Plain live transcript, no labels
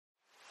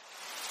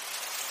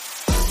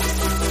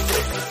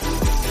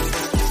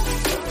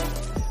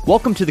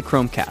Welcome to the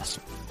Chromecast,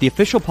 the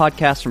official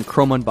podcast from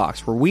Chrome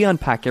Unboxed, where we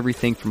unpack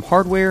everything from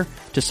hardware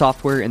to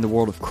software in the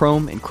world of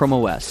Chrome and Chrome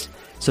OS,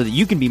 so that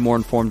you can be more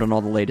informed on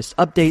all the latest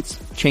updates,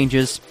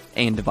 changes,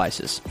 and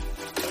devices.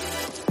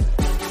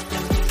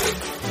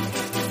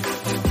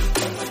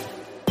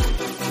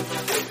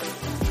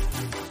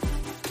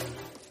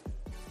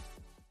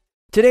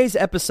 Today's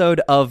episode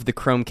of the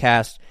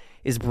Chromecast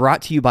is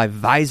brought to you by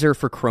Visor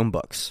for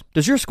Chromebooks.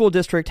 Does your school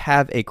district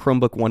have a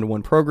Chromebook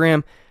one-to-one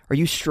program? Are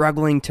you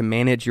struggling to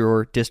manage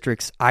your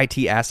district's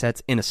IT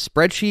assets in a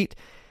spreadsheet?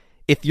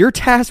 If you're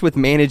tasked with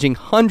managing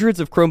hundreds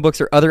of Chromebooks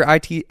or other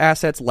IT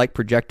assets like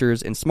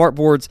projectors and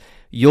smartboards,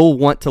 you'll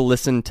want to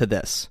listen to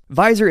this.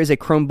 Visor is a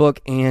Chromebook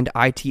and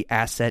IT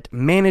asset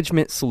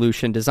management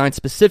solution designed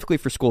specifically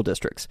for school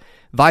districts.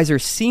 Visor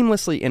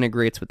seamlessly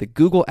integrates with the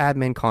Google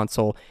Admin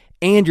Console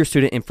and your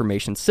student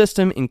information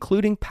system,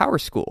 including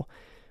PowerSchool.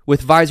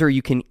 With Visor,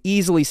 you can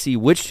easily see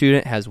which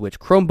student has which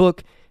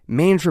Chromebook,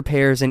 manage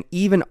repairs, and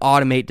even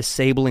automate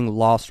disabling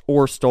lost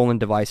or stolen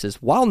devices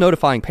while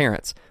notifying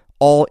parents,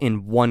 all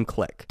in one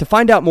click. To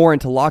find out more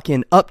and to lock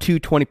in up to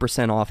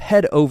 20% off,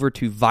 head over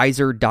to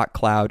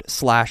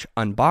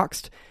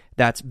visor.cloud/unboxed.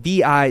 That's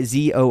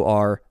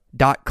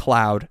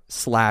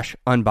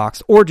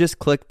VIZOR.cloud/unboxed, or just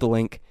click the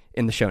link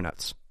in the show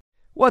notes.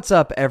 What's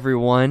up,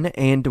 everyone,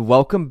 and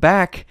welcome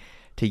back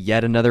to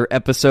yet another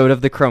episode of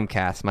the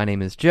Chromecast. My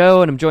name is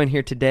Joe, and I'm joined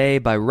here today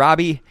by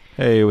Robbie.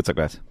 Hey, what's up,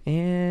 guys?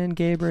 And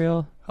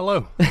Gabriel.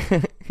 Hello.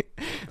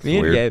 Me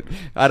and Gabe.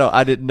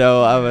 I didn't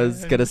know I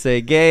was gonna say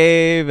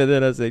Gabe, and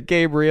then I said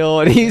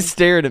Gabriel, and he's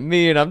staring at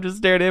me, and I'm just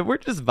staring at him. We're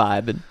just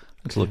vibing.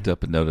 I just looked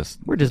up and noticed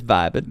We're just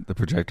vibing. the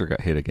projector got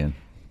hit again.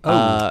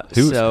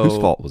 Whose Whose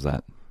fault was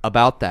that?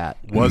 About that.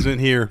 Wasn't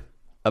here.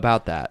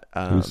 About that.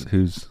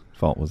 Whose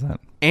fault was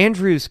that?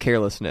 Andrew's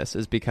carelessness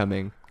is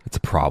becoming It's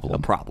a problem. a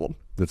problem.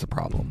 It's a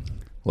problem.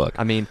 Look,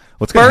 I mean,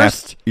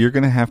 you're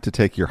going to have to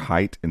take your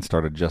height and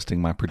start adjusting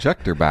my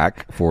projector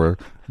back for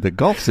the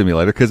golf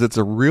simulator because it's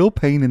a real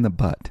pain in the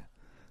butt.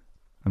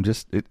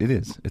 It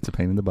is. It's a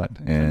pain in the butt.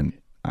 And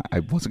I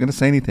wasn't going to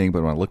say anything,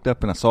 but when I looked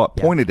up and I saw it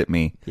pointed at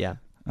me, I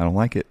don't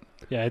like it.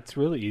 Yeah, it's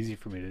really easy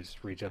for me to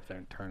just reach up there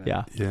and turn it.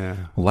 Yeah.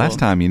 Well, last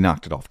time you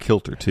knocked it off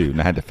kilter, too, and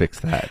I had to fix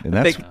that. And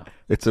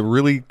it's a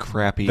really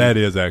crappy That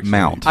is actually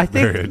mount.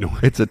 very annoying.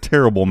 It's a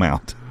terrible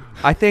mount.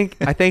 I think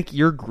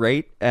you're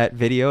great at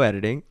video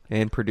editing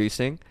and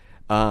producing,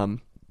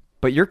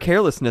 but your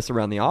carelessness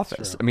around the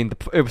office. I mean,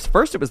 it was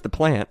the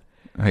plant.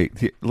 Hey,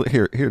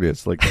 here it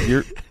is. Like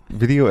your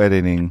video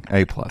editing,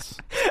 A+.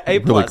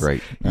 Really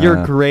great.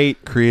 You're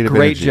great. Creative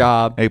great energy,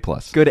 job. A+.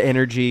 Good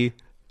energy.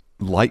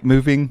 Light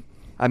moving.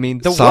 I mean,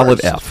 the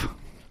solid worst. F.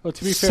 Well,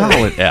 to be fair,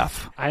 Solid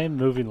F. I am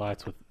moving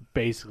lights with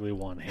basically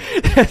one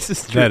hand. This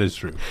is true. That is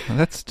true. Well,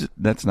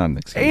 that's not an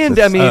excuse. And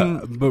That's- I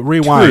mean, But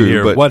rewind True,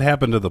 here. but- What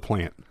happened to the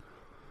plant?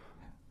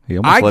 he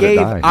almost let it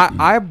die.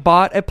 I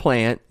bought a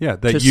plant. Yeah,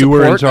 to that you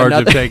were in support charge of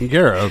another- taking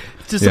care of.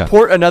 to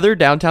support another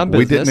downtown we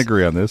business. didn't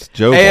agree on this.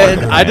 Joe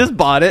And bought it. I just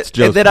bought it,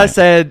 Joe's and then I plant.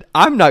 said,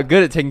 "I'm not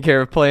good at taking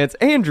care of plants."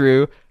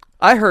 Andrew,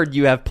 I heard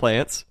you have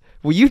plants.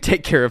 Will you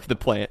take care of the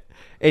plant?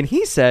 And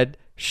he said,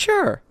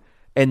 "Sure."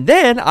 And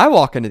then I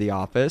walk into the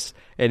office,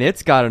 and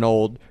it's got an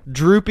old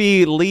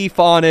droopy leaf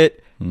on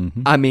it.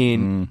 Mm-hmm. I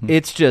mean,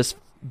 it's just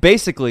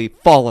basically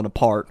falling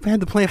apart. I had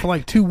the plant for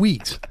like 2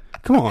 weeks.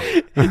 Come on.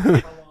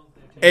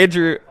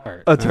 Andrew,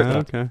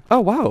 Okay. oh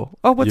wow,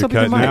 oh what's You're up with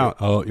your cutting mic? out.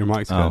 Oh, your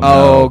mic's cutting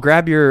Oh, No.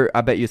 grab your. I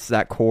bet you it's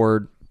that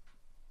cord.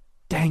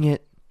 Dang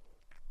it.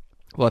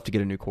 We'll have to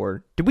get a new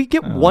cord. Did we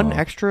get one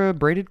extra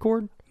braided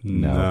cord?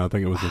 No, I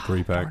think it was a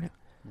 3-pack.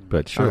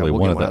 But surely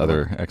we'll one get of the one of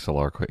other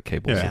XLR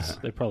cables Yeah. is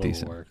They probably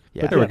decent. will work.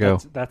 Yeah. But There we go.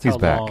 That's He's how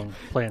back. long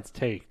plants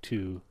take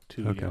to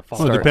Okay. fall.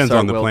 Well, it Start- depends start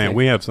on the wilting. plant.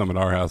 We have some at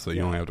our house that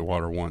you only have to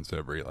water once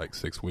every like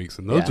 6 weeks,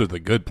 and those Yeah. are the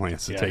good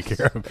plants to take Yes.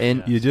 care of.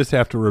 And You just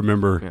have to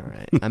remember. all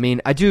right. I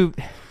mean, I do.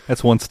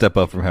 That's one step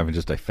up from having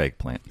just a fake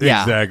plant.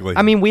 Yeah. Exactly.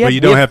 I mean, But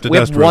you don't have to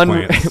dust real one.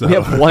 plants, so. We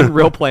have one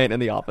real plant in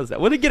the office.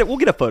 We'll get it. We'll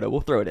get a photo.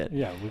 We'll throw it in.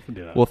 Yeah, we can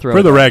do that. We'll throw For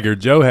it the in. record,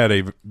 Joe had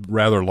a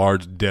rather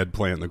large dead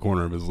plant in the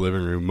corner of his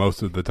living room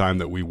most of the time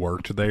that we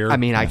worked there. I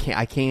mean, I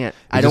can't.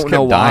 I just don't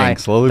know kept why. dying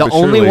slowly The but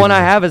only surely. one I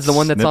have is the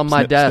one that's Snip, on my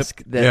snip,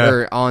 desk snip. that Yeah.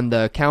 or on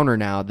the counter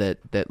now that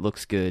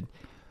looks good.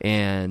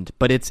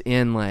 But it's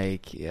in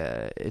like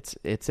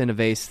it's in a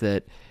vase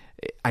that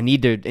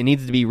it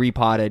needs to be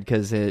repotted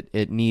because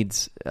it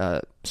needs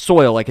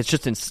soil, like it's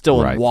just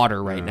still Right. in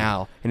water right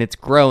now, and it's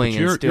growing.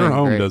 But and it's doing your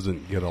home great.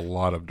 doesn't get a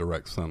lot of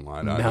direct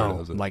sunlight either, No,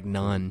 does it? like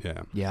none. Yeah.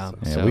 Yeah.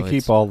 Yeah, So we it's-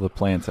 keep all the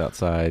plants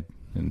outside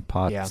in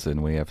pots, Yeah.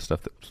 and we have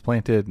stuff that's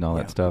planted and all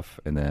Yeah. that stuff,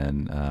 and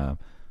then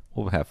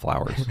we'll have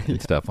flowers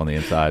and stuff on the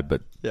inside,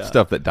 but Yeah.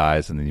 stuff that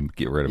dies, and then you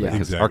get rid of it Yeah.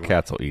 because our Exactly.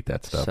 cats will eat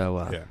that stuff.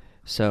 So Yeah.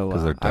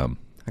 because they're dumb.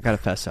 I gotta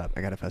fess up.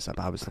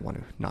 I was the one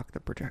who knocked the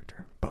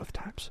projector both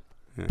times.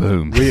 Yeah.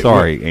 Boom.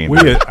 Sorry,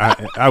 Andrew.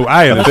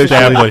 I have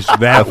established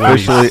that when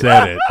he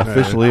said it.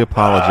 Officially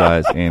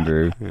apologize,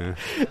 Andrew. Yeah.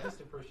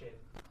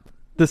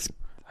 This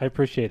I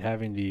appreciate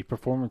having the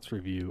performance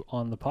review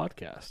on the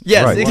podcast.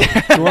 yes, Right.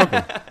 exactly. You're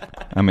welcome.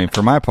 I mean,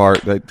 for my part,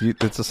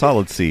 it's a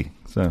solid C.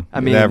 So I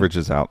mean- it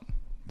averages out.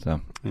 So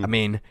I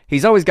mean,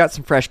 he's always got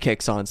some fresh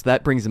kicks on, so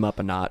that brings him up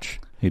a notch.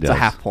 he It's does. a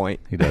half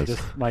point. He does.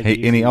 Just my Hey,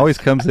 and he Yeezys. always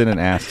comes in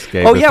and asks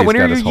Gabe Oh if yeah, he's when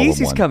got are your his hole-in-one.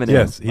 Yeezys coming in?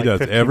 Yes, he Like does.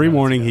 15 Every minutes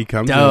morning ago. he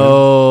comes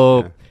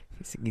Dope. in.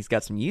 He's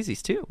got some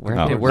Yeezys too. We're,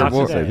 Oh, we're, Not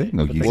we're, say today, they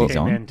no but they Yeezys came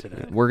on. in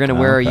today. we're gonna Oh,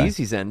 wear okay. our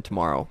Yeezys in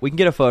tomorrow. We can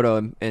get a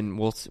photo and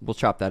we'll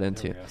chop that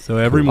into. So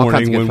every All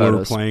kinds morning of good when we're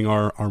photos. playing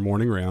our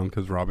morning round,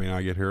 because Robbie and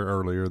I get here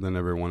earlier than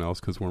everyone else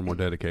because we're more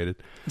dedicated.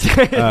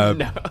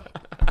 No.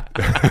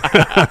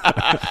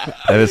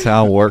 That is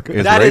how work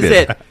is That is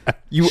rated. it.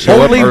 You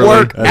Show up only early.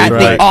 work That's at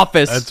right. the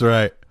office. That's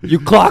right. You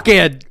clock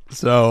in.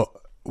 So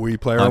we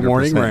play our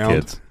morning 100% round,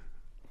 kids.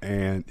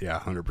 and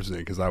 100%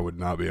 because I would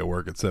not be at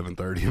work at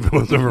 7:30 if it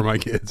was over my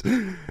kids.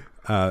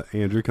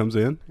 Andrew comes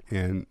in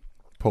and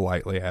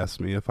politely asks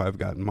me if I've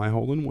gotten my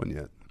hole-in-one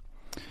yet.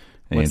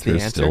 The What's the answer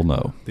is answer? still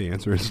no. The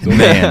answer is still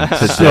Man,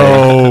 today,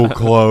 so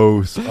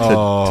close.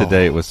 Oh.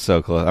 today it was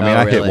so close. I mean, Oh,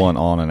 I really? hit one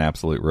on an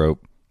absolute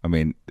rope. I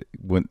mean,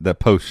 when the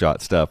post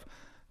shot stuff,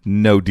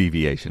 no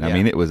deviation. I Yeah.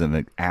 mean, it was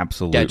an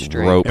absolute Dead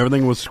straight. rope.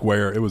 Everything was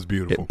square. It was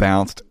beautiful. It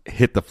bounced,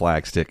 hit the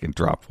flag stick, and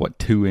dropped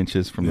 2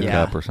 inches from the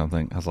Yeah. cup or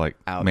something. I was like,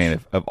 Ouch. man,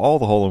 if of all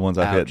the hole-in-ones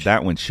I've hit, Ouch.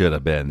 that one should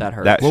have been. That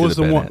hurts. That What should was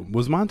have the been one? it.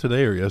 Was mine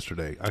today or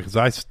yesterday? Because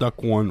I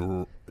stuck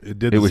one. It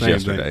did. It the was same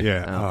yesterday. Thing.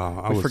 Yeah.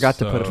 Oh, I we was forgot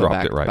to put up a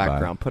Dropped it right by.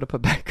 background. Put up a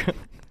background.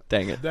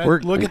 Dang it.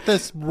 Look at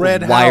this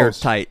red Wired house.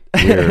 tight.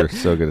 We're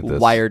so good at this.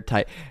 Wired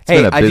tight.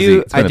 been Hey, a busy-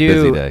 it's been I a do.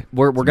 busy day.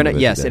 We're It's been gonna. a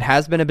busy Yes, day. it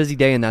has been a busy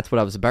day, and that's what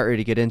I was about ready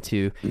to get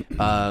into.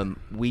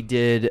 We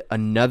did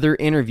another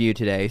interview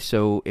today.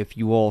 So if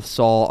you all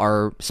saw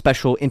our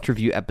special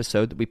interview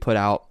episode that we put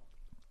out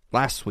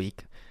last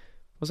week,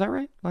 was that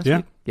right? Last Yeah.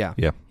 week. Yeah.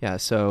 Yeah. Yeah.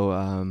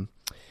 So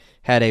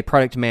had a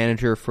product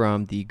manager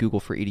from the Google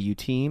for EDU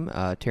team,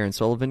 Taryn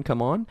Sullivan,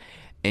 come on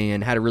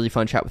and had a really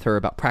fun chat with her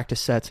about practice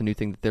sets, a new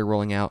thing that they're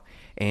rolling out.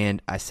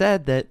 And I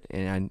said that,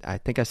 and I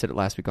think I said it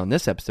last week on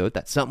this episode,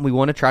 that's something we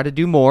want to try to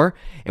do more.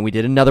 And we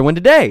did another one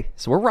today.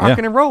 So we're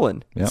rocking and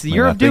rolling. Yeah, It's the and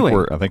year I of think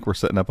doing. I think we're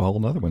setting up a whole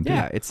nother one. Too.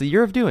 Yeah, it's the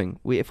year of doing.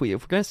 If we're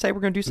going to say we're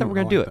going to do something,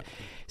 we're going to do it.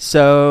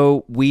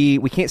 So we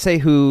can't say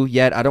who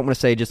yet. I don't want to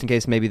say just in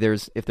case maybe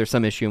if there's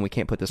some issue and we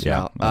can't put this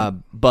Yeah, one yeah. out.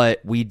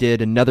 But we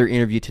did another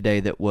interview today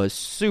that was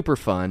super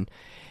fun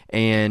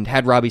and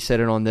had Robbie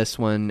sit in on this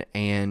one.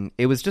 And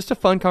it was just a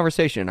fun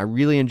conversation. I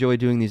really enjoy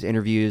doing these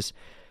interviews.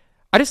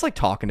 I just like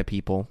talking to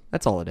people.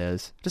 That's all it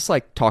is. Just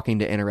like talking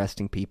to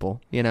interesting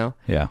people, you know?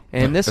 Yeah.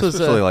 And this was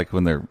especially like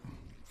when they're,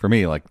 for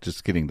me, like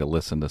just getting to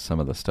listen to some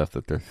of the stuff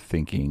that they're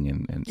thinking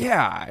and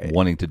yeah.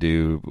 wanting to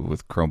do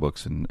with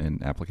Chromebooks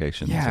and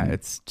applications. Yeah, and,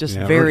 it's just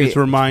Yeah, very... It's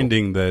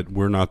reminding that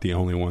we're not the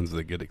only ones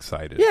that get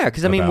excited. Yeah,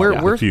 'cause, I mean,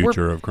 about we're- the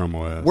future of Chrome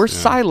OS. We're yeah.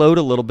 siloed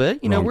a little bit.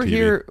 You know, Wrong we're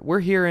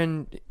TV. here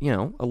in,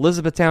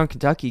 Elizabethtown,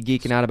 Kentucky,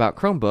 geeking out about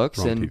Chromebooks,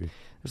 Wrong and TV.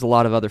 there's a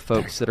lot of other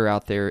folks that are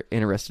out there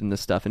interested in this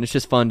stuff, and it's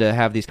just fun to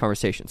have these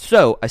conversations.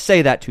 So I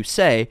say that to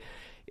say,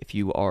 if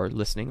you are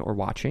listening or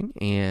watching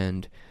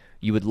and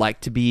you would like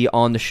to be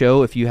on the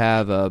show, if you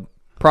have a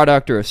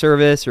product or a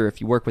service, or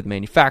if you work with a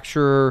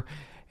manufacturer,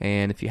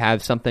 and if you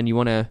have something you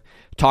want to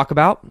talk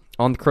about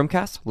on the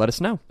Chromecast, let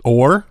us know.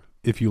 Or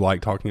if you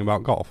like talking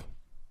about golf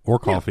or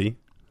coffee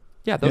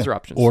Yeah, those are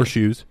options. or too.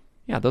 shoes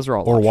Yeah, those are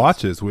all or options.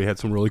 watches. We had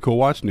some really cool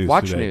watch news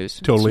Watch today. news.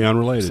 Totally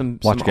unrelated. Some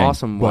Watch gang.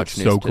 awesome But watch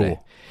news so today.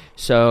 cool.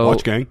 So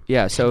Watch gang.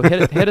 Yeah, so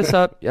hit us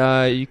up.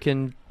 You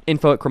can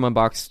info at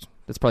ChromeUnboxed.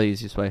 That's probably the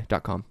easiest way.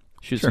 .com.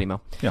 Shoot us an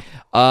email. Yeah.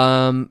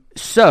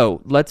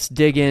 So let's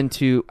dig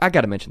into. I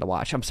got to mention the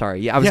watch. I'm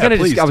sorry. Yeah, I was Yeah, gonna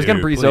please I was gonna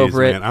do. breeze Please,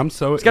 over it. man. I'm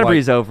so I was gonna like-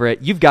 breeze over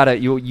it. You got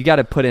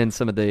to put in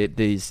some of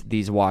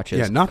these watches.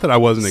 Yeah, not that I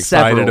wasn't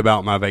excited Several.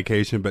 about my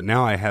vacation, but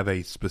now I have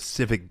a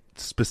specific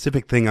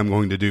thing I'm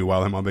going to do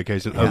while I'm on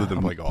vacation other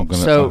than play golf. I'm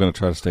So- gonna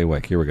try to stay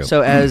awake. Here we go.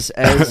 So as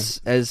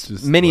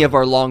Just many of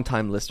our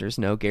longtime listeners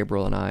know,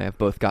 Gabriel and I have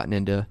both gotten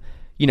into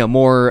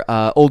more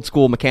old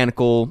school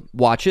mechanical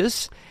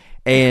watches,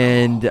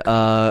 and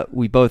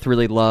we both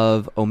really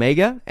love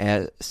Omega,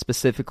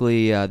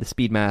 specifically the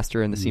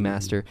Speedmaster and the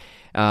Seamaster.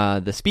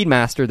 The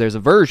Speedmaster, there's a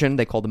version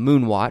they call the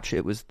Moon Watch.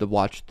 It was the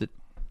watch that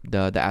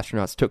the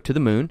astronauts took to the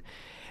moon,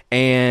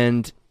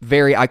 and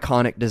very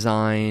iconic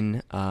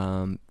design,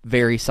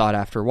 very sought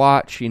after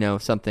watch.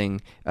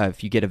 Something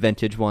if you get a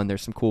vintage one,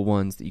 there's some cool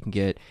ones that you can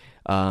get.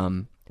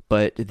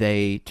 But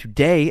they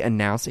today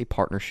announced a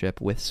partnership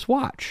with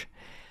Swatch.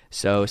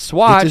 So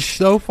Swatch, It's just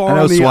so I far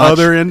know on the Swatch.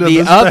 other end of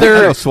The the other- spectrum.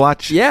 I know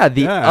Swatch. yeah,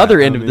 the Yeah, other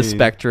end of the mean-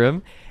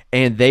 spectrum,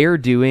 and they are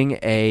doing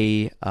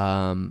a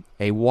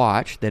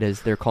watch that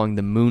they're calling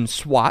the Moon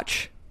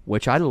Swatch,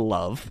 which I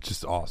love.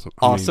 Just awesome.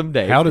 Awesome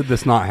day. How did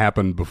this not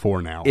happen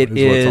before now? It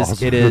what's is.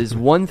 awesome. It is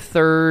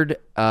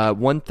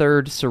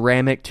 1/3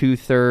 ceramic,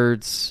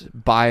 2/3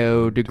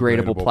 biodegradable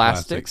Degradable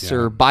plastic, plastics yeah.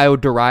 or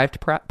bio-derived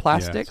Yeah,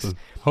 plastics. so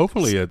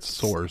hopefully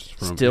it's sourced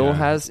from Still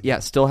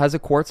has a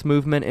quartz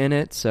movement in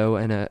it. So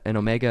an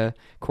Omega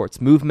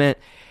quartz movement.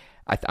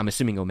 I'm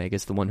assuming Omega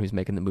is the one who's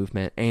making the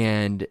movement,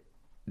 and a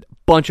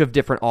bunch of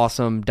different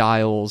awesome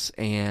dials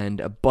and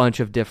a bunch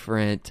of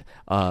different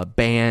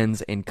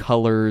bands and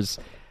colors.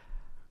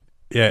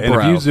 Yeah, and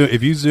Bro.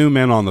 if you zoom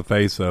in on the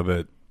face of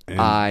it,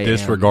 and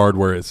disregard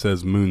where it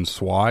says moon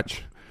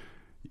swatch.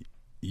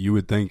 You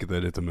would think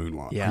that it's a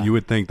moonwatch. Yeah. You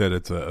would think that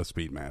it's a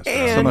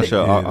Speedmaster. So much.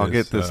 I'll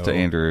get this so, to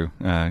Andrew.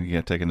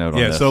 Take a note on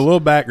this. Yeah, so a little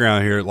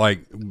background here.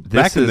 Like,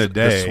 back in the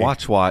day. the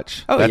Swatch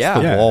Watch. Oh, that's yeah.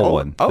 the Yeah. wall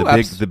one. Oh,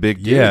 the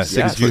big Yeah, dude,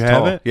 6 did you foot have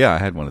tall. it? Yeah, I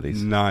had one of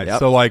these. Nice. Yep.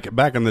 So, like,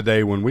 back in the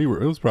day when it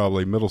was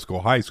probably middle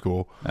school, high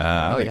school.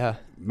 Oh, yeah.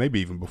 Maybe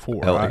even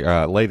before.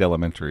 Right? Late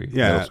elementary,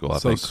 middle school, I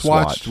think.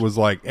 Swatch was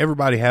like,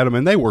 everybody had them,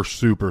 and they were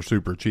super,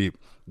 super cheap.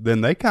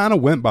 Then they kind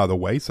of went by the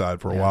wayside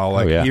for a while.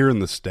 Like, here in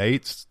the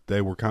States,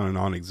 they were kind of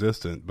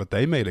non-existent, but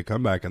they made a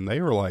comeback, and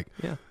they were like,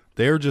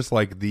 they're just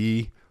like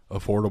the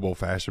affordable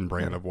fashion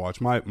brand of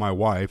watch. My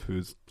wife,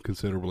 who's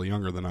considerably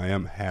younger than I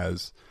am,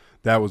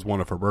 that was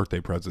one of her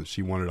birthday presents.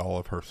 She wanted all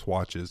of her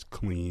Swatches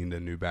cleaned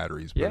and new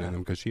batteries put in them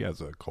because she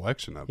has a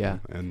collection of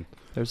them. And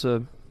there's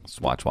a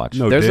Swatch Watch.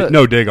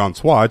 No dig on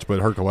Swatch, but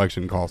her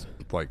collection costs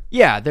like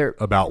they're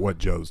about what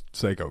Joe's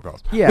Seiko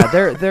costs. Yeah,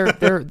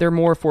 they're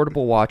more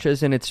affordable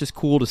watches, and it's just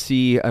cool to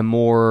see a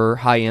more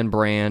high end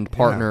brand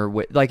partner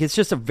with. Like, it's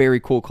just a very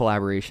cool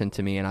collaboration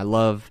to me, and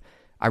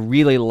I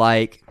really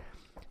like,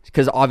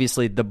 because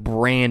obviously the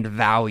brand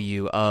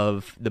value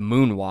of the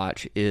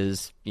Moonwatch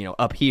is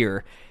up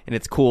here, and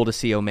it's cool to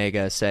see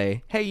Omega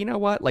say, hey, you know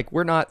what? Like,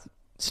 we're not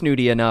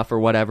snooty enough or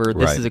whatever.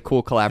 This is a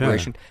cool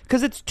collaboration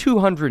because it's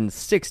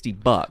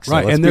 $260.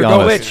 Right, Let's and be they're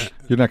honest,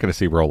 you're not going to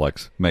see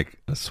Rolex make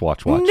a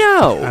Swatch watch.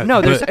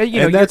 No, there's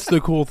and that's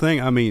the cool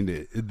thing. I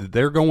mean,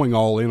 they're going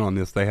all in on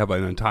this. They have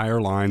an entire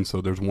line,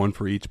 so there's one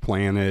for each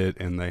planet,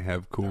 and they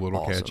have cool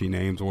little catchy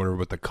names or whatever.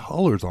 But the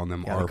colors on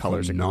them are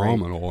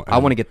phenomenal. I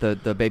want to get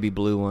the baby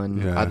blue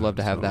one. I'd love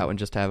to have that one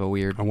just to have a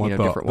weird, I want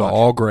different the watch.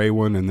 all gray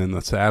one, and then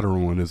the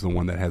Saturn one is the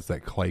one that has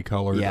that clay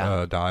colored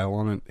dial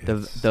on it.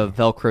 The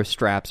Velcro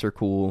straps are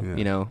cool.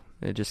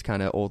 It just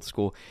kind of old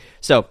school.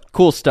 So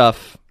cool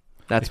stuff.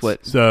 That's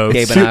what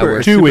Gabe and I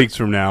were. 2 weeks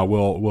from now,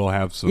 we'll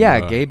have some.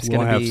 Gabe's we'll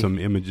gonna have be, some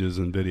images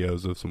and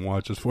videos of some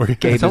watches for you.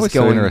 Gabe it's always is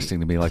so going interesting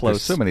to me. Like, close.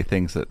 there's so many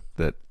things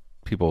that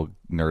people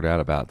nerd out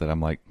about that I'm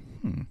like,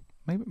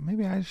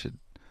 maybe I should.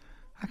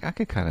 I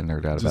could kind of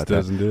nerd out about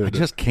that. I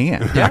just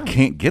can't. I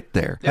can't get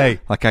there. Hey,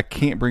 like, I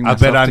can't bring I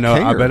myself bet I to know.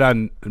 care. I bet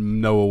I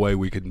know a way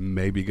we could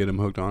maybe get him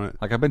hooked on it.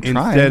 Like, I've been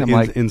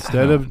trying.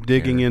 Instead of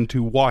digging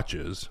into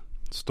watches,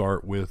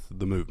 start with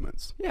the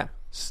movements. Yeah.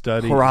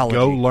 Study, Horology.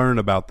 go learn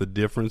about the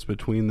difference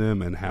between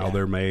them and how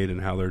they're made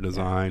and how they're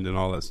designed and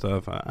all that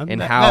stuff. How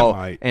an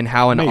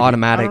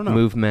automatic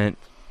movement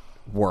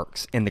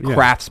works and the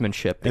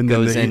craftsmanship that and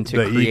goes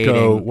into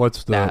creating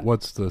what's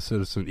the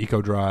Citizen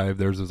Eco Drive?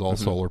 Theirs is all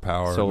solar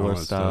power, solar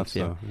and all that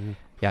stuff.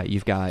 Yeah,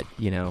 you've got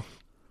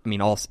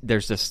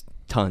there's just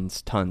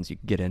tons you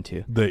could get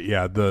into.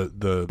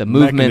 The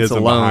movements mechanism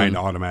alone behind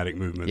automatic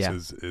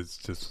movements is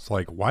just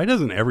like, why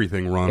doesn't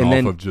everything run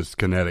off of just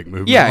kinetic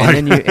movement? Yeah,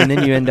 and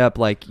then you end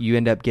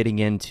up getting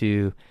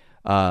into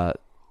I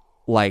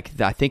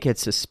think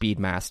it's a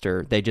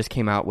Speedmaster. They just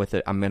came out with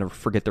it. I'm gonna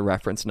forget the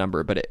reference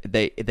number, but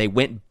they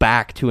went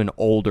back to an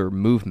older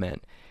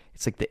movement.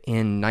 It's like the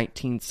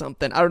N19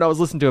 something. I don't know. I was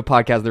listening to a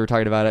podcast. They were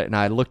talking about it, and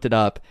I looked it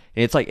up.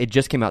 And it's like it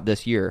just came out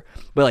this year,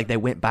 but like they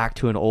went back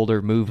to an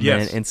older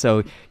movement, and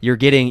so you're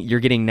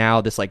getting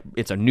now this, like,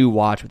 it's a new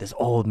watch with this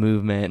old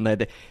movement,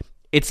 and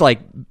it's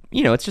like,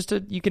 it's just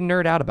you can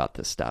nerd out about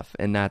this stuff,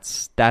 and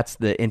that's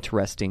the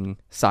interesting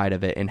side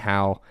of it, and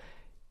how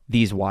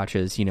these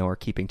watches are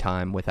keeping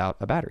time without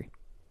a battery,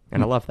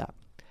 and I love that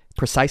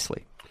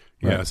precisely.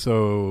 Yeah, Right.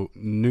 so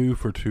new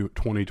for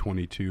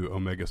 2022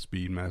 Omega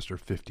Speedmaster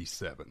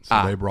 57.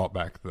 So they brought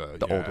back the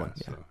old one.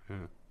 So,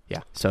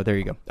 Yeah, so there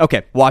you go.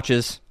 Okay,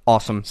 watches,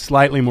 awesome.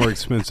 Slightly more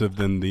expensive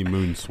than the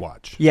Moon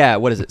Swatch. Yeah,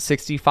 what is it,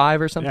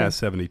 65 or something? Yeah,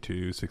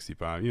 72,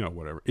 65,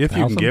 whatever. If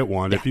you 1,000? can get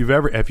one, Yeah. if you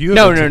have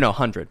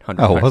 100.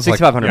 Oh, I was like,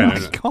 6,500. yeah,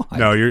 bucks.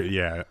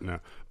 God. No.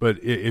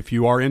 But if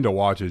you are into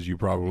watches, you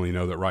probably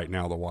know that right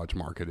now the watch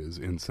market is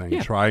insane.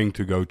 Yeah. Trying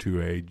to go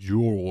to a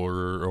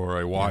jeweler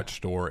or a watch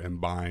store and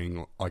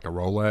buying like a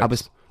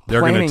Rolex, they're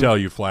going to tell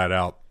you flat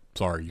out,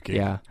 sorry, you can't.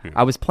 Yeah.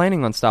 I was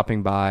planning on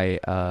stopping by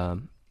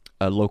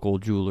a local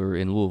jeweler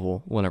in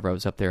Louisville. Whenever I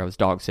was up there, I was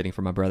dog sitting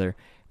for my brother.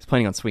 I was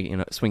planning on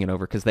swinging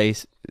over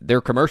because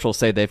their commercials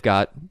say they've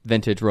got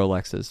vintage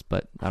Rolexes,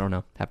 but I don't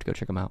know. Have to go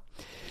check them out.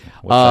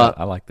 What's that?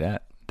 I like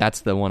that.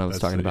 That's the one I was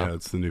talking about. Yeah,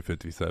 it's the new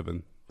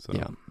 57. So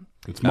yeah.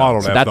 It's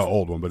modeled after the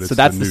old one, but it's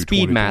that's the the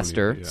new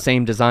Speedmaster,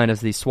 same design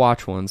as the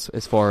Swatch ones,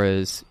 as far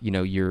as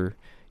your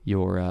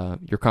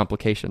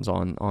complications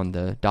on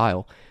the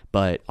dial,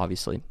 but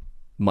obviously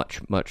much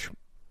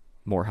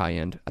more high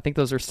end. I think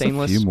those are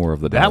stainless. A few more of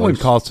the That one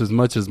dollars. costs as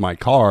much as my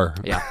car.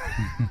 Yeah,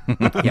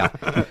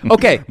 yeah.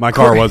 Okay, My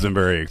car wasn't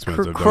very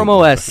expensive. Chrome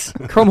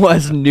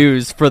OS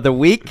news for the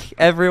week,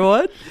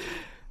 everyone.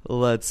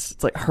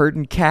 It's like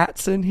herding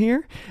cats in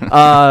here.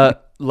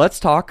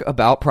 Let's talk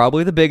about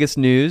probably the biggest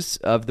news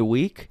of the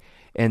week,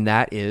 and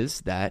that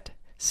is that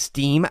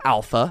Steam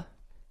Alpha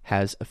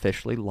has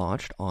officially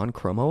launched on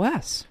Chrome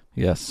OS.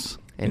 Yes,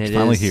 And it's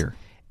finally here.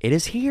 It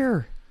is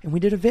here, and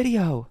we did a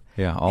video.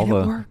 Yeah, and it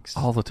works.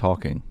 all the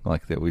talking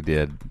like that we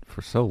did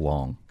for so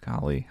long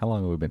golly, how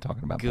long have we been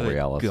talking about Good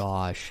Borealis?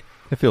 gosh.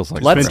 It feels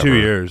like It's been forever. 2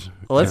 years.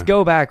 Let's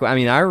go back. I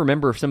mean, I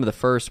remember some of the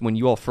first, when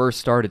you all first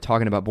started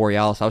talking about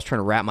Borealis, I was trying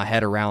to wrap my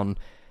head around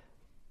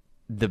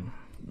the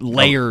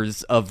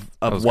layers of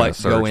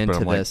what go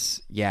into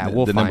this. Yeah,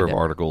 we'll the find number it. of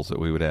articles that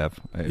we would have.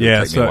 It would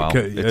Yeah, take me a while.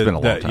 It's been a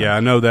long time. Yeah, I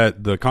know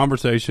that the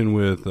conversation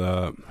with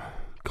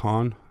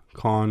Con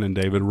and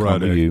David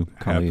Ruddick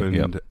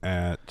happened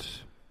at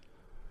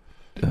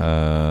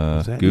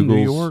was that in New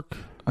Google's, York?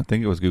 I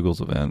think it was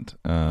Google's event,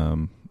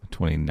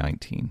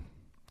 2019.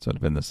 So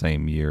it'd been the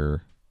same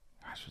year.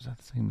 Gosh, was that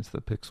the same as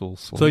the Pixel?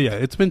 So yeah,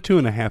 it's been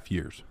 2.5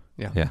 years.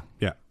 Yeah.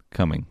 Yeah.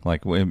 Coming.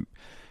 And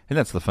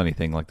that's the funny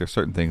thing. Like, there's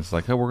certain things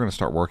like, oh, we're going to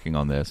start working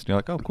on this. And you're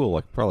like, oh, cool.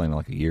 Like, probably in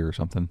like a year or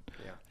something.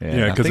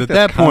 Yeah, because at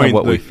that point,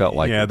 what we felt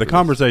like. Yeah, the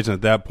conversation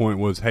at that point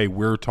was, hey,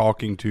 we're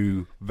talking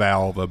to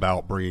Valve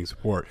about bringing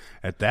support.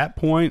 At that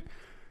point,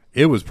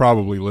 it was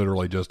probably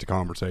literally just a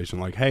conversation.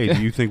 Like, hey,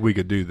 do you think we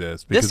could do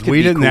this? Because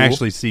we didn't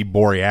actually see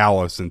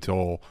Borealis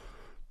until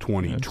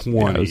 2020.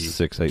 Yeah, it was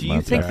 6-8 months. Do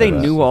you think after they that.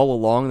 knew all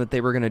along that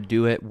they were going to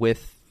do it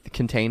with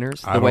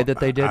containers the way that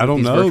they did? I don't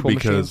with these know, virtual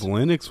because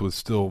machines? Linux was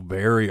still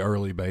very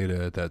early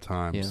beta at that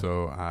time. Yeah.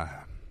 So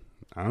I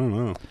don't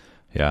know.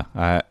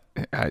 Yeah,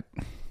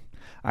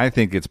 I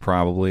think it's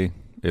probably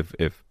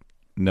if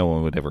no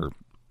one would ever,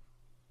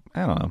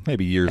 I don't know,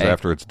 maybe years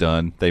after it's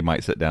done, they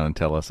might sit down and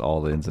tell us all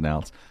the ins and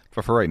outs.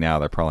 But for right now,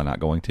 they're probably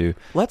not going to.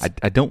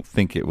 I don't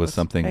think it was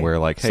something where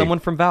like, hey, someone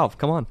from Valve,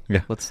 come on,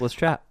 yeah, let's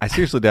chat. I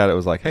seriously doubt it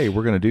was like, hey,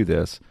 we're going to do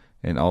this,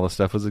 and all the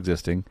stuff was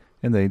existing,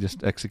 and they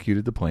just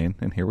executed the plan,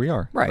 and here we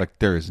are. Right. Like,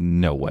 there is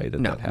no way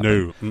that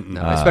happened.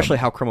 No. Especially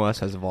how Chrome OS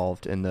has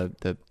evolved and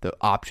the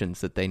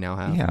options that they now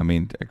have. Yeah, I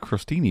mean,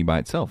 Crostini by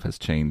itself has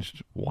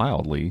changed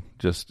wildly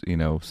just,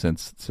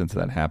 since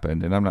that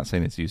happened. And I'm not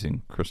saying it's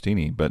using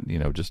Crostini, but,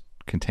 just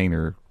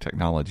container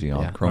technology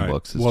on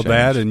Chromebooks has well, changed.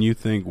 that, and you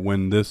think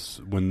when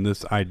this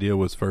idea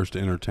was first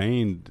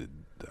entertained,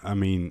 I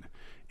mean,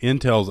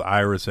 Intel's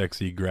Iris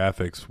Xe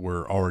graphics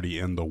were already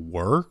in the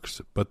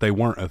works, but they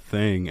weren't a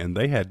thing, and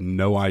they had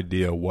no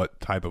idea what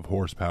type of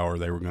horsepower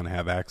they were going to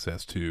have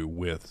access to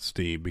with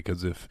Steam,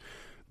 because if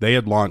they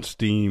had launched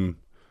Steam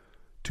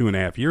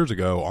 2.5 years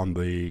ago on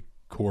the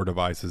core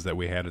devices that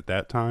we had at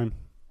that time,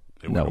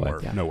 it No wouldn't way.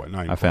 work. Yeah. No way. Not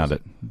even I found close.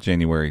 it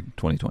January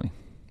 2020.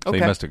 So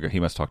Okay. he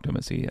must talk to him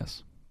at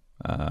CES,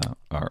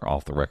 or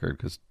off the record,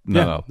 because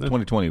Yeah.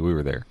 2020 we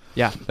were there.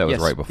 Yeah. That was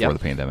Yes. right before Yep. the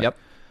pandemic. Yep.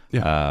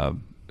 Yeah.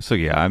 So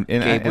yeah,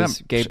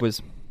 Gabe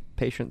was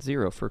patient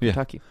zero for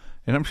Kentucky.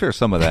 And I'm sure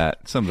some of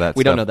that We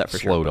stuff don't know that for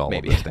sure, slowed but all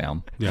maybe. of this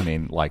down. Yeah. I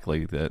mean,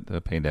 likely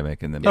the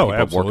pandemic and then Oh, people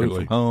working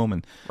absolutely. from home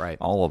and Right.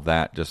 all of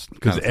that just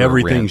Because kind of threw a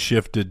everything wrench.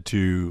 shifted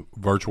to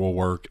virtual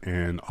work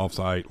and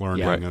offsite learning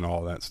Yeah. and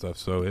all that stuff.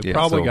 So it Yeah,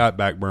 probably so- got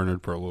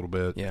backburnered for a little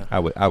bit. Yeah. I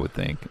would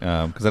think,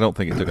 because I don't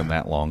think it took them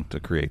that long to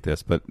create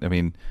this. But I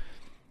mean,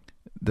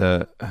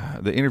 the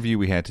interview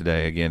we had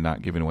today, again,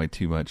 not giving away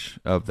too much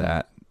of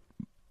that,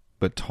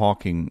 but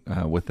talking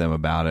with them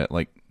about it,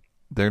 like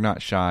they're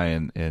not shy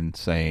in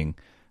saying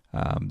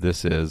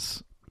this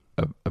is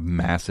a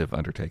massive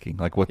undertaking.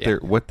 Like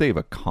what they've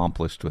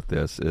accomplished with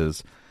this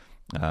is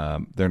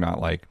they're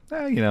not like,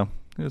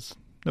 it's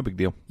no big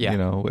deal.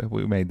 Yeah.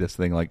 We made this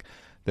thing. Like,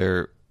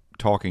 they're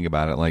talking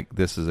about it like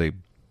this is a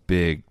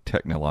big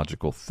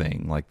technological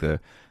thing. Like the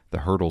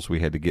hurdles we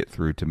had to get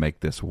through to make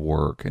this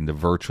work, and to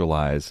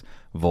virtualize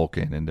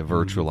Vulkan, and to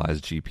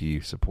virtualize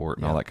GPU support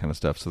and all that kind of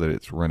stuff so that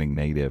it's running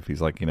native.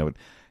 He's like,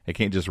 it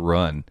can't just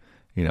run,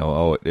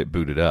 it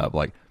booted up.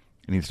 Like,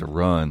 it needs to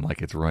run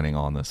like it's running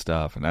on this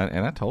stuff. And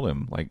I told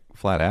him, like,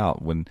 flat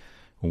out, when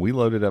we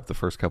loaded up the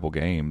first couple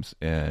games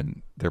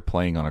and they're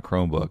playing on a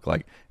Chromebook,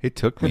 like, it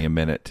took me a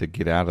minute to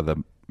get out of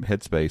the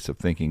headspace of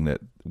thinking that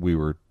we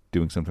were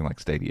doing something like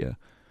Stadia.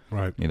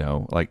 Right.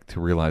 Like,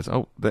 to realize,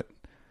 that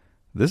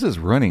this is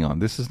running on,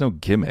 this is no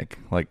gimmick.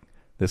 Like,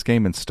 this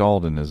game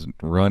installed and is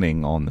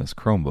running on this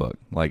Chromebook.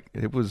 Like,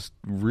 it was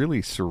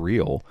really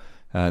surreal.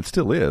 It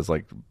still is.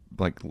 Like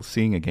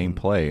seeing a game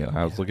play.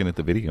 I was looking at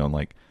the video and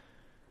like,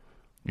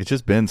 it's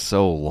just been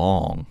so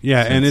long.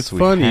 Yeah, and it's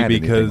funny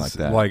because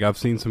like I've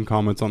seen some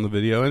comments on the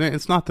video, and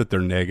it's not that they're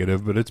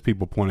negative, but it's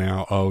people pointing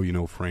out,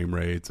 frame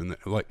rates, and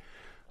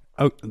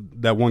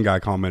that one guy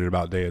commented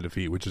about Day of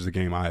Defeat, which is a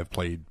game I have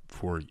played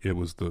for.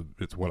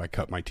 It's what I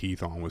cut my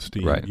teeth on with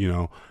Steam. Right.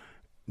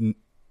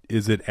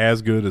 Is it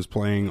as good as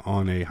playing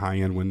on a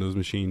high-end Windows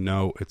machine?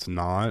 No, it's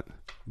not.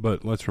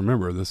 But let's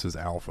remember, this is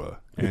alpha.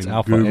 It's and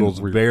alpha, Google's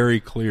and very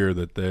clear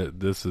that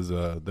this is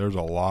there's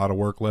a lot of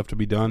work left to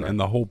be done, and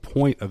the whole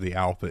point of the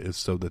alpha is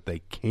so that they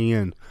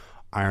can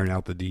iron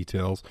out the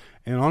details.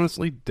 And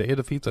honestly, Day of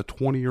Defeat's a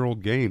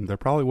 20-year-old game. There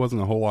probably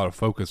wasn't a whole lot of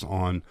focus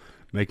on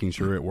making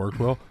sure it worked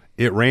well.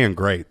 It ran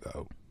great,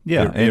 though.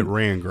 Yeah, it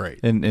ran great.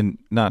 And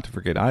not to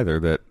forget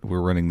either that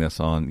we're running this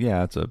on,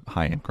 it's a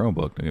high-end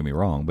Chromebook, don't get me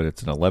wrong, but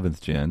it's an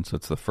 11th gen, so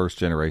it's the first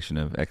generation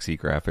of Xe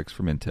graphics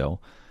from Intel.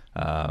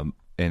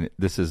 And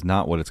this is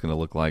not what it's going to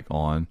look like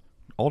on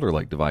Alder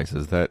Lake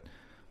devices that,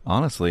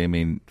 honestly, I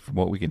mean, from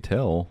what we can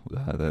tell,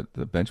 the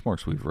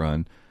benchmarks we've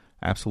run,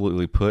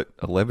 absolutely put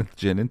 11th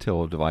gen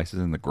Intel devices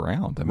in the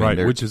ground. I mean,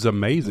 right, which is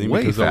amazing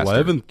because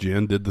faster. 11th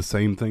gen did the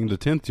same thing to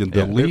 10th gen.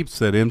 The leaps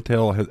that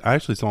Intel has. I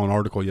actually saw an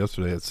article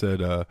yesterday that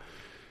said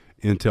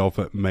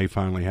Intel may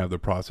finally have their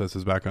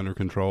processes back under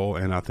control,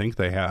 and I think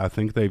they have. I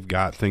think they've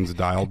got things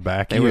dialed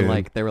back. They were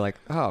like,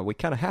 oh, we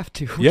kind of have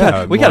to.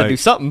 Yeah, we got to do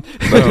something.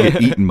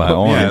 Eaten by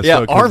arms.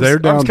 Yeah, arms. They're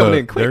down arms coming to.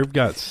 in quick. They've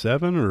got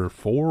 7 or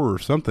 4 or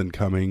something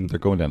coming. They're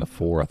going down to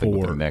 4, I think,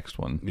 with 4. the next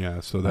one. Yeah,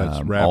 so that's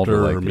Alder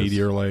Raptor Lake or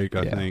Meteor Lake,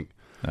 I think.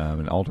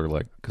 And Alder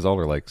Lake, because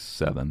Alder Lake's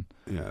 7.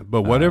 Yeah,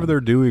 but whatever they're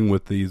doing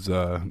with these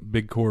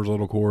big cores,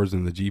 little cores,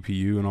 and the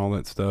GPU and all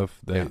that stuff,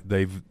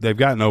 they've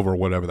gotten over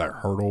whatever that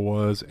hurdle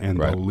was, and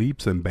the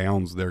leaps and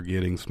bounds they're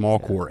getting, small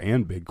core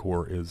and big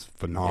core, is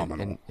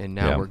phenomenal. And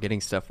now we're getting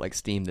stuff like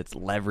Steam that's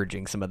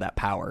leveraging some of that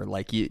power.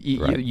 Like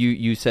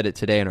you said it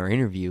today in our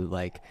interview.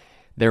 Like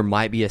there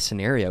might be a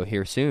scenario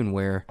here soon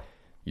where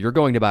you're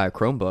going to buy a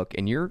Chromebook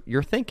and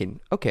you're thinking,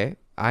 okay,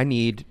 I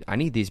need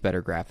these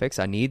better graphics.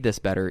 I need this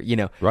better,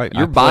 Right.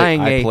 You're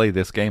I play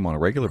this game on a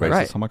regular basis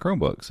Right. on my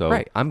Chromebook.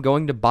 So I'm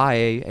going to buy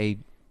a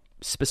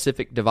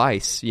specific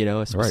device,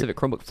 a specific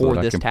Chromebook for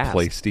so this I can task.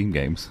 play Steam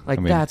games.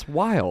 That's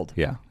wild.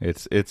 Yeah,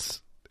 it's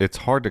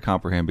hard to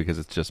comprehend because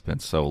it's just been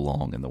so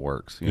long in the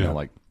works. You know,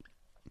 like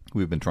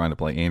we've been trying to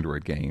play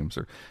Android games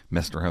or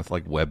messing around with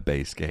like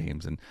web-based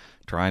games and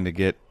trying to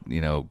get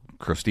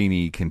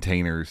Crostini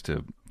containers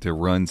to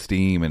run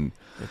Steam, and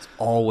it's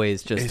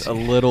always just a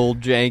little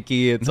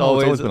janky. It's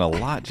always been a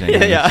lot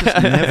janky. Yeah.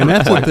 And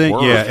that's the thing.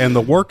 Yeah, and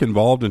the work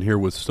involved in here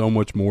was so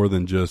much more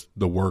than just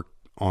the work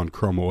on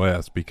Chrome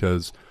OS,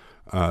 because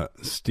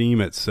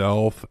Steam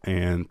itself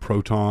and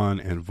Proton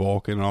and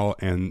Vulkan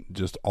and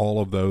just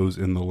all of those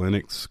in the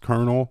Linux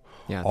kernel,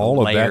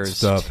 all of that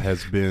stuff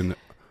has been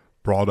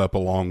brought up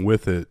along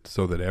with it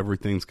so that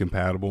everything's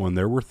compatible. And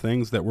there were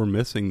things that were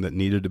missing that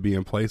needed to be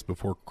in place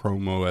before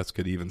Chrome OS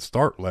could even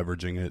start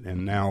leveraging it.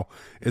 And now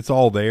it's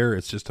all there.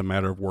 It's just a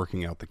matter of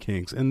working out the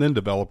kinks. And then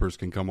developers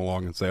can come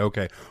along and say,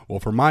 okay,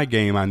 well, for my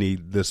game, I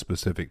need this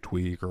specific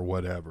tweak or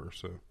whatever.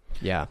 So.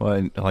 Yeah. Well,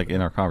 and like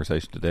in our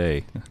conversation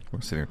today,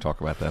 we're sitting here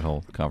talking about that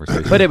whole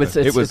conversation. But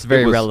it's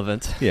very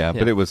relevant. Yeah,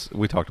 but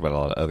we talked about a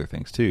lot of other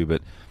things too.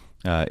 But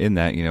in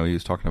that, he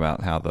was talking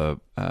about how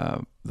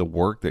the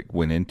work that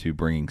went into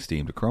bringing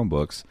Steam to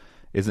Chromebooks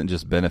isn't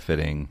just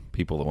benefiting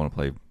people that want to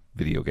play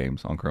video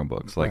games on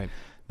Chromebooks. Like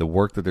the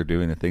work that they're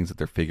doing, the things that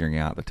they're figuring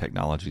out, the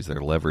technologies they're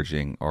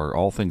leveraging are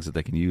all things that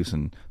they can use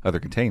in other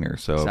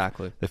containers. So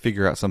exactly. They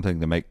figure out something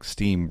to make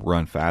Steam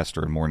run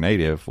faster and more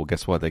native. Well,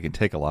 guess what? They can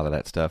take a lot of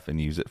that stuff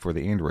and use it for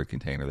the Android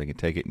container. They can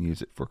take it and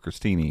use it for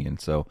Crostini. And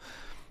so,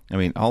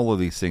 all of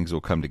these things will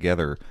come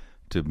together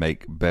to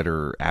make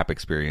better app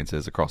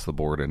experiences across the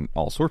board in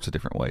all sorts of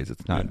different ways.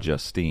 It's not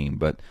just Steam,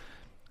 but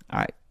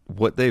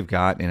what they've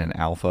got in an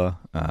alpha,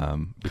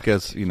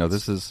 because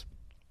this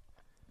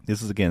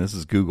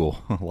is Google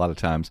a lot of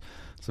times.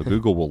 So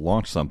Google will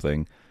launch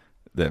something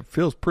that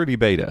feels pretty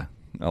beta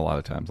a lot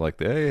of times, like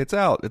hey, it's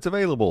out, it's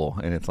available,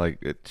 and it's like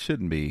it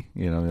shouldn't be.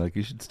 Like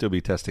you should still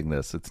be testing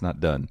this. It's not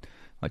done.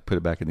 Like put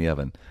it back in the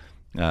oven.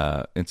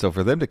 And so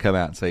for them to come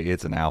out and say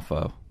it's an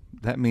alpha,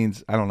 that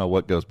means I don't know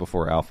what goes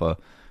before alpha.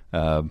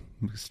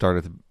 Start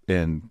at the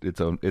end. It's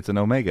an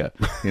omega,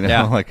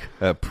 like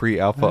a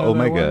pre-alpha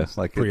omega,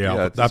 like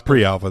pre-alpha. Not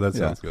pre-alpha. That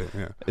sounds good.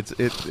 Yeah,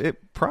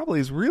 it probably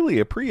is really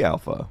a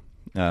pre-alpha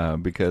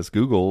because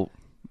Google,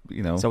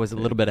 it's always a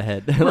little bit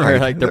ahead.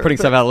 Like they're putting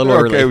stuff out a little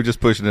early. Okay, we're just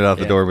pushing it out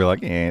the door. And be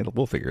like,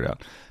 we'll figure it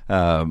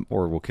out,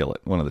 or we'll kill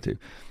it. One of the two.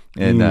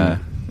 And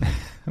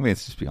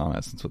it's just be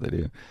honest. That's what they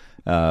do.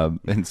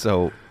 And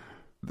so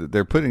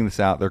they're putting this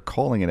out. They're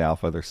calling it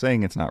alpha. They're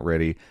saying it's not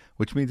ready,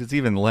 which means it's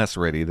even less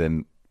ready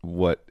than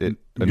what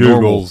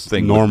Google's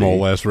normal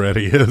less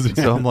ready is.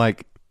 So I'm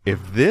like,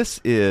 if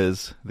this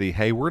is the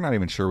hey, we're not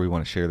even sure we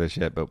want to share this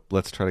yet, but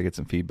let's try to get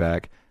some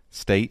feedback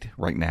state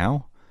right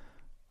now.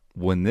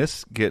 When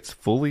this gets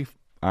fully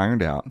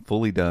ironed out,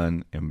 fully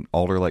done, and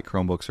Alder Lake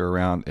Chromebooks are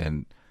around,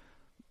 and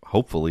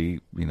hopefully,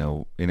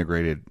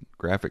 integrated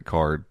graphic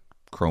card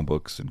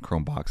Chromebooks and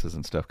Chromeboxes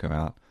and stuff come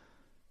out,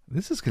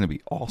 this is going to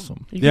be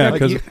awesome. Yeah,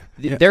 because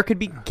there could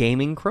be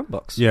gaming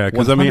Chromebooks. Yeah,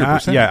 because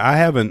I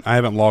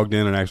haven't logged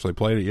in and actually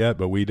played it yet,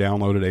 but we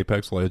downloaded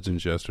Apex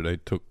Legends yesterday.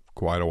 It took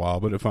quite a while,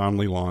 but it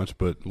finally launched.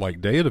 But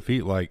like Day of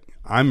Defeat, like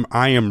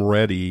I am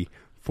ready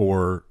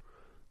for,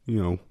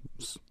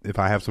 if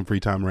I have some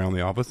free time around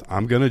the office,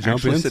 I'm going to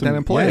jump in sit down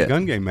and play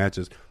gun game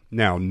matches.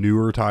 Now,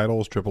 newer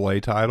titles,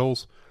 AAA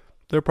titles,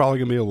 they're probably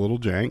going to be a little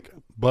jank.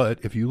 But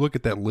if you look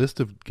at that list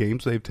of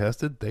games they've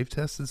tested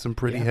some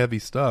pretty heavy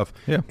stuff.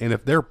 Yeah. And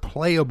if they're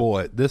playable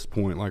at this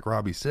point, like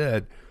Robbie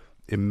said,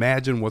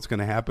 imagine what's going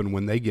to happen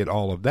when they get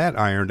all of that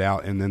ironed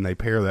out and then they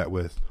pair that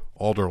with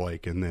Alder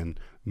Lake and then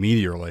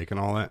Meteor Lake and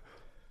all that.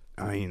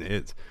 I mean,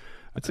 it's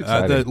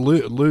exciting.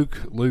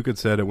 Luke had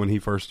said it when he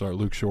first started.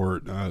 Luke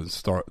Short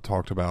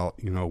talked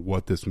about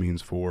what this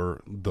means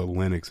for the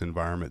Linux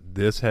environment.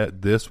 This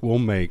will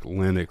make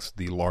Linux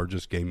the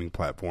largest gaming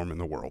platform in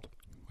the world,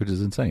 which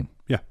is insane.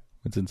 Yeah.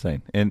 It's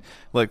insane. And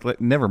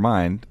never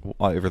mind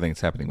everything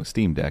that's happening with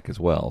Steam Deck as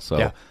well.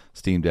 So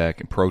Steam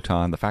Deck and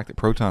Proton, the fact that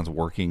Proton's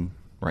working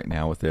right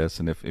now with this,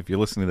 and if you're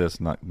listening to this,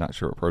 not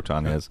sure what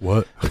Proton is,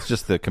 what? It's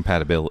just the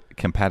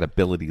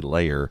compatibility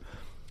layer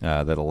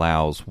that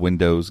allows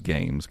Windows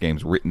games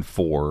written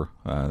for,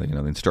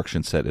 the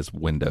instruction set is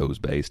Windows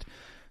based,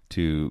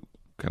 to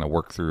kind of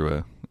work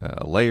through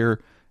a layer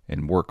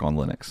and work on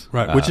Linux.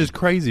 Right, which is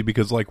crazy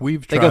because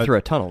we've tried... They go through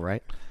a tunnel,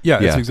 right? Yeah,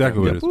 that's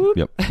exactly what it is.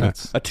 Yep.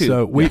 That's a tube.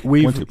 So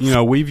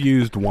we've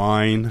used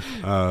Wine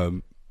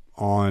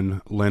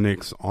on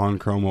Linux on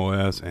Chrome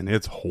OS, and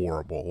it's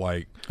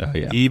horrible.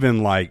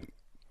 Even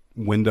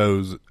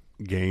Windows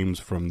games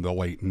from the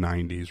late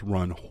 90s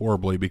run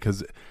horribly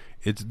because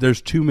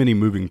there's too many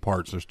moving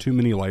parts. There's too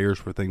many layers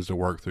for things to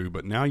work through.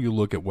 But now you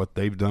look at what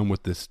they've done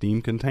with this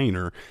Steam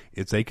container.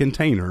 It's a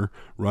container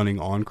running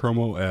on Chrome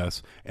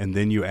OS, and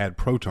then you add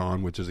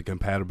Proton, which is a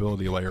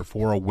compatibility layer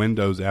for a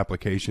Windows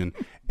application,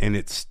 and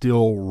it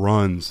still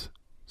runs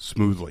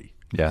smoothly.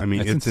 Yeah, I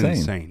mean, it's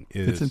insane.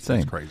 It's insane.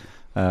 It's crazy.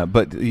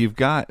 But you've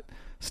got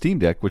Steam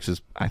Deck, which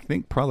is, I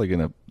think, probably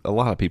a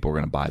lot of people are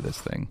going to buy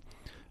this thing.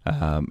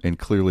 And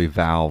clearly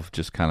Valve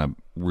just kind of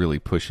really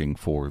pushing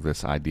for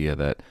this idea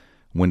that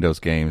Windows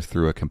games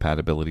through a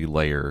compatibility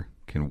layer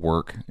can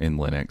work in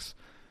Linux,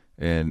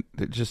 and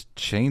it just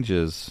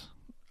changes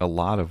a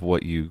lot of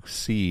what you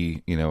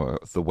see,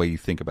 the way you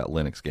think about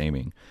Linux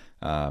gaming.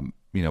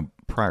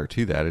 Prior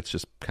to that, it's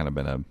just kind of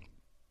been a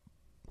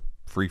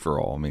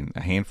free-for-all. I mean,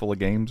 a handful of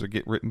games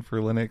get written for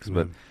Linux,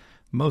 but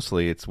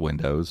mostly it's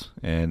Windows.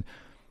 And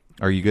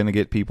are you going to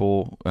get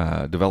people,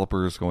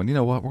 developers going, you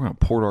know what, we're going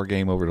to port our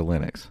game over to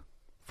Linux?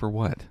 For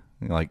what?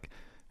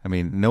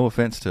 No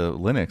offense to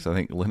Linux. I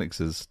think Linux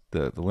is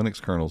the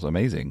Linux kernel is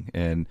amazing,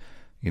 and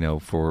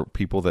for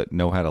people that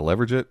know how to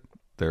leverage it,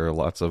 there are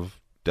lots of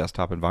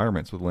desktop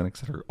environments with Linux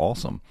that are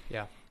awesome.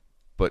 Yeah,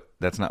 but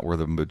that's not where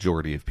the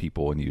majority of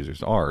people and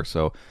users are.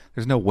 So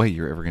there's no way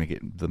you're ever going to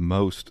get the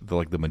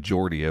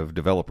majority of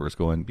developers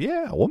going,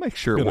 yeah, we'll make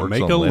sure it works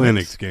make on a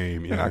Linux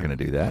game. You're not going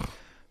to do that.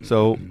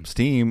 So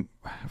Steam,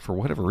 for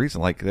whatever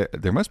reason,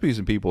 there must be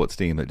some people at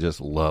Steam that just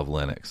love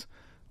Linux.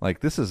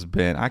 This has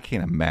been, I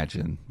can't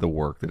imagine the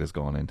work that has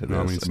gone into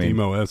this. Steam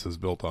OS is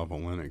built off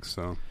of Linux,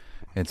 so.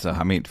 And so,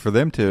 for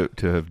them to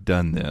have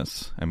done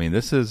this,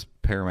 this is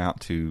paramount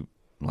to,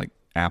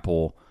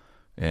 Apple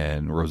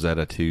and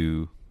Rosetta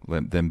 2,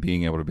 them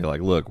being able to be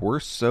look, we're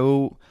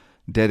so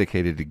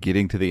dedicated to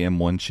getting to the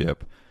M1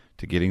 chip,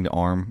 to getting to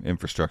ARM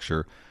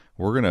infrastructure,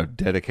 we're going to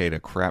dedicate a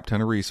crap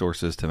ton of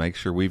resources to make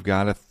sure we've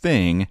got a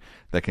thing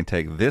that can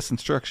take this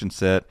instruction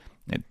set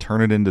and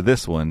turn it into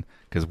this one,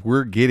 because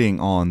we're getting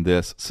on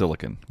this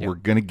silicon. Yep. We're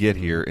going to get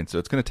here, and so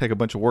it's going to take a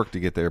bunch of work to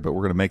get there, but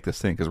we're going to make this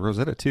thing, because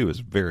Rosetta 2 is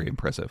very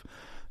impressive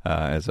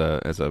as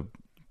a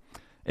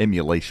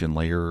emulation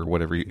layer or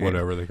whatever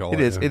they call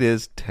it. It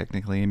is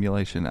technically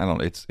emulation. I don't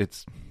know.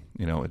 It's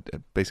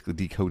basically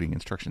decoding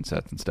instruction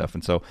sets and stuff.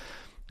 And so,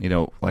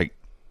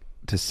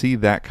 to see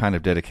that kind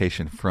of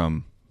dedication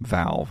from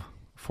Valve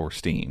for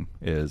Steam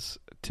is,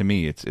 to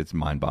me, it's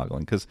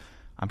mind-boggling, because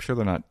I'm sure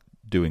they're not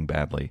doing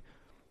badly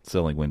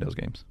selling Windows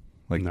games.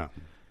 No.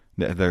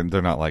 They're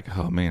not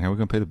oh man, how are we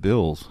going to pay the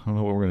bills? I don't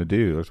know what we're going to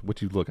do. There's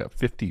what you look at,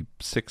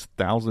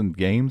 56,000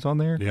 games on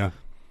there. Yeah,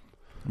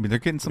 they're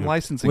getting some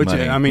licensing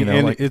money.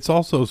 And it's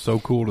also so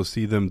cool to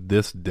see them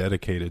this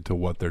dedicated to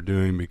what they're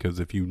doing, because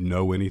if you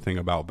know anything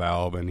about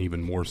Valve, and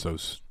even more so,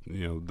 it's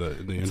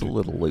a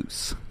little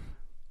loose.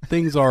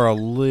 Things are a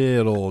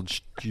little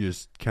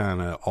just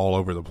kind of all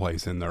over the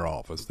place in their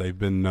office. They've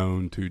been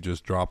known to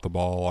just drop the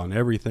ball on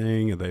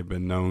everything, and they've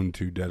been known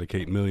to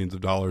dedicate millions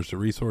of dollars to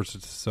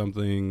resources to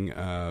something,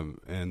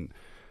 and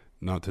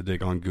not to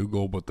dig on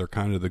Google, but they're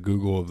kind of the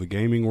Google of the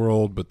gaming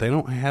world, but they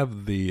don't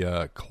have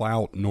the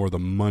clout nor the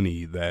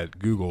money that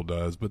Google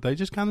does, but they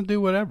just kind of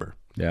do whatever.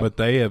 Yeah. But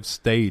they have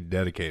stayed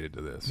dedicated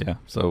to this. Yeah,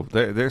 so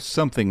there's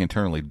something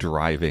internally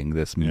driving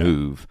this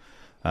move,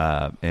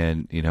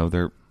 and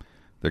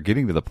they're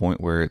getting to the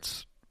point where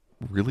it's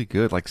really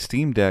good.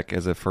 Steam Deck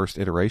as a first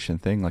iteration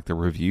thing, the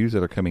reviews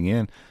that are coming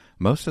in,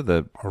 most of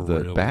the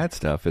really bad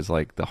stuff is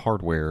the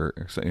hardware,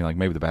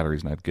 maybe the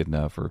battery's not good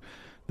enough, or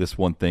this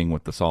one thing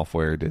with the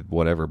software did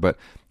whatever. But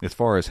as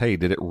far as, hey,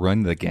 did it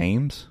run the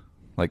games?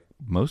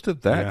 Most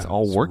of that's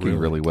all working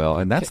really well,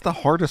 and that's the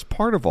hardest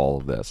part of all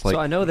of this. So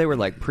I know they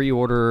were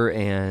pre-order,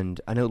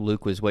 and I know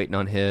Luke was waiting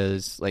on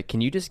his.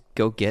 Can you just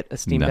go get a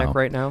Steam Deck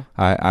right now?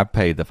 I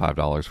paid the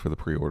 $5 for the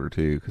pre-order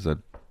too, because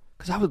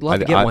I would love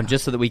to get one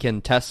just so that we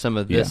can test some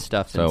of this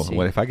stuff.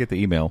 So if I get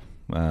the email,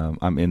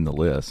 I'm in the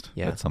list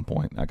at some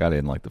point. I got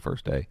in the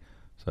first day.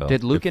 So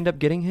did Luke end up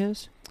getting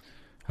his?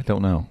 I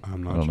don't know.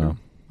 I'm not sure. Know.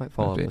 Might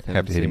follow up with him.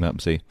 Have to hit him up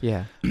and see.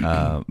 Yeah.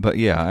 But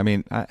yeah,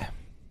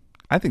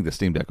 I think the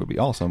Steam Deck would be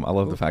awesome. I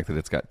love the fact that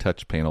it's got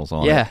touch panels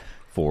on it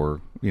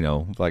for,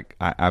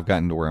 I've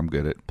gotten to where I'm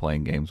good at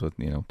playing games with,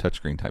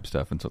 touchscreen type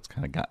stuff. And so it's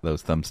kind of got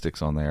those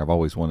thumbsticks on there. I've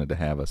always wanted to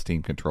have a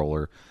Steam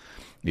controller,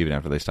 even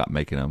after they stopped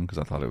making them, because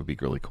I thought it would be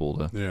really cool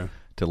to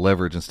to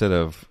leverage instead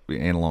of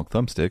analog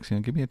thumbsticks.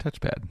 Give me a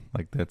touchpad.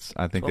 Like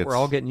I think what we're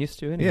all getting used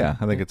to. Anyway. Yeah,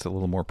 I think it's a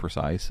little more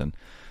precise, and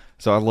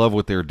so I love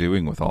what they're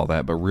doing with all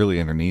that. But really,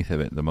 underneath of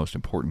it, the most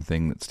important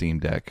thing that Steam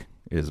Deck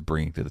is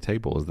bringing to the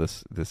table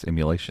is this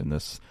emulation,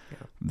 this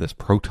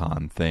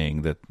Proton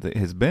thing that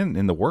has been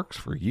in the works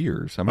for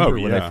years. I remember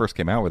when they first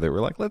came out with it, we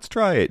were like, let's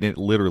try it, and it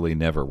literally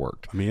never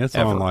worked. I mean, it's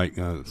ever. on like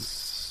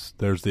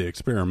there's the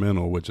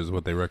experimental, which is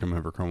what they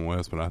recommend for Chrome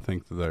OS, but I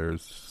think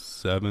there's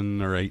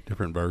 7 or 8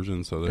 different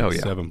versions, so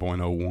there's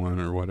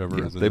 7.01 or whatever.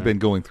 Yeah, they've been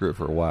going through it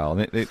for a while,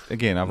 and it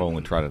again, I've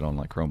only tried it on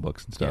like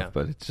Chromebooks and stuff,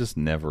 but it's just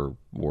never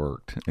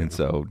worked. And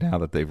so now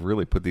that they've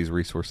really put these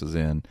resources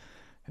in,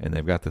 and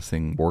they've got this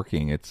thing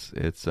working, it's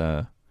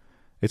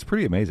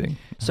pretty amazing.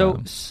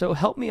 So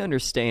help me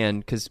understand,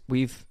 because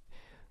we've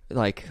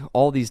like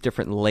all these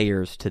different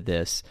layers to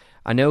this.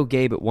 I know,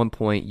 Gabe, at one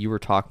point you were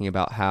talking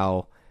about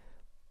how,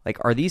 like,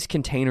 are these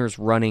containers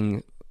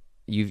running?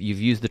 You've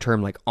used the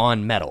term like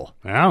on metal.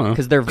 I don't know,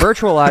 because they're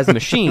virtualized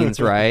machines,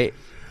 right?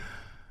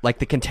 Like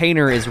the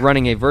container is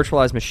running a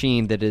virtualized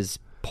machine that is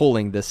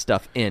pulling this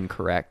stuff in,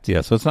 correct?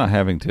 Yeah, so it's not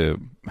having to,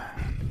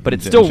 but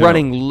it's still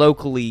running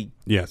locally.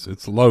 Yes,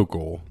 it's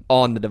local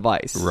on the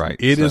device. Right.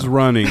 It is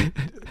running,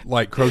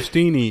 like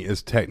Crostini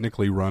is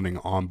technically running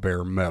on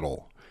bare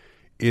metal.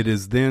 It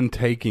is then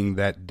taking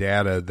that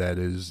data that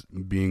is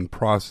being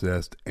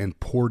processed and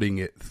porting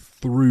it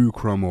through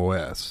Chrome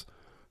OS,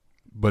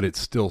 but it's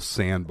still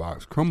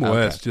sandbox. Chrome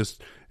OS,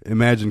 just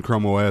imagine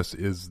Chrome OS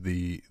is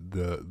the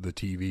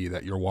TV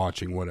that you're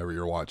watching whatever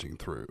you're watching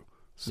through.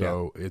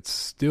 So it's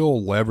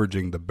still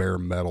leveraging the bare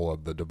metal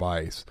of the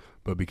device,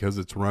 but because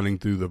it's running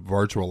through the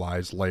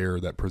virtualized layer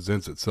that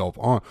presents itself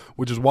on,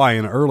 which is why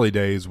in early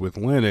days with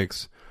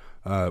Linux,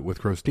 with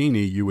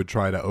Crostini, you would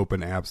try to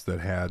open apps that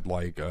had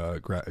like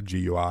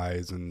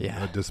GUIs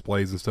and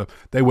displays and stuff.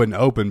 They wouldn't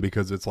open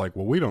because it's like,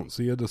 well, we don't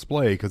see a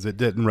display because it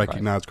didn't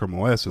recognize Chrome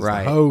OS as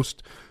the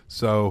host.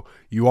 So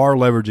you are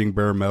leveraging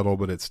bare metal,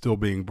 but it's still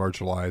being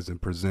virtualized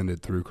and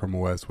presented through Chrome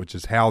OS, which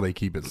is how they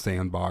keep it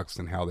sandboxed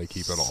and how they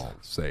keep it all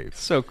safe.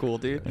 So cool,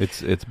 dude.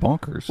 It's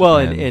bonkers. Well,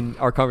 in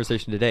our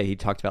conversation today, he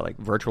talked about like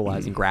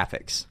virtualizing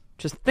graphics.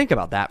 Just think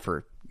about that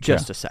for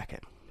just a second.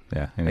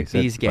 Yeah, and like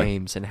these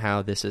games and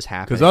how this is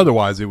happening. Because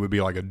otherwise it would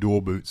be like a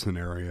dual boot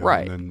scenario.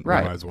 Right, And then you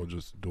might as well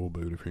just dual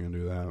boot if you're going to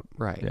do that.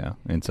 Right. Yeah,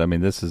 and so I mean,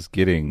 this is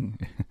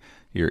getting,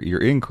 you're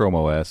in Chrome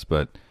OS,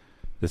 but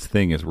this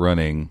thing is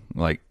running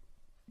like,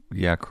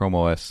 Chrome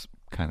OS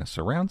kind of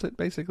surrounds it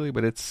basically,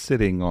 but it's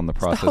sitting on the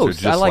processor. It's the host.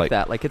 Just I like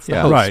that. Like it's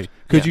the host. Right.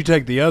 Because you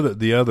take the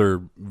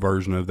other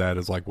version of that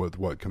is like with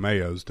what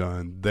Kameo's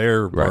done.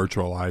 They're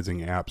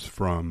virtualizing apps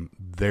from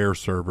their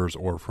servers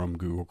or from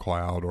Google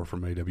Cloud or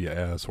from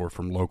AWS or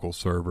from local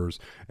servers,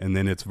 and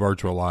then it's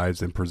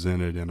virtualized and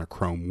presented in a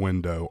Chrome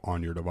window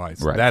on your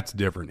device. Right. That's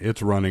different.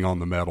 It's running on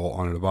the metal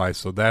on a device.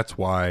 So that's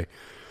why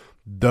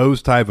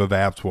those type of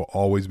apps will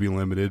always be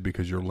limited,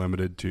 because you're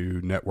limited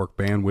to network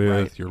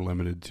bandwidth, you're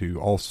limited to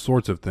all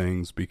sorts of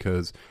things,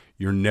 because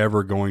you're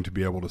never going to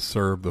be able to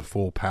serve the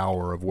full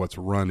power of what's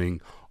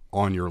running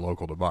on your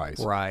local device.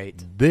 Right.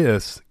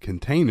 This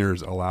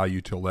containers allow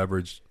you to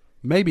leverage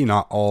maybe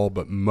not all,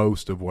 but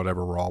most of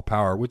whatever raw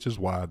power, which is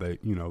why they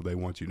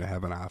want you to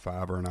have an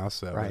i5 or an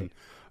i7. Right.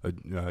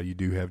 You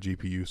do have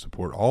GPU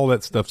support. All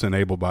that stuff's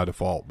enabled by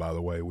default, by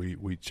the way.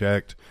 We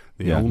checked.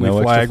 The only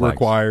flag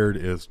required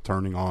is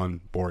turning on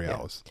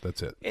Borealis.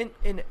 That's it.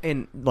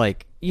 And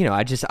like,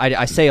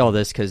 I say all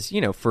this because,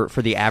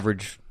 for the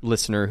average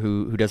listener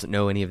who doesn't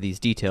know any of these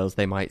details,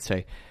 they might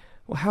say,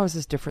 well, how is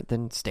this different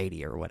than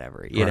Stadia or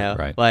whatever, you know?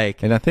 Right.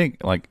 Like, and I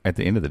think like at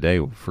the end of the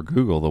day for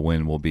Google, the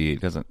win will be,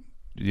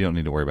 you don't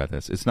need to worry about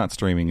this. It's not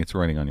streaming. It's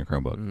running on your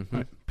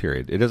Chromebook,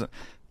 period. It doesn't,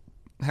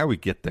 how we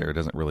get there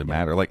doesn't really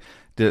matter. Like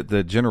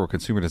the general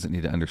consumer doesn't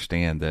need to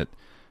understand that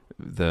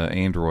the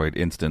Android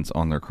instance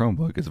on their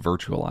Chromebook is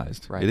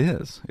virtualized. Right. It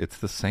is. It's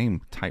the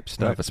same type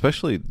stuff,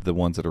 especially the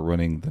ones that are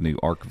running the new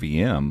Arc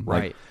VM.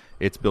 Right. Like,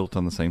 it's built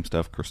on the same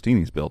stuff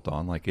Crostini's built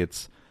on. Like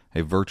it's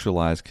a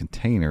virtualized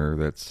container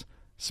that's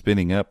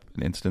spinning up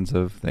an instance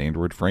of the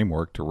Android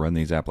framework to run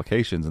these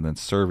applications and then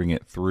serving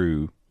it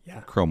through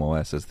Chrome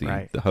OS as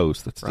the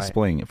host that's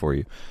displaying it for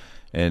you.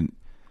 And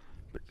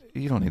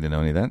you don't need to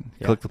know any of that.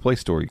 You click the Play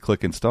Store, you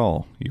click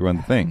install, you run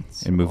the thing,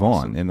 and move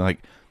on. And like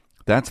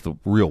that's the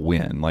real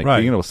win. Like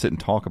being able to sit and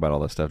talk about all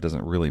this stuff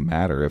doesn't really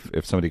matter.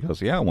 If somebody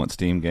goes, I want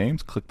Steam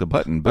games, click the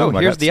button, boom,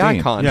 here's the Steam.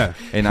 icon. Yeah.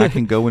 And I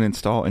can go and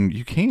install, and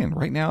you can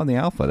right now in the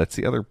alpha. That's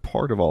the other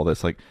part of all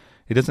this. Like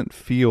it doesn't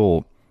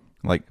feel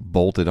like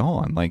bolted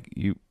on. Like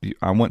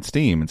I want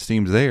Steam, and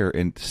Steam's there,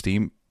 and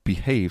Steam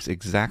behaves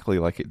exactly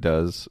like it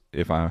does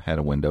if I had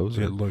a Windows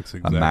or looks a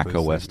exactly Mac the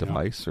OS same,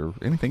 device or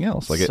anything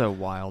else. Like so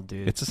wild,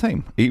 dude. it's the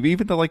same.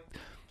 Even though like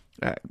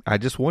I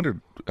just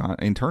wondered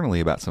internally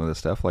about some of this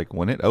stuff. Like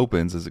when it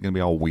opens, is it going to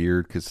be all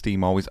weird? Because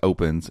Steam always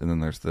opens, and then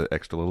there's the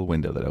extra little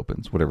window that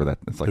opens, whatever that.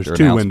 It's like there's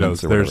two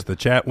windows. There's the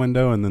chat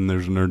window, and then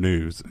there's their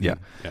news. Yeah.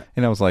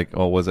 And I was like,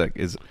 oh,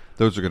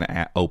 those are going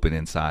to open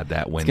inside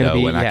that window?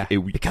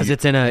 Because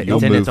it's in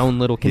its own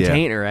little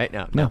container, right?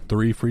 No.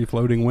 3 free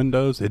floating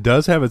windows. It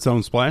does have its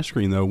own splash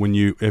screen though.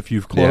 If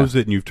you've closed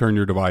it and you've turned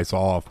your device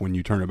off, when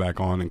you turn it back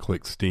on and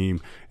click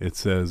Steam, it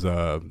says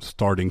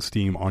starting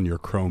Steam on your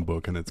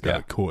Chromebook, and it's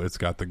got it's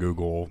got the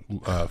Google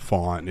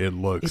font. It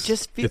looks. It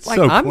just feels it's like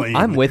so clean.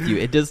 I'm with you.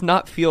 It does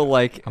not feel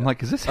like I'm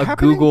like, is this a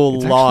happening? Google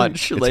It's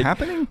launch? It's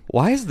happening.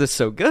 Why is this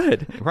so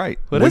good? Right.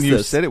 What when is you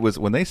this? said it was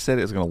when they said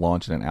it was going to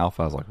launch in an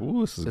alpha, I was like,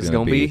 ooh, this is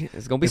going to be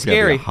it's going to be it's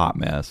scary. Gonna be a hot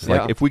mess.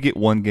 Yeah. Like if we get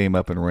one game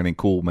up and running,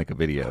 cool, we'll make a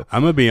video.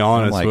 I'm gonna be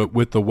honest, like,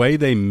 with the way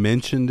they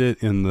mentioned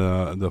it in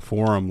the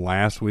forum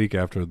last week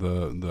after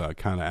the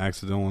kind of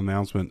accidental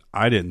announcement,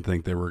 I didn't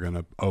think they were going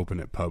to open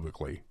it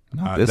publicly.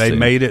 They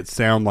made it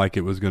sound like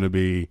it was going to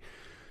be.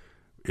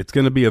 It's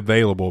going to be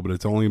available, but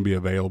it's only going to be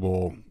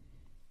available.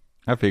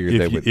 I figured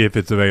if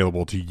it's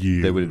available to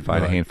you, they would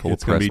invite a handful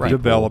it's of press going to be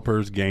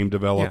developers, game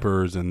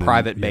developers, and then,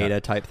 private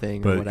beta type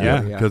thing. But or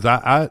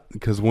whatever,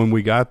 because when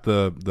we got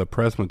the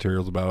press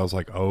materials about it, I was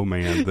like, oh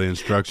man, the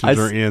instructions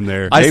are in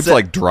there. Dave's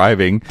like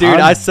driving, dude.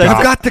 I said,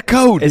 I've got the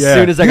code. As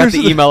soon as I got the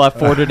email, I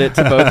forwarded it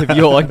to both of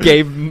you all and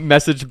gave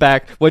message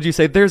back. What'd you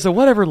say? There's a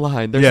whatever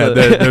line.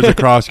 There's a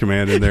cross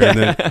command in there,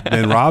 and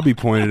then Robbie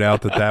pointed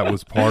out that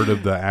was part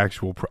of the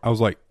actual. I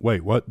was like,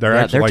 wait, what?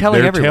 They're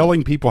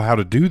telling people how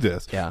to do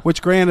this. Yeah.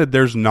 Which, granted,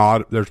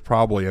 there's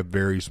probably a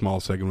very small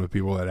segment of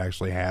people that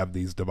actually have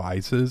these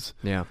devices.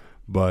 Yeah.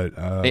 But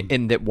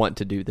and that want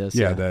to do this.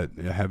 Yeah, that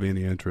have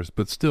any interest.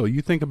 But still,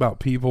 you think about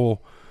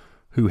people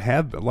who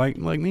have like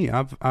me.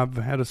 I've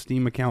had a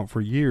Steam account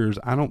for years.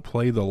 I don't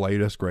play the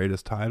latest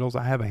greatest titles.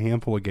 I have a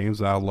handful of games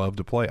that I love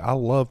to play. I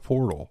love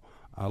Portal.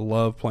 I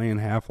love playing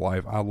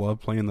Half-Life. I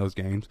love playing those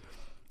games.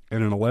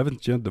 And an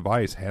 11th gen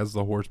device has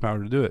the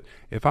horsepower to do it.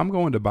 If I'm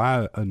going to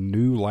buy a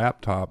new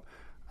laptop,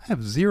 I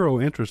have zero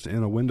interest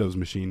in a Windows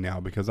machine now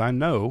because I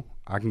know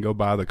I can go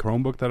buy the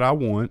Chromebook that I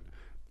want,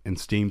 and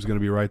Steam's going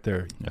to be right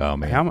there. Oh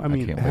man!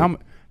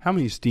 How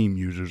many Steam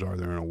users are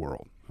there in a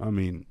world? I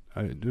mean,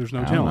 there's no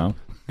I don't telling. know.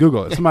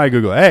 Google it. Somebody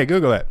Google it. Hey,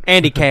 Google that.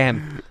 Andy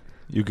Cam.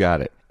 You got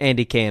it.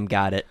 Andy Cam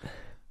got it.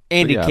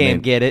 Andy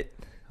Cam get it.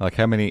 Like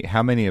how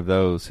many of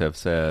those have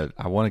said,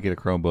 I want to get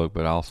a Chromebook,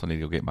 but I also need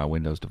to go get my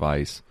Windows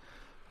device?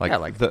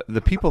 Like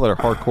the people that are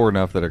hardcore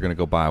enough that are going to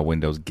go buy a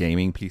Windows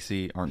gaming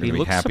PC aren't going to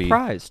be happy.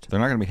 Surprised. They're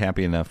not going to be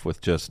happy enough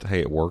with just,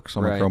 hey, it works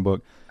on a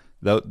Chromebook.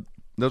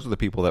 Those are the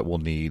people that will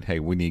need, hey,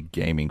 we need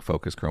gaming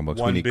focused Chromebooks.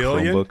 1 we need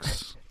billion?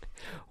 Chromebooks.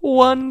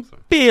 1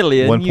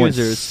 billion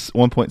users.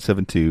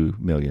 1.72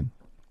 million.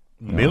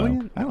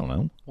 Million? I don't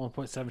know.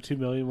 1.72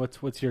 million.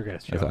 What's your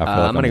guess, Joe?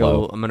 I'm gonna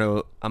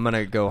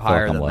go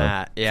higher than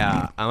that.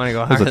 Yeah, I'm gonna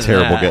go higher than that. That's a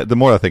terrible guess. The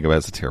more I think about it,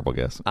 it's a terrible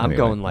guess. I'm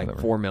going like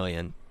 4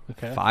 million.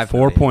 Okay.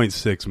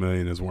 4.6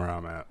 million is where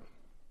I'm at.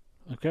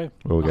 Okay.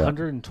 What we got?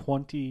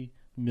 120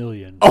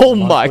 million. Oh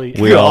my We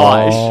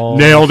gosh! all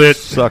Nailed it.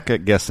 Suck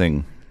at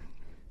guessing.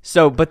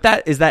 So, but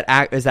is that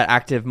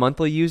active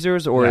monthly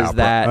users or is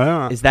that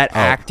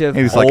active?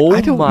 And he's like,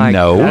 I don't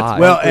know. God.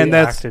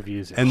 That's active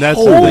users. And that's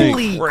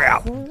Holy the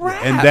crap!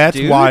 And that's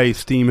why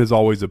Steam has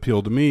always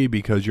appealed to me,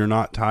 because you're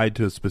not tied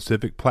to a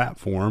specific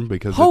platform,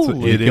 because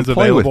it is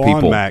available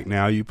on Mac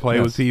now. You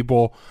play with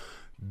people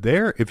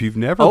there. If you've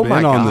never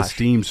been on the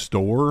Steam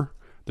store,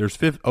 there's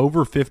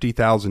over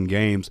 50,000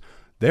 games.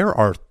 There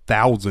are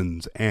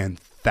thousands and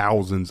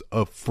thousands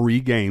of free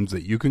games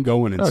that you can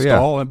go and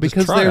install, and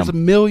because there's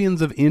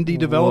millions of indie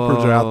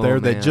developers out there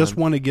that just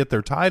want to get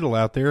their title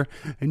out there,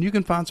 and you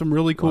can find some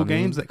really cool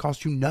games that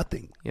cost you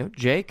nothing. You know,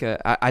 Jake,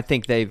 I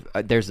think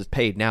theirs is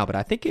paid now, but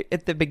I think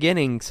at the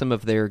beginning some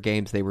of their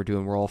games they were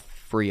doing were all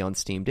free on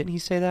Steam. Didn't he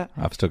say that?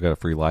 I've still got a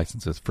free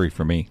license. It's free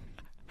for me.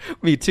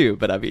 Me too,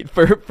 but I mean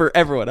for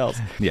everyone else.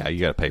 Yeah,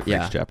 you got to pay for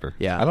each chapter.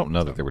 Yeah, I don't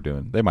know that they were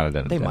doing. They might have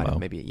done a demo. Might have,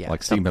 maybe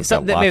like Steam has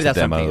got lots of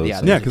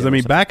demos. Yeah, because I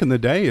mean, back in the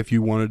day, if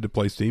you wanted to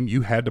play Steam,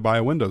 you had to buy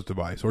a Windows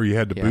device or you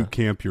had to boot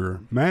camp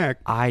your Mac.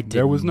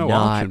 There was no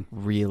option.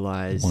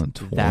 Realize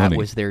that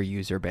was their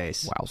user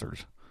base.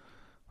 Wowzers!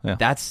 Yeah,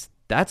 that's.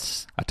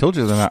 I told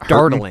you they're not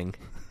startling.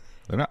 Hurting.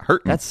 They're not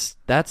hurting.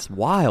 That's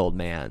wild,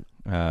 man.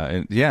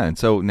 And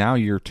so now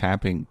you're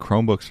tapping.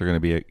 Chromebooks are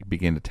going to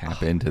begin to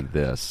tap into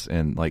this,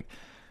 and like.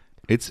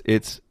 It's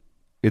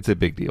a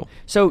big deal.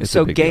 So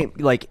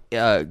gameplay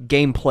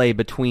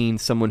between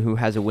someone who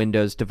has a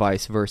Windows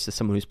device versus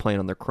someone who's playing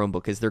on their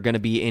Chromebook, is there going to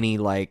be any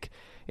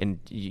and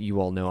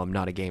you all know I'm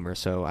not a gamer,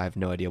 so I have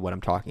no idea what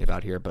I'm talking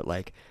about here, but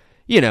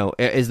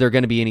is there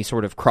going to be any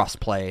sort of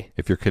cross-play?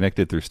 If you're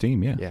connected through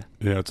Steam, yeah,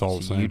 it's all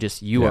the same.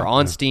 You are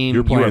on Steam.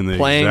 You're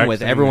playing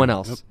with everyone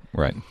else. Yep.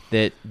 Right.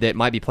 that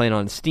might be playing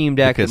on Steam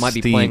Deck, Because that might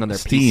be Steam- playing on their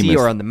Steam PC is-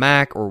 or on the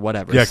Mac or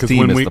whatever. Yeah, because Steam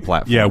when is we the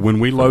platform when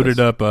we for loaded this.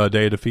 up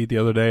Day of Defeat the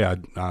other day,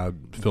 I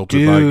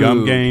filtered by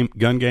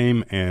gun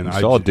game, and You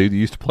I saw a dude you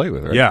used to play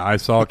with, right? Yeah, I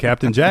saw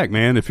Captain Jack.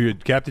 Man, if you're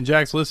Captain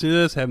Jack's listening to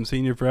this, haven't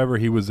seen you forever.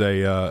 He was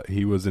an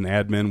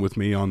admin with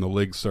me on the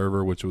League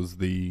server, which was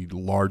the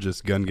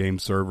largest gun game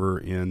server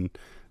in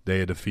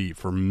Day of Defeat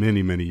for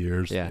many, many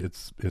years. Yeah.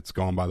 It's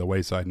gone by the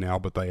wayside now,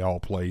 but they all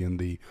play in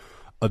the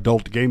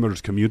Adult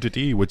Gamers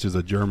Community, which is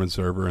a German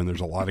server, and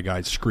there's a lot of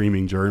guys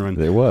screaming German.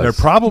 There was. They're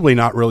probably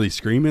not really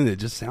screaming. It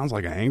just sounds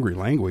like an angry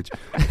language.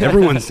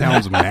 Everyone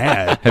sounds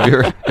mad.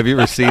 Have you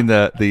ever seen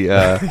the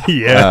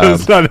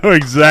Yes, I know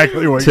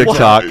exactly what you're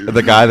TikTok?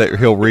 The guy that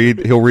he'll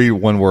read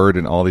one word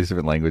in all these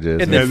different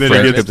languages, And then he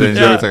French gets comes in,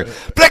 to- and it's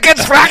like,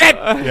 "Blickensfragen!"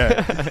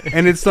 Yeah,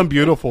 and it's some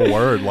beautiful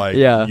word like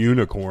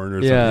unicorn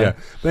or something. Yeah. Yeah.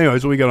 But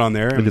anyways, we got on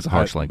there. It is a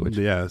harsh language.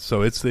 Yeah,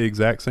 so it's the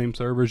exact same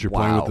servers. You're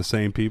playing with the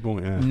same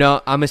people. Yeah.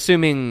 No, I'm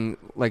assuming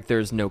like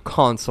there's no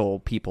console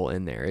people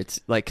in there. It's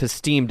like because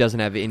Steam doesn't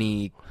have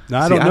any.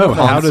 Now, I See, don't I know. don't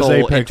How does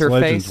console Apex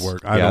Legends interface?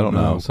 work? I don't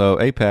know.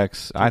 So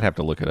Apex, I'd have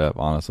to look it up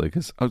honestly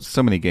because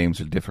so many games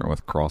are different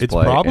with crossplay. It's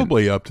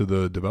probably up to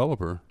the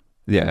developer.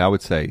 Yeah, I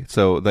would say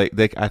so. They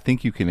I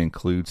think you can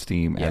include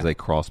Steam as a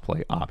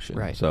crossplay option.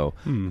 Right. So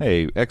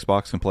hey,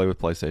 Xbox can play with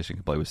PlayStation,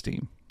 can play with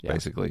Steam, Yeah.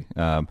 basically,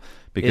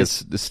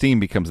 because the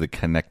Steam becomes the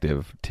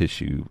connective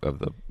tissue of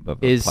the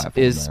platform.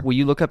 There. Will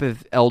you look up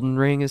if Elden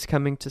Ring is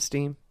coming to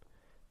Steam?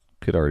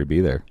 Could already be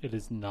there. It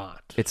is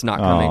not. It's not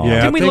coming. Oh. Yeah,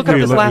 Didn't we look up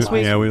this last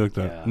week? Yeah, we looked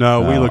up. Yeah. No,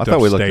 we Oh, looked I thought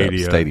up we looked up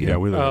Stadia. Stadia. Yeah,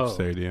 we looked up Oh.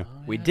 Stadia.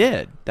 We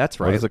did. That's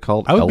right. What is it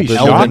called? I would be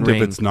Elden shocked Ring.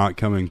 if it's not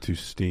coming to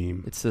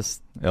Steam. It's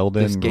this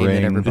Elden this game Ring.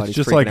 that everybody's It's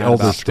just freaking like out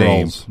Elder about.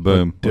 Steam. Scrolls,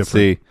 Boom. but Let's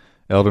different. see.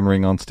 Elden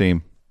Ring on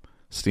Steam.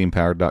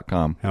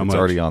 Steampowered.com. How It's much?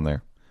 already on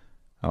there.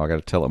 Oh, I got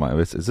to tell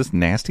it is this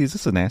nasty? Is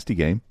this a nasty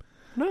game?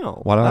 No.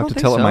 Why do I have don't to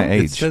think tell it so. my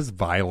age? It says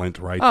violent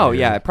right Oh there.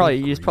 yeah,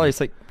 you just probably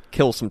like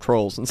kill some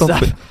trolls and Don't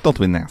stuff.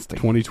 be nasty.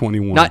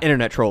 2021. Not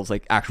internet trolls,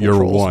 like actual You're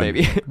trolls, one.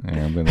 maybe.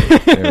 Yeah, I'm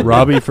gonna,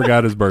 Robbie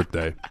forgot his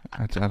birthday.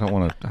 I don't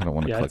want to. I don't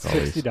want to Yeah, click it's all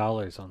these.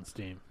 $60 on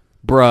Steam.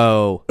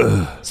 Bro.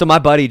 So my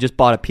buddy just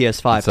bought a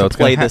PS5 So to it's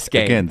play gonna this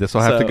game. again. This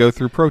will have to So- go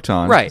through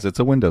Proton, Right. 'cause it's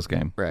a Windows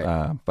game,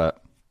 Right.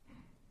 But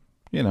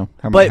you know,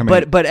 how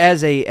many? But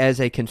as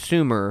a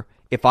consumer,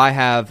 if I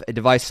have a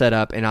device set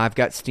up and I've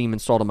got Steam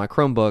installed on my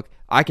Chromebook,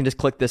 I can just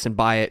click this and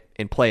buy it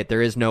and play it.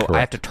 There is no I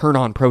have to turn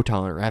on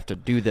Proton or I have to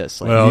do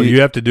this. Like, Well, you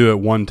have to do it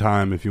one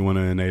time if you want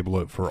to enable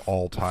it for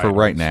all titles. for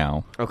right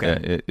now,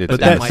 Okay. it's But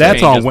that might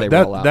that's change on as they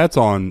roll out. that's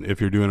on if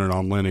you're doing it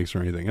on Linux or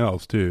anything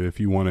else too. If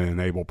you want to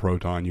enable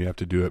Proton, you have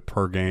to do it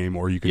per game,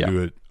 or you can do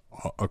it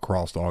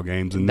across all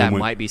games. And that then when,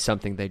 might be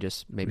something they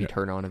just maybe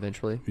turn on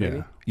eventually.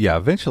 Maybe? yeah.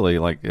 eventually,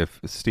 like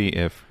if Steam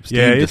Yeah,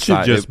 it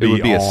should just it would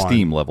be be a on.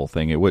 Steam level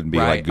thing. It wouldn't be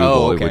Right. like Google.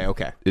 Oh, It okay, would-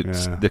 okay.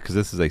 It's Yeah. because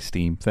this is a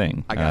Steam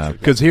thing. I got you.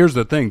 Because here's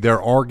the thing: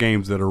 there are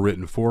games that are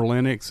written for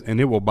Linux,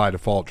 and it will by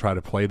default try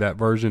to play that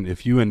version.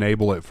 If you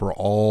enable it for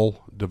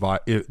all device,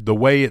 the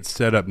way it's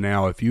set up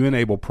now, if you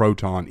enable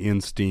Proton in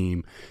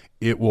Steam,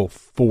 it will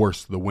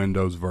force the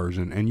Windows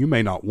version, and you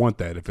may not want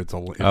that if it's if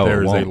Oh, it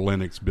there is a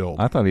won't. Linux build.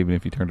 I thought even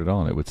if you turned it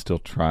on, it would still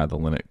try to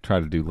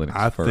do Linux.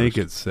 I first. think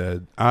it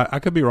said. I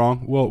could be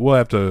wrong. We'll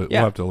have to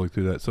Yeah. we'll have to look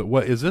through that. So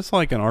what is this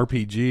like an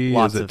RPG?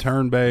 Lots is it of-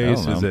 turn I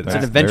based? don't Is know. it? It's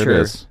an There adventure.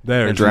 it is.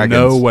 There's Dragons.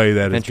 no way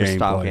that is Adventure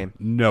style gameplay. game.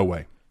 No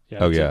way. Yeah,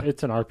 Oh, it's yeah.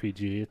 it's an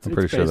RPG. It's I'm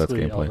pretty sure that's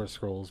basically gameplay. Elder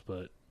Scrolls,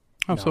 but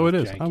Oh, no, so it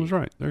it's is. I janky. was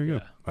right. There you go. Yeah.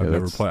 I've Yeah,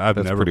 never that's- played. I've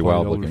that's never pretty played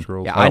wild Elder looking.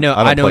 Scrolls. Yeah, I don't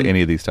I know play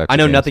any of these types. I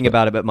know of games, nothing but-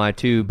 about it, but my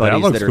two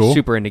buddies looks that are cool.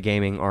 super into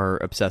gaming are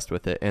obsessed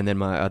with it. And then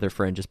my other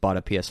friend just bought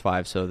a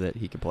PS5 so that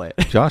he could play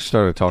it. Josh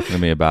started talking to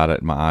me about it,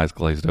 and my eyes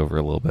glazed over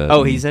a little bit.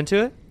 Oh, and, he's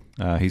into it?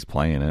 he's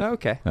playing it. Oh,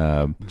 okay.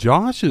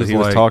 Josh But is he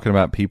was like talking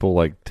about people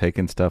like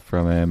taking stuff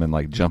from him and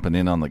like jumping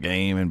in on the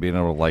game and being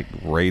able to like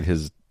raid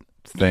his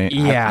thing.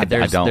 Yeah, I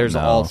there's don't know.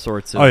 all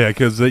sorts of. Oh yeah,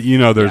 because you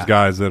know there's Yeah.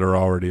 guys that are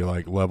already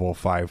like level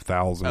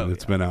 5,000. Oh,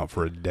 It's yeah. been out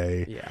for a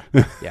day. Yeah,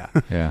 yeah.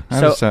 Yeah,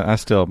 So- I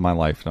still my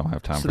life don't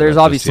have time. So for there's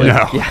that just obviously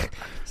yet. yet.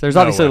 So there's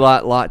No obviously way.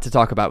 a lot to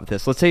talk about with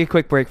this. Let's take a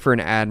quick break for an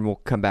ad, and we'll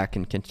come back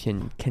and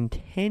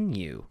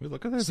continue.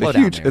 Look at this! Slow It's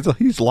down huge. there. It's a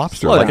huge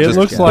lobster. Slow like, down. It just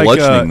looks like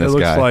bludgeoning this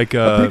guy. a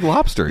big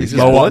lobster. He's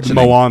just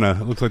bludgeoning. Moana.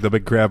 It looks like the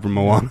big crab from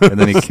Moana. and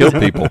then he killed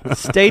people.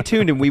 Stay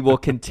tuned, and we will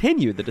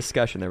continue the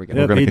discussion. There we go.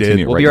 Yeah, We're going he to did.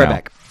 continue We'll right be right now.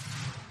 back.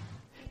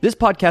 This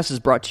podcast is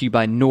brought to you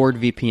by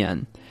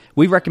NordVPN.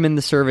 We recommend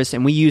the service,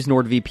 and we use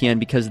NordVPN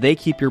because they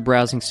keep your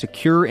browsing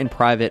secure and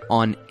private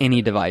on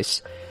any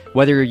device.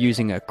 Whether you're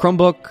using a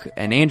Chromebook,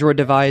 an Android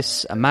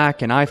device, a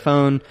Mac, an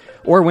iPhone,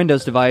 or a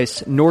Windows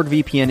device,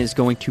 NordVPN is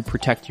going to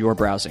protect your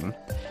browsing.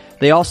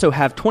 They also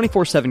have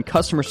 24/7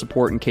 customer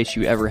support in case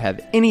you ever have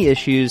any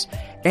issues,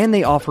 and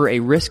they offer a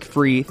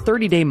risk-free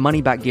 30-day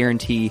money-back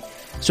guarantee.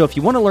 So if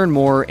you want to learn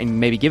more and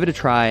maybe give it a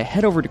try,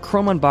 head over to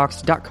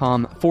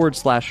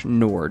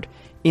chromeunboxed.com/Nord.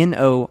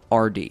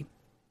 Nord.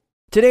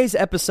 Today's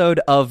episode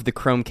of the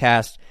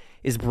Chromecast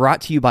is brought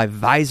to you by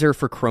Visor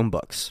for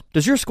Chromebooks.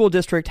 Does your school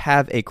district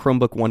have a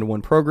Chromebook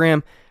 1-to-1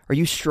 program? Are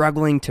you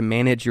struggling to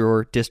manage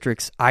your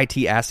district's IT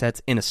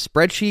assets in a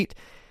spreadsheet?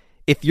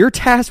 If you're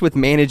tasked with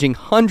managing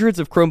hundreds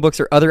of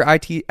Chromebooks or other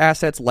IT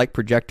assets like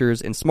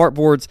projectors and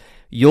smartboards,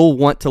 you'll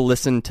want to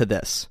listen to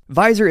this.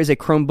 Visor is a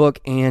Chromebook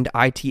and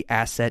IT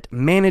asset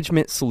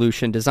management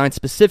solution designed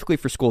specifically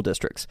for school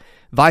districts.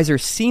 Visor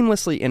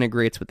seamlessly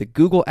integrates with the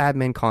Google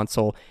Admin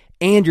Console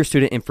and your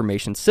student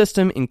information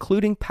system,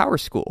 including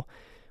PowerSchool.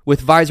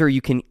 With Visor,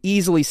 you can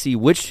easily see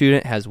which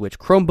student has which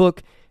Chromebook,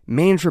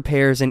 manage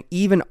repairs, and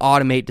even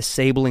automate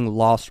disabling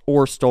lost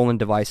or stolen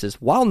devices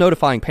while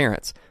notifying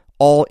parents,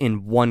 all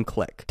in one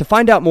click. To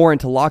find out more and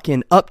to lock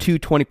in up to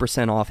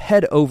 20% off,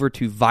 head over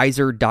to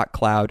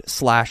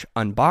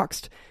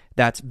visor.cloud/unboxed.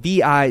 That's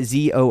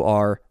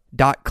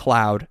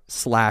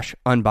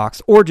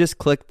VIZOR.cloud/unboxed, or just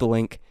click the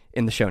link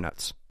in the show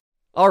notes.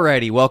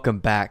 Alrighty, welcome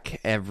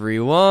back,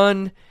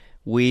 everyone.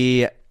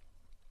 I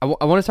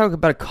want to talk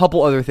about a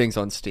couple other things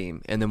on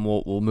Steam, and then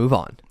we'll move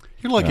on.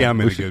 You're lucky I'm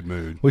in a good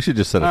mood. We should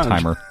just set a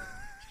timer.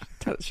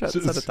 Set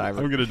a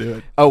timer. I'm gonna do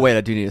it. Oh wait,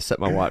 I do need to set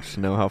my watch to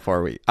know how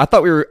far we. I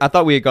thought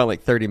we had gone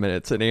like 30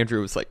 minutes, and Andrew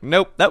was like,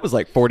 "Nope, that was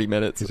like 40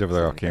 minutes." He's over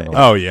there on camera.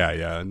 Oh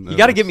yeah. You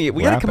got to give me.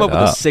 We got to come up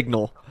with a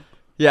signal.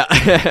 Yeah,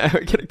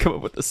 we got to come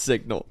up with a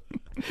signal.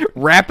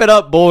 Wrap it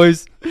up,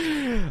 boys.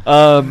 You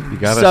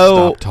gotta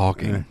stop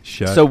talking.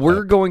 So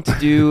we're going to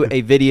do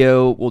a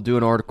video. We'll do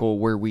an article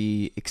where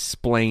we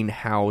explain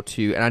how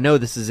to. And I know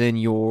this is in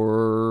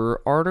your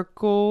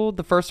article,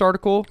 the first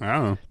article. I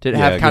don't know. Did it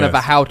have kind of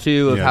a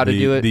how-to of how to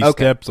do it? These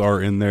steps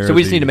are in there. So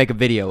we just need to make a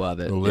video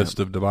of it. The list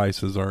of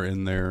devices are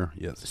in there.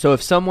 Yes. So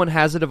if someone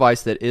has a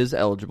device that is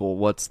eligible,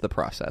 what's the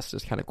process?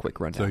 Just kind of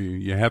quick rundown. So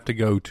you have to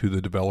go to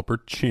the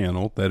developer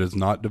channel. That is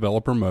not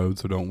developer mode,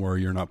 so don't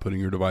worry. You're not putting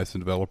your device in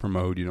developer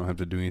mode. You don't have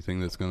to do anything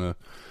that's going to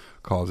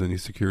cause any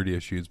security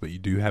issues, but you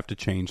do have to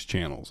change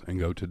channels and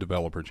go to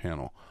developer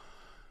channel.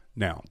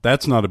 Now,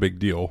 that's not a big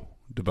deal.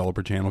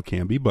 Developer channel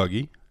can be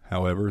buggy.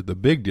 However, the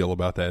big deal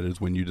about that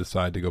is when you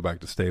decide to go back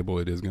to stable,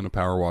 it is going to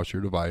power wash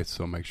your device,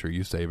 so make sure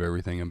you save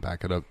everything and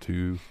back it up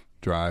to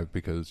drive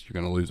because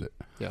you're going to lose it.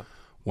 Yeah.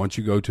 Once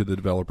you go to the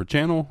developer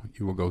channel,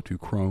 you will go to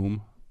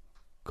Chrome,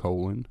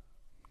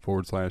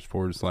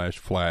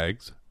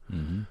 //flags,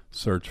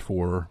 search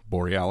for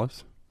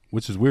Borealis,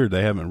 which is weird.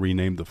 They haven't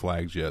renamed the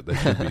flags yet. They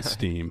should be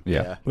Steam.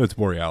 Yeah. But it's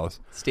Borealis.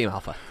 Steam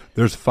Alpha.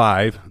 There's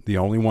 5. The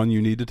only one you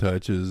need to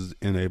touch is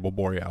Enable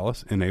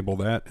Borealis. Enable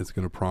that. It's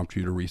going to prompt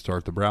you to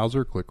restart the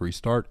browser. Click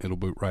Restart. It'll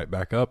boot right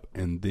back up,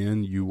 and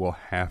then you will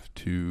have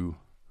to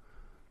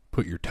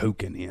put your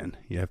token in.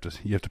 You have to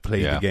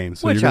play the game.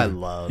 So which I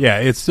love. Yeah,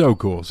 it's so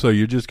cool. So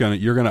you're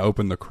gonna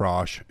open the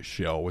Crosh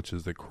shell, which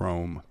is the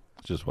Chrome.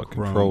 Just what?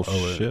 Chrome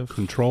Control-Shift?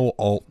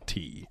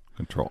 Control-Alt-T.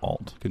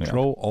 Control-Alt.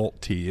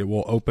 Control-Alt-T. It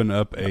will open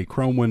up a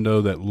Chrome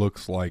window that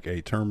looks like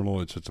a terminal.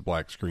 It's just a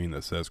black screen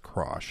that says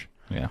Crosh.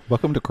 Yeah.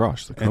 Welcome to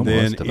Crosh. The Chrome And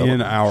then OS in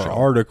our shell.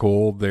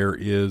 article, there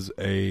is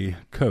a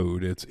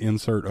code. It's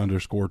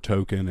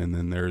insert_token, and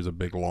then there's a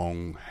big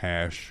long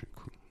hash.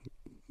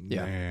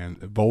 Yeah. And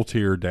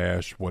Voltaire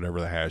dash, whatever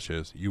the hash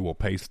is. You will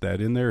paste that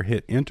in there,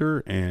 hit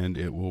enter, and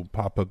it will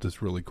pop up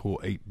this really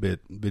cool 8-bit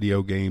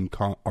video game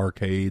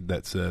arcade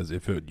that says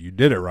you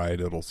did it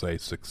right, it'll say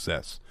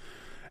success.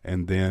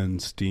 And then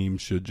Steam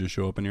should just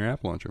show up in your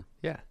app launcher.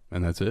 Yeah.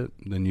 And that's it.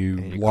 Then you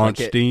And you launch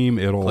click it, Steam.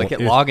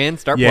 Log in,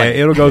 start playing.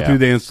 Yeah, it'll go through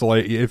the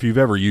installation. If you've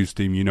ever used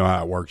Steam, you know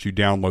how it works. You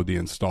download the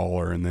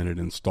installer, and then it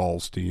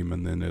installs Steam,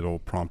 and then it'll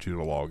prompt you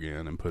to log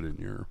in and put in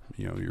your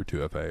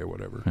 2FA or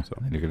whatever. So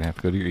And you're going to have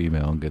to go to your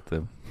email and get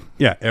the...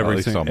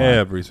 every single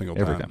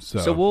time.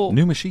 So we'll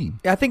new machine.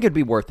 I think it'd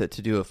be worth it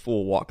to do a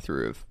full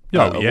walkthrough of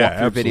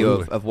walkthrough video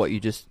absolutely. of what you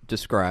just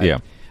described.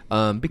 Yeah.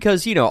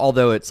 Because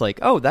although it's like,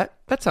 oh, that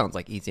sounds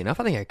like easy enough.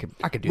 I think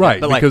I could do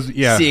Right, that. But because,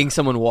 seeing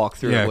someone walk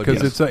through it would be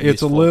because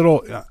it's a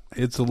little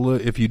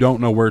if you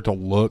don't know where to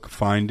look,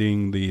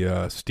 finding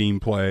the Steam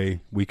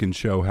Play, we can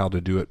show how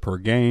to do it per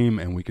game,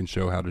 and we can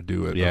show how to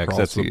do it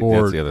across the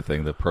board. That's the other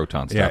thing, the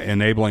Proton stuff. Yeah,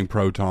 enabling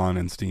Proton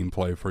and Steam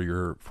Play for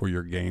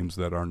your games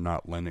that are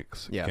not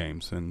Linux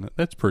games, and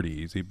that's pretty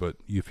easy. But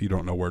if you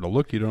don't know where to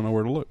look, you don't know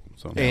where to look.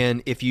 So,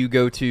 and if you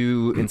go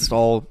to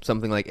install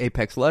something like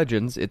Apex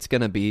Legends, it's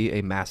going to be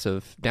a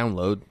massive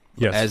download.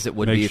 Yes, as it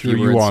would make be if sure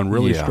you were on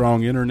really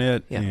strong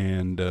internet, Yeah.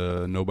 and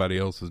nobody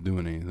else is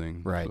doing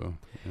anything. Right. So,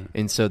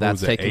 And so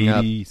that's what was it, taking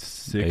up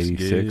 86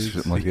 gigs.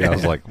 something like that. I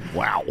was like,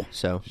 wow.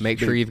 So make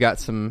sure you've got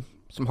some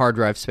hard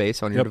drive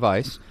space on your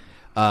device.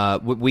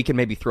 We can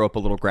maybe throw up a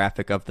little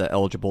graphic of the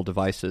eligible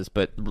devices,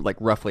 but like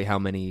roughly how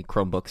many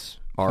Chromebooks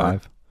are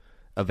 5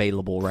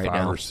 available right 5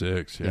 now? or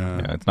 6,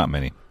 Yeah, it's not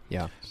many.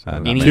 Yeah.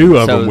 Two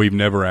of them we've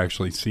never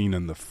actually seen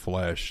in the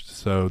flesh.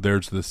 So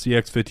there's the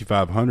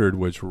CX5500,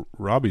 which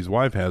Robbie's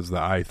wife has the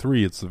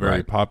i3. It's the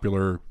very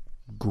popular,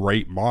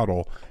 great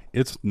model.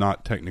 it's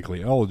not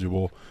technically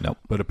eligible. Nope.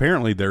 But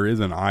apparently there is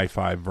an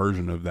i5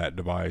 version of that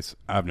device.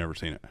 I've never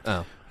seen it.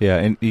 Oh, Yeah,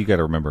 and you got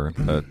to remember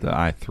the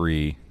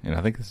i3, and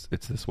I think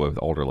it's this way with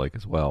Alder Lake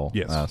as well.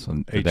 Yes. So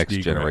the HD next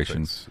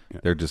generation, graphics. Yeah.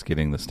 they're just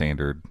getting the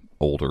standard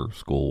older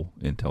school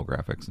Intel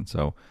graphics, and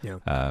so Yeah.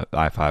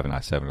 i5 and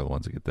i7 are the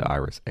ones that get the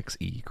Iris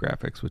Xe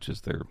graphics, which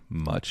is their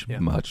much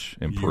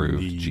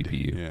improved need,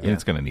 GPU, yeah. and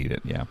it's going to need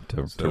it,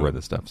 to run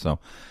this stuff. So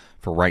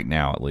for right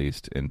now, at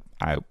least, and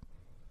I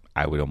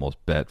would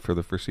almost bet for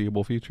the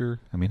foreseeable future.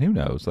 I mean, who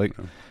knows? Like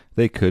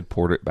they could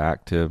port it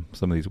back to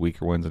some of these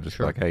weaker ones and just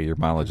be like, hey, your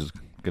mileage is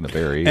going to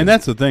vary. And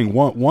that's the thing.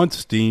 Once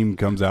Steam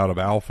comes out of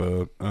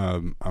alpha,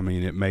 I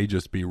mean, it may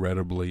just be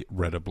readily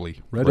available.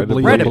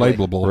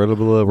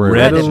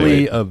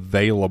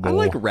 I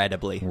like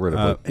readily.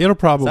 It'll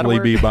probably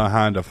be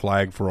behind a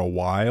flag for a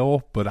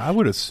while, but I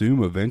would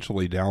assume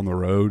eventually down the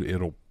road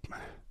it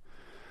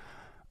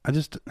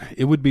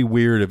would be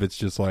weird if it's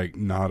just like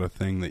not a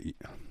thing that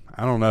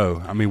I don't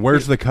know. I mean,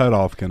 where's the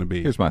cutoff going to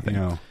be? Here's my thing.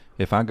 You know?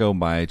 If I go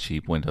buy a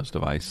cheap Windows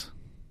device,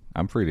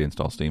 I'm free to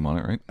install Steam on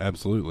it, right?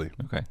 Absolutely.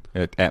 Okay.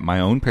 At my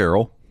own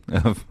peril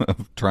of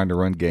trying to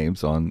run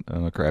games on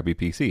a crappy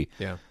PC.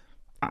 Yeah.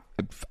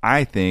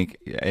 I think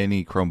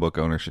any Chromebook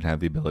owner should have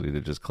the ability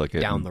to just click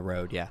it Down the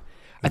road, yeah.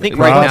 I think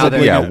right now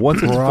they're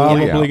once it's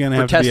probably fully going to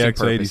have for to be testing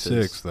x86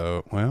 purposes.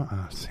 though. Well,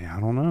 I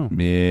don't know.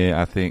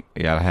 Yeah,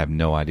 I have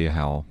no idea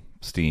how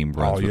Steam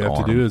runs. All you with have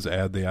ARM. to do is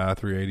add the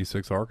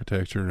i386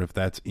 architecture, and if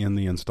that's in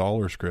the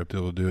installer script,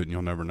 it'll do it, and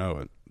you'll never know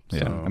it. Yeah,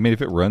 So, I mean,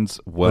 if it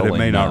runs well, but it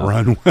may enough, not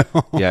run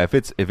well. Yeah, if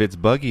it's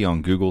buggy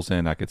on Google's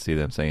end, I could see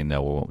them saying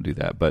no, we won't do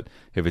that. But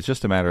if it's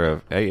just a matter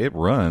of hey, it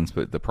runs,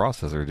 but the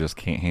processor just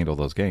can't handle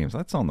those games,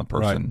 that's on the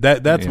person.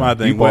 Right. That's my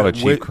thing. You bought a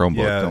cheap Chromebook.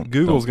 Yeah,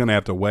 Google's going to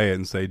have to weigh it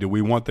and say, do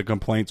we want the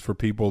complaints for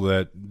people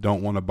that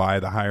don't want to buy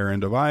the higher end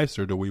device,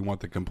 or do we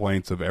want the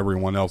complaints of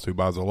everyone else who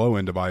buys a low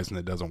end device and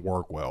it doesn't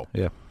work well?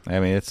 Yeah,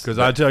 I mean, it's Because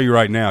I tell you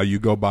right now, you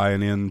go buy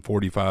an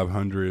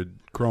N4500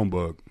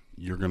 Chromebook,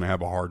 you're going to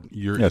have a hard.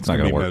 It's not going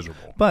to be work.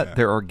 miserable. But Yeah.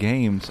 there are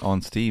games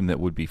on Steam that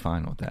would be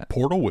fine with that.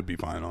 Portal would be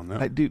fine on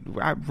that.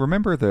 I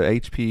remember the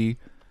HP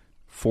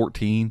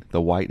 14,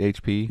 the white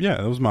HP. Yeah,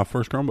 that was my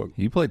first Chromebook.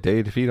 You played Day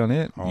of Defeat on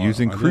it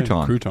using I did.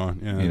 Crouton. Crouton,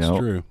 yeah, that's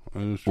true.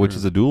 That is true. Which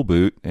is a dual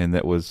boot, and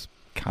that was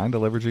kind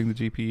of leveraging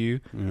the GPU.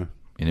 Yeah.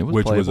 And it was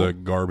Which was playable. a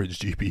garbage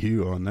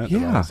GPU on that Yeah,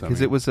 device.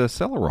 because it was a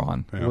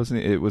Celeron. Yeah. It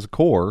wasn't. It was a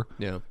Core.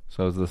 Yeah.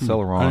 So it was the I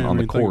Celeron didn't on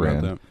the even think core about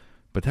end. that.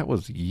 But that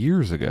was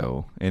years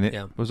ago, and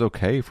it was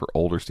okay for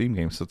older Steam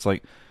games. So it's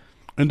like,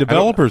 and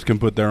developers can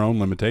put their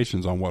own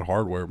limitations on what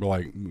hardware. But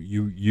like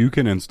you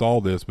can install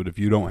this, but if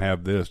you don't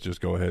have this,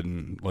 just go ahead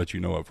and let you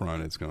know up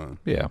front it's gonna,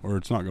 or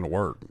it's not gonna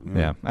work.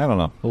 Yeah, I don't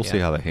know. We'll see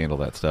how they handle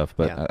that stuff.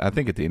 But I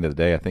think at the end of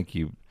the day, I think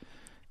you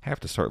have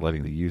to start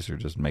letting the user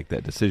just make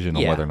that decision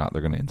on whether or not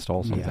they're going to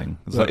install something.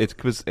 Yeah. It's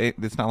because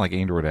it's not like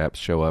Android apps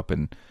show up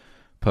and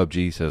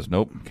PUBG says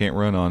nope, can't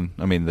run on.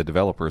 I mean, the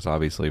developers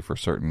obviously for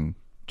certain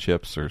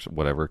chips or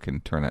whatever can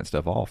turn that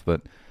stuff off,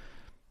 but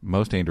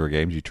most Android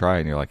games you try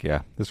and you're like,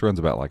 yeah, this runs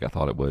about like I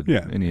thought it would,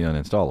 and you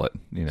uninstall it.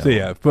 You know, so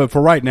yeah. But for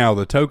right now,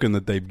 the token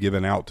that they've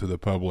given out to the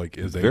public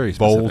is very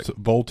a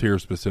Voltaire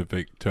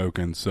specific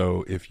token.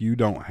 So if you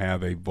don't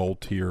have a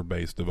Voltaire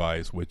based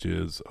device, which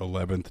is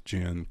 11th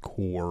gen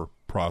core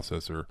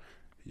processor,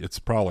 it's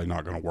probably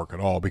not going to work at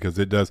all because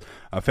it does.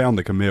 I found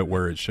the commit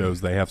where it shows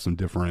they have some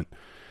different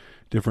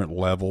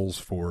levels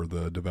for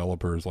the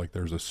developers, like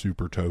there's a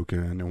super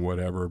token and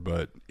whatever,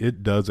 but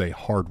it does a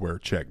hardware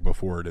check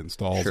before it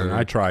installs. And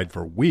I tried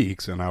for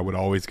weeks and I would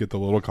always get the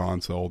little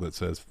console that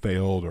says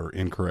failed or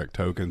incorrect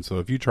token. So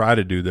if you try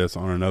to do this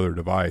on another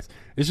device,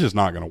 it's just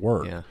not going to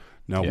work.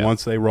 Now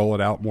once they roll it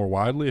out more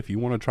widely, if you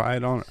want to try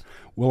it on,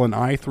 will an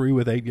i3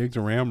 with 8 gigs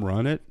of RAM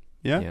run it?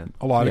 A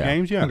lot of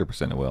games,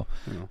 100% it will.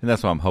 And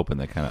that's why I'm hoping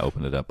they kind of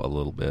open it up a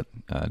little bit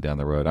down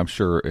the road. I'm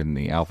sure in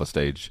the alpha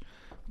stage,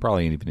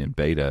 probably even in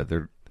beta,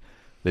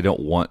 they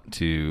don't want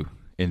to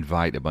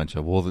invite a bunch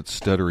of, well, it's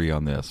stuttery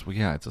on this. Well,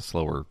 yeah, it's a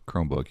slower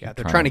Chromebook. Yeah,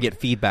 they're trying to get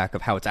feedback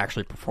of how it's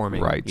actually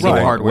performing. Right. You need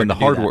the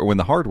hardware when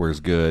the hardware is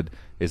good,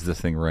 is this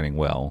thing running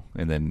well?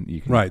 And then you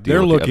can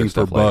They're looking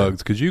for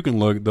bugs because you can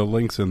look the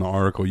links in the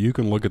article. You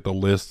can look at the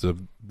list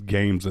of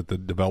games that the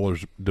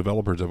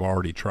developers have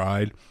already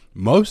tried.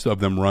 Most of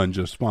them run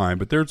just fine,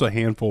 but there's a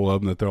handful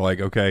of them that they're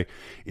like, okay,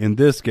 in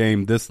this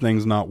game, this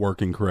thing's not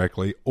working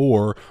correctly.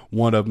 Or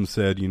one of them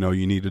said, you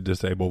need to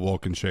disable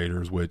Vulkan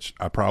shaders, which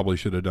I probably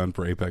should have done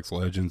for Apex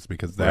Legends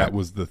because that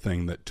was the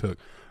thing that took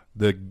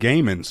the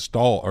game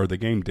the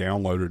game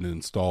downloaded and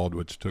installed,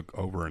 which took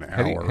over an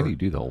hour. How do you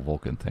do the whole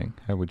Vulkan thing?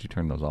 How would you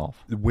turn those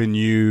off? When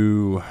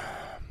you...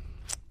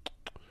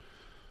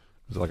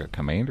 Is it like a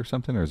command or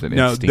something, or is it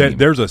in Steam? No,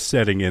 there's a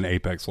setting in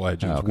Apex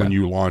Legends. When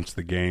you launch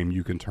the game,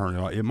 you can turn it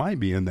on. It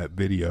might be in that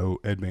video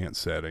advanced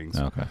settings.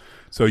 Okay.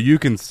 So you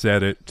can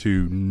set it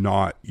to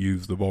not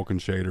use the Vulkan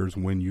shaders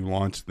when you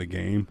launch the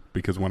game,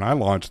 because when I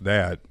launched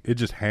that, it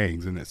just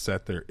hangs and it's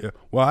set there.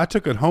 Well, I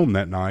took it home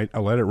that night. I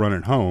let it run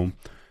at home,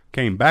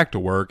 came back to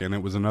work, and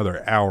it was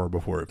another hour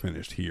before it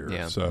finished here.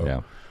 Yeah.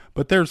 So,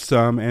 But there's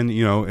some, and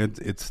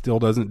it still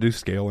doesn't do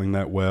scaling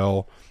that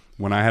well.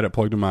 When I had it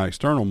plugged in my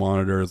external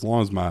monitor, as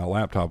long as my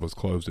laptop was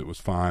closed, it was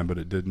fine. But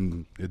it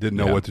didn't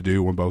know what to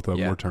do when both of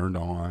them were turned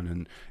on,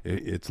 and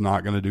it's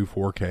not going to do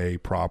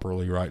 4K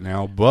properly right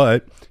now.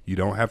 But you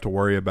don't have to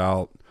worry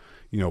about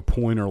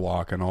pointer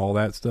lock and all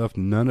that stuff.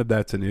 None of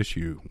that's an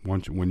issue.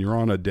 When you're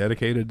on a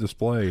dedicated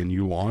display and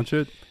you launch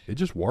it, it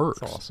just works.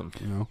 That's awesome.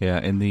 Yeah,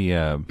 and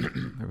there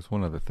was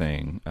one other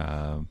thing.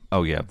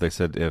 They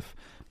said if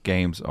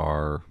games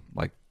are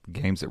like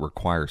games that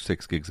require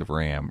 6 gigs of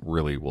RAM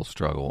really will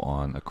struggle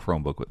on a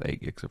Chromebook with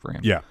 8 gigs of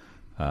RAM. Yeah,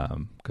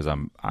 because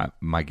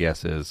my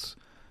guess is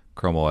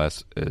Chrome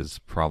OS is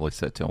probably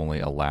set to only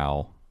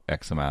allow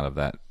X amount of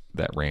that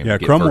RAM. Yeah, to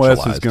get Chrome OS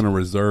virtualized. is going to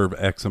reserve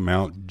X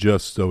amount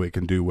just so it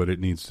can do what it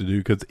needs to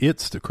do, because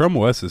Chrome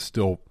OS is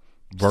still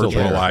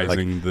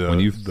virtualizing when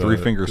you the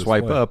 3-finger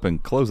swipe display. up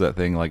and close that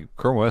thing, like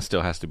Chrome OS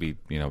still has to be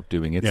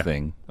doing its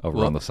thing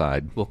over on the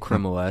side. Will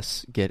Chrome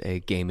OS get a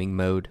gaming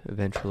mode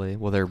eventually?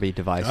 Will there be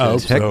devices? Oh,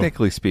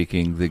 Technically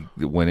speaking,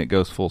 when it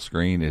goes full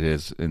screen, it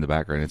is in the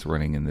background. It's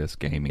running in this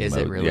gaming Is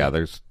mode. it really? Yeah,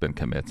 there's been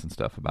commits and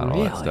stuff about all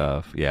that Really?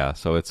 stuff. Yeah,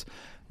 so it's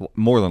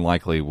more than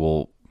likely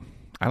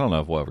I don't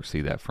know if we'll ever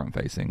see that front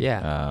facing.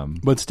 Yeah.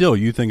 But still,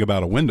 you think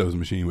about a Windows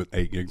machine with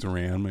 8 gigs of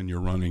RAM and you're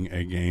running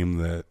a game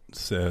that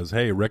says,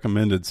 hey,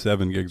 recommended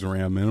 7 gigs of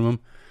RAM minimum,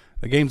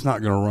 the game's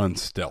not going to run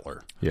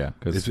stellar. Yeah,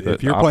 because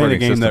If you're playing a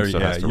game there,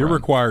 you're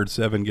required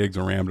 7 gigs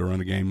of RAM to run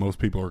a game. Most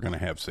people are going to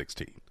have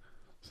 16.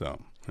 So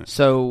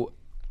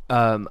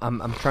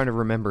I'm trying to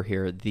remember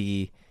here.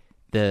 The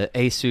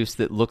Asus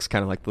that looks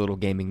kind of like the little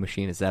gaming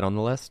machine, is that on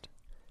the list?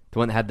 The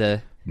one that had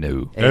the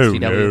No.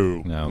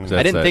 HDW? No, 'cause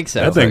I didn't think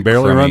so. That thing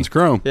barely runs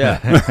Chrome. Yeah.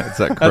 It's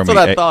that That's what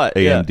I thought.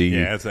 AMD.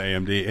 Yeah, it's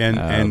AMD.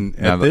 And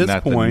now, at this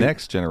the point,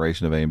 next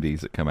generation of AMDs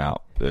that come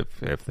out,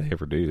 if they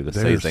ever do, the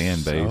they're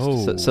Cezanne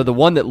based, So the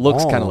one that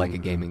looks kind of long. like a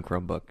gaming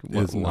Chromebook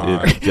It's will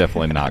not. it's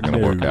definitely not going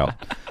to work out.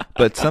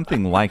 But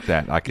something like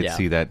that, I could Yeah.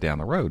 see that down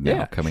the road now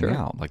Yeah, coming sure.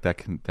 out. Like that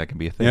can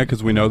be a thing. yeah,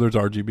 because we know there's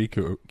RGB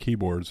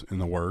keyboards in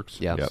the works.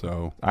 Yeah. Yep.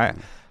 So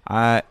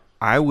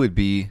I would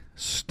be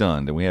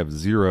stunned, and we have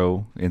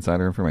zero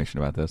insider information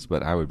about this,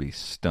 but I would be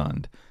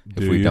stunned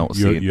if we don't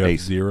see an you have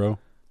Ace. zero.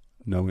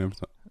 No,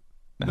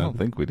 I don't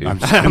think we do. I'm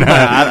just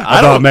I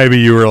thought maybe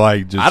you were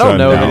like just. I don't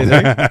know shutting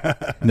down.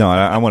 anything. No,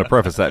 I want to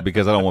preface that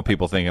because I don't want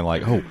people thinking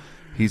like, oh,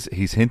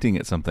 he's hinting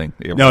at something.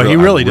 No, he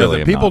really doesn't.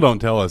 am People not. don't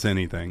tell us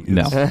anything.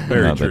 No, It's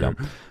very no, true. they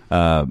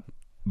don't.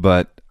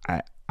 But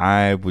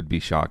I would be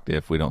shocked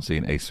if we don't see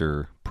an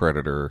Acer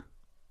Predator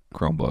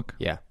Chromebook.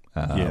 Yeah.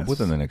 Yes.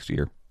 Within the next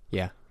year,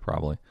 Yeah.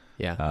 probably.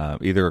 Yeah.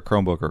 Either a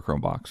Chromebook or a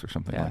Chromebox or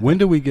something Yeah. like When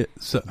do we get?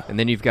 So, And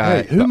then you've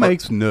hey, got who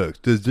makes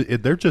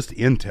NUCs? They're just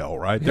Intel,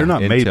 right? that. They're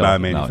not made Intel- by a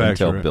no,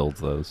 manufacturer. Intel builds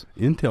those.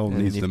 Intel And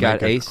needs you've to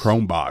got make a Ace.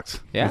 Chromebox.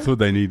 Yeah. That's what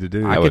they need to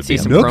do. I That could would see be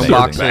some Nooks Chrome are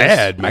boxes.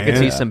 bad, I could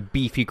man. see some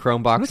beefy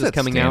Chrome What does boxes that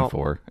coming stand out.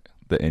 for?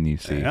 The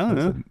NUC. I don't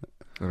know.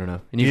 I don't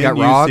know. And you've got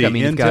ROG. I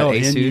mean, you've got Intel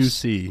Asus.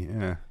 NUC.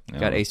 Yeah. You've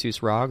got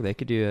Asus ROG. They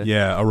could do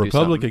Yeah, a do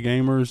Republic something.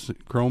 of Gamers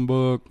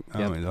Chromebook.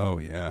 Yep. Oh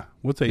yeah.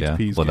 What's Yeah.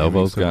 HP's?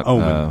 Lenovo's gaming? got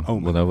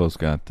Omen. Lenovo's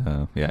got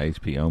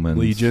HP Omen,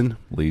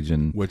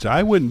 Legion. Which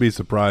I wouldn't be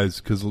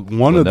surprised because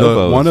one of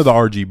Lenovo's the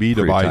RGB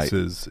pretty tight.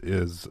 devices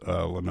is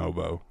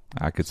Lenovo.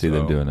 I could see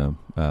them doing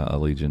a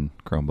Legion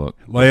Chromebook.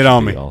 Lay it That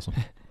on should be me. Awesome.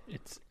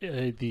 It's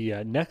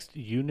the next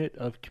unit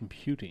of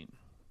computing.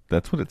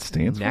 That's what it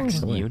stands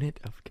next for. Really? unit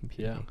of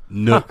computing.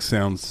 Nook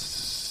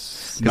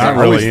sounds I not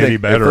always really any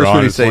think- better, at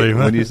first honestly.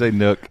 When you say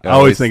Nook, I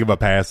always think of a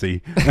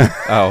Passy.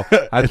 I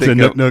It's think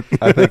a of Nook.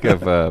 I think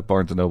of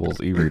Barnes and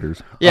Noble's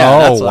e-readers. Yeah, Oh,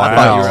 that's what I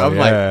thought you were. I'm wow,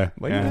 like, yeah,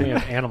 wait yeah. a I minute.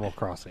 think of Animal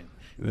Crossing.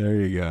 There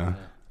you go.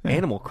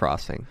 Animal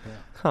Crossing.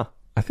 Huh.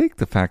 I think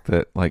the fact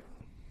that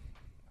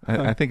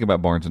I think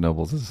about Barnes and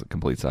Nobles as a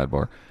complete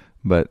sidebar,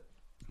 but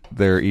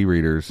their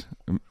e-readers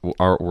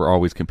were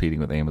always competing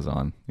with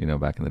Amazon.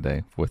 Back in the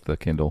day with the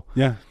Kindle.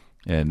 Yeah.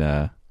 And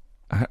I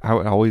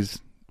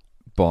always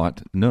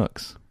bought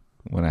Nooks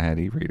when I had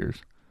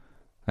e-readers.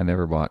 I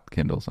never bought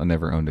Kindles. I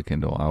never owned a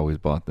Kindle. I always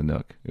bought the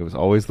Nook. It was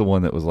always the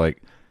one that was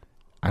like,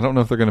 I don't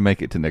know if they're going to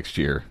make it to next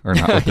year or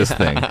not with this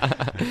thing.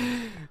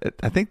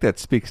 I think that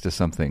speaks to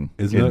something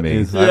in me.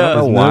 I don't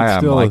know why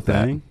I'm like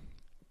that.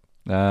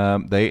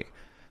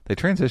 They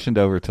transitioned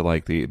over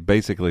to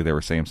basically they were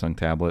Samsung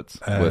tablets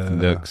with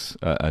Nooks,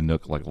 a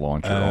Nook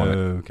launcher on it,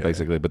 okay.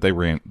 basically. But they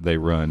ran. I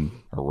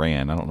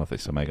don't know if they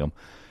still make them.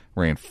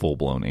 Ran full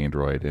blown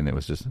Android, and it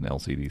was just an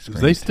LCD screen.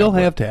 They still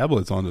tablet. have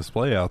tablets on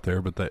display out there,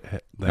 but they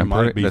I'm might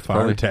pretty- be that's Fire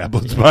probably-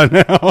 tablets by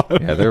now.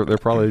 Yeah, they're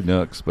probably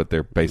Nooks, but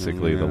they're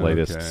basically the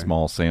latest Okay.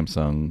 small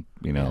Samsung,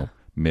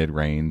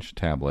 mid-range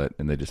tablet,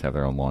 and they just have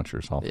their own launcher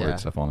software and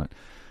stuff on it.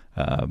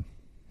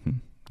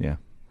 Yeah.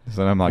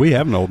 So I'm like, We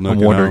have an old Nook I'm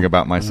at wondering home.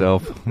 about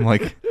myself. I'm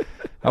like,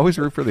 I always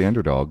root for the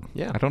underdog.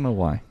 Yeah. I don't know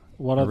why.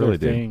 One I other really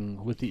do.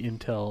 thing with the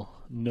Intel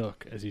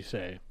Nook, as you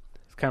say,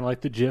 it's kind of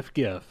like the GIF.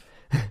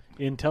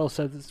 Intel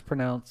says it's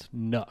pronounced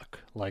Nook,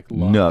 like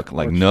luck Nook,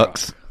 like or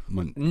Nooks. truck.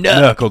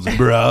 Knuckles,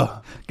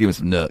 bro. Give me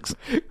some nooks.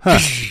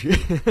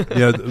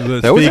 Yeah,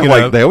 they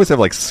always have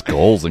like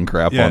skulls and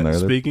crap on there.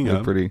 Speaking they're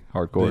of pretty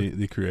hardcore.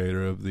 the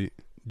creator of the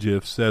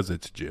GIF says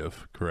it's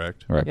GIF,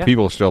 correct? Right. Yeah.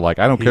 People are still like,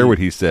 I don't care what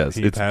he says.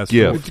 It's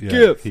GIF. It's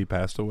GIF. He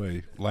passed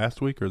away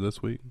last week or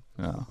this week.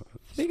 Oh.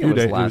 I think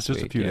it was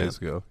just a few days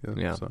ago.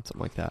 Yeah, something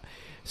like that.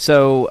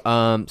 So,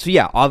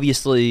 yeah,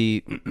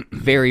 obviously,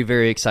 very,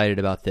 very excited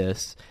about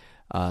this.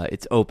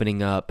 It's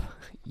opening up,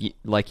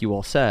 like you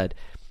all said,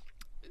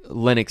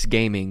 Linux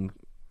gaming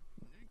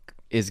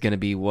is going to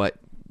be what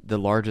the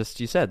largest.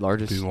 The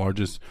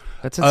largest.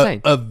 That's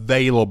insane.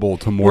 Available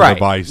to more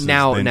devices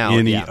than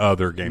any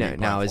other gaming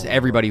platform. Now, is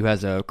everybody who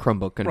has a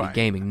Chromebook going to be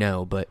gaming?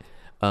 No, but.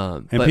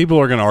 And people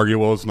are going to argue,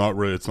 well, it's not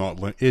really. It's not.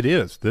 It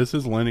is. This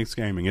is Linux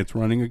gaming. It's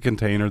running a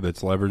container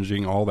that's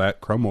leveraging all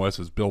that. Chrome OS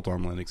is built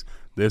on Linux.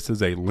 This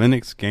is a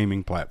Linux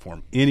gaming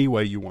platform. Any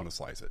way you want to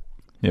slice it.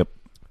 Yep.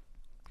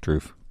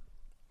 Truth.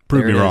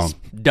 Prove me wrong.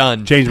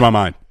 Done. Change my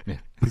mind. Yeah.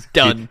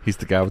 Done. He's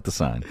the guy with the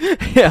sign.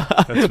 Yeah.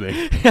 That's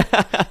me.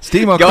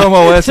 Steam on Chrome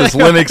OS is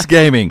Linux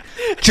gaming.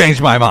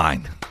 Change my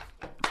mind.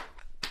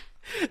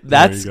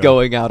 That's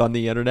going out on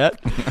the internet.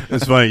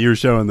 It's funny. You were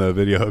showing the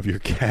video of your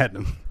cat.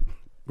 And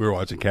we were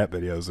watching cat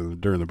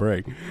videos during the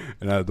break,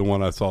 and the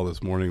one I saw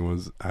this morning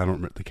was, I don't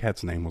remember, the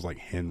cat's name was like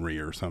Henry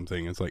or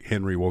something. It's like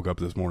Henry woke up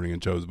this morning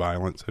and chose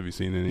violence. Have you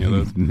seen any of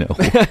those? No.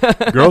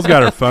 Girl's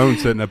got her phone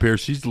sitting up here.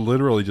 She's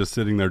literally just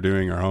sitting there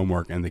doing her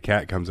homework, and the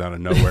cat comes out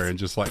of nowhere and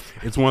just like,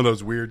 it's one of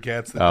those weird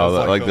cats that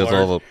does like this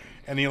all the...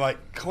 And he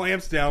like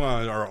clamps down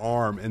on her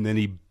arm, and then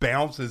he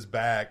bounces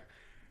back.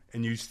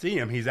 And you see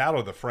him, he's out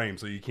of the frame,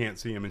 so you can't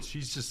see him. And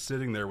she's just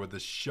sitting there with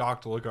this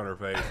shocked look on her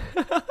face.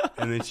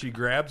 And then she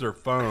grabs her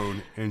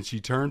phone, and she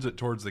turns it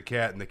towards the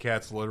cat, and the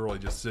cat's literally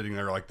just sitting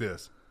there like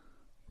this.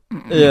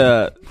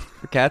 Yeah.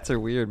 Cats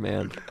are weird,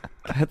 man.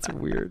 Cats are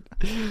weird.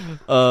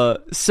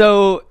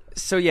 So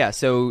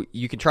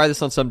you can try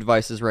this on some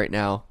devices right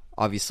now,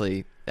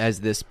 obviously,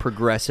 as this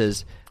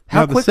progresses.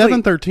 Now, the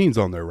 713's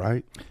on there,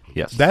 right?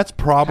 Yes. That's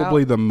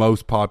probably the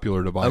most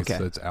popular device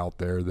that's out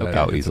there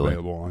that is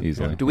available on.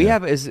 Easily. Do we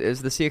have, is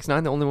the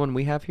CX9 the only one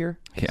we have here?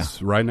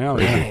 Yes. Right now,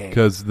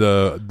 because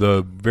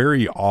the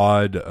very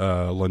odd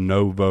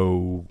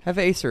Lenovo have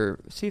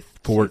Acer. See if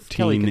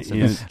 14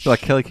 inch.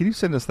 Like, Kelly, can you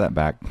send us that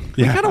back?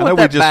 Yeah. I kind of want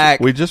that back.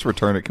 We just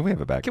returned it. Can we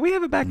have it back? Can we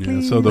have it back,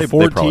 please? So the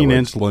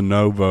 14-inch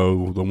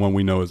Lenovo, the one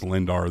we know is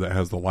Lindar, that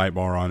has the light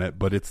bar on it,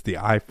 but it's the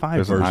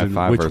i5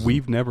 version, which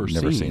we've never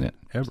seen it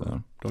ever.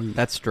 So.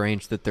 That's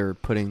strange that they're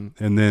putting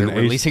and then they're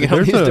releasing it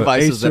on these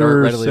devices that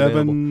aren't readily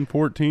available.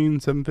 714,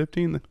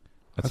 715.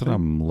 That's what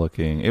I'm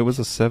looking. It was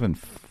a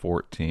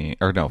 714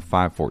 or no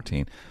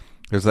 514.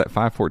 There's that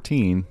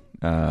 514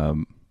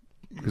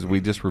 because we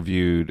just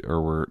reviewed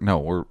we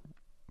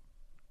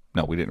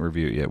didn't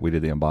review it yet. We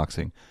did the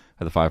unboxing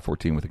of the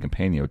 514 with a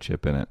Companion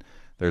chip in it.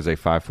 There's a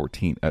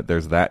 514.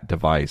 There's that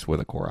device with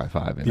a Core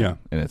i5 in it,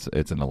 and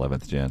it's an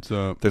 11th gen.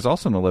 So there's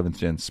also an 11th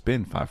gen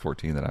Spin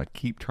 514 that I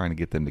keep trying to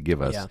get them to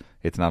give us. Yeah.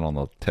 It's not on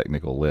the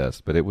technical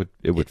list, but it would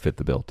fit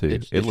the bill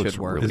too. It looks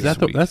really Is that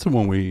sweet. That's the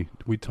one we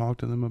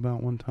talked to them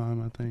about one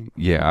time, I think.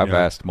 Yeah, I've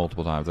asked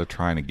multiple times. They're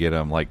trying to get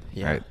them. Like,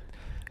 I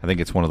think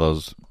it's one of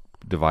those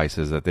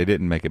devices that they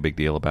didn't make a big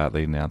deal about.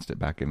 They announced it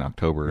back in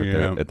October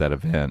at that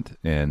event,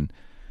 and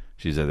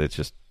she said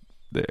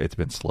it's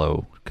been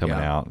slow coming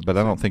out, but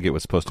I don't think it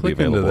was supposed to be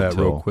available. Into that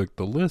real quick.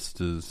 The list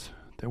is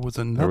there was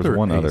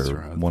one other.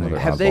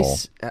 Have they?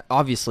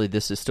 Obviously,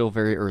 this is still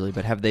very early,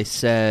 but have they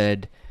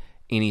said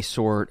any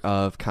sort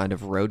of kind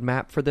of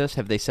roadmap for this?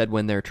 Have they said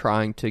when they're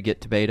trying to get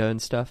to beta and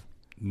stuff?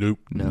 Nope.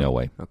 No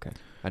way. Okay.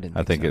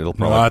 I think so. It'll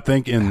probably. No, I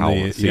think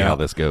how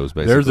this goes.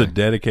 Basically, there's a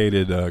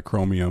dedicated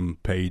Chromium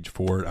page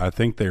for it. I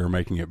think they are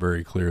making it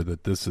very clear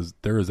that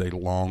there is a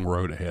long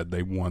road ahead.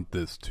 They want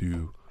this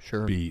to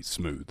be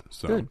smooth.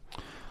 So, good.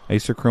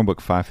 Acer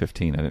Chromebook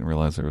 515. I didn't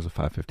realize there was a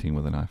 515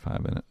 with an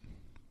i5 in it.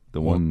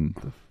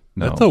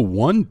 That's a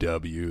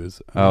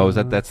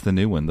 1W. That's the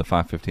new one. The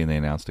 515 they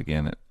announced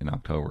again in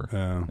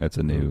October. That's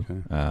a new.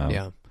 Okay.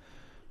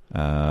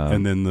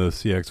 And then the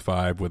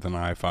CX5 with an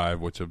i5,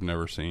 which I've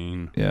never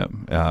seen. Yeah,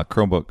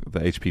 Chromebook, the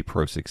HP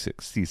Pro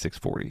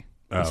C640.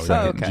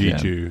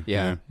 G2.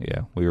 Yeah.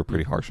 We were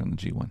pretty harsh on the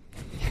G1.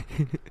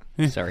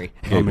 Sorry,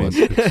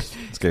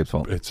 it's Gabe's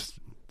fault.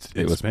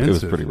 It was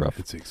pretty rough.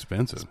 It's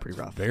expensive. It's pretty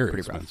rough. Very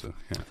pretty expensive.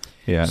 Rough.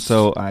 Yeah.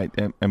 So I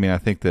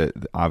think that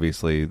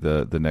obviously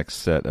the next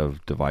set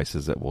of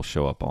devices that will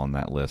show up on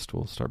that list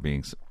will start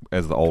being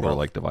as the older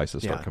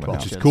devices start coming out.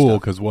 Which is cool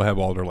because we'll have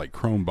older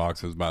Chrome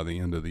boxes by the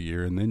end of the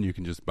year, and then you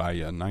can just buy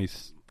you a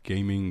nice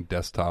gaming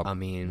desktop.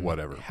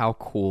 Whatever. How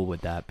cool would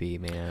that be,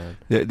 man?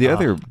 The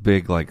other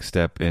big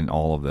step in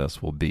all of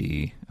this will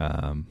be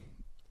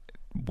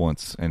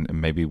once, and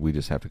maybe we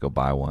just have to go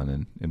buy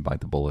one and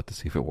bite the bullet to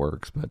see if it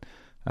works, but.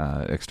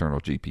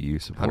 External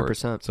GPU support.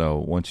 100%. So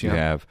once you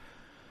have,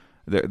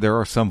 there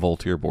are some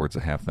Voltaire boards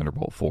that have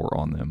Thunderbolt 4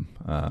 on them.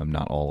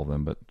 Not all of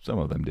them, but some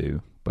of them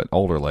do. But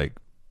older, I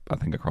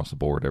think across the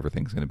board,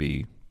 everything's going to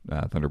be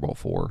Thunderbolt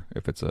 4.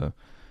 If it's a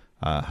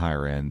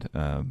higher end,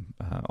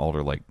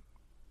 older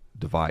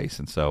device.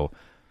 And so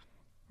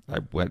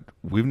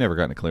we've never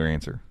gotten a clear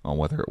answer on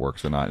whether it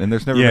works or not. And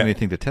there's never been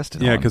anything to test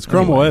it on. Yeah, because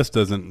Chrome OS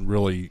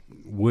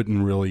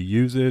wouldn't really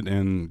use it,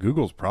 and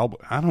Google's probably,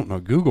 I don't know,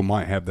 Google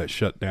might have that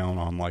shut down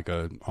on a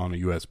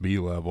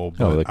USB level,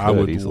 but I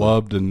would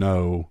love to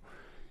know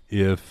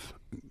if,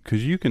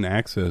 because you can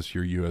access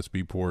your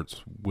USB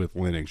ports with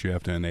Linux, you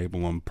have to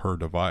enable them per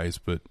device,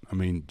 but I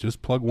mean,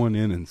 just plug one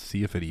in and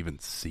see if it even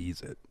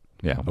sees it.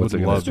 Yeah, what's it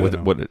going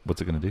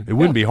to do? It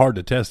wouldn't be hard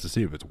to test to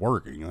see if it's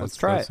working. Let's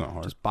try it. Not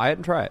hard. Just buy it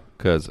and try it.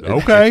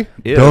 Okay,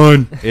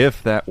 done.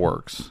 If that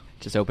works,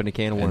 just open a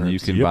can of worms. And you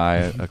can buy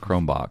a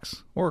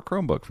Chromebox or a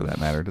Chromebook for that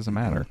matter. It doesn't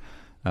matter.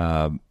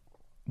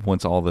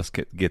 Once all this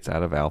gets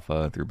out of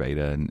alpha through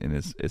beta and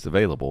is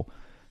available,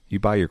 you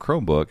buy your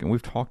Chromebook, and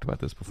we've talked about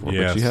this before.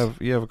 Yes. But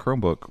you have a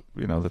Chromebook,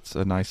 that's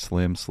a nice,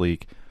 slim,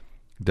 sleek,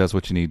 does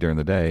what you need during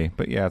the day.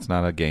 But yeah, it's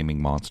not a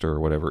gaming monster or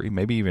whatever.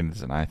 Maybe even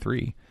it's an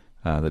i3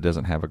 that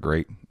doesn't have a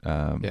great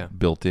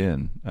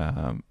built-in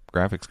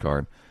graphics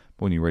card.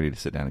 But when you're ready to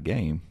sit down a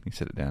game, you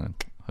sit it down and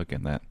hook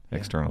in that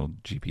external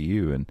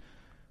GPU, and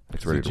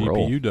it's ready to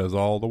roll. The GPU does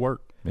all the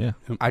work. Yeah,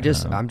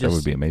 that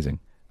would be amazing.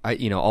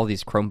 All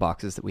these Chrome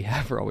boxes that we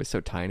have are always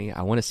so tiny.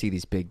 I want to see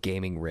these big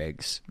gaming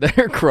rigs that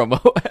are Chrome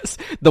OS,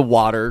 the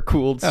water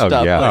cooled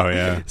stuff.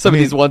 Yeah. Some of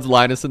these ones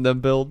Linus and them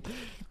build.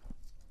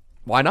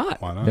 Why not?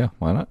 Yeah,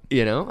 why not?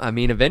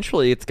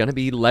 Eventually it's going to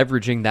be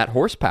leveraging that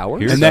horsepower.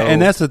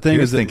 And that's the thing.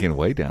 Is thinking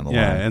way down the line.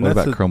 And what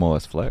about Chrome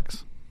OS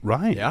Flex?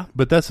 Right. Yeah.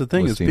 But that's the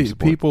thing is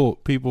people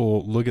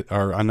look at,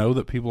 or I know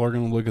that people are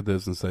going to look at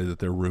this and say that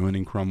they're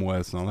ruining Chrome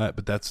OS and all that,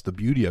 but that's the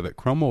beauty of it.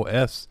 Chrome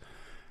OS,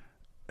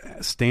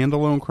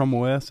 standalone Chrome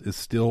OS is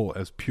still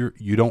as pure.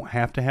 You don't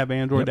have to have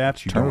Android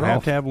apps. You don't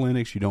have to have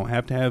Linux. You don't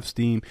have to have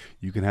Steam.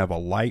 You can have a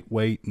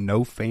lightweight,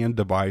 no fan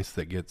device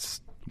that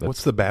gets,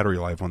 what's the battery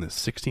life on this?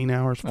 16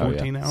 hours,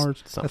 14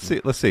 hours?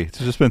 Let's see. It's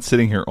just been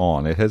sitting here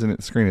on. The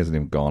screen hasn't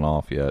even gone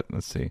off yet.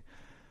 Let's see.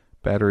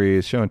 Battery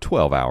is showing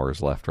 12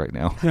 hours left right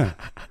now. Yeah.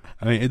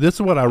 I mean, this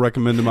is what I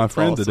recommended to my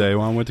friend today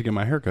when I went to get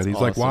my haircut. He's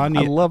like, well, I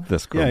love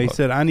this Chromebook. Yeah, he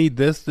said, I need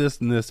this,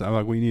 and this. I'm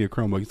like, well, you need a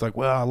Chromebook. He's like,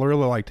 well, I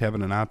really liked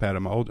having an iPad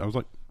in my old. I was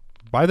like,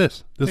 buy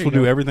this. This will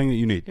do everything that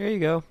you need. There you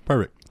go.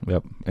 Perfect.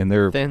 Yep. And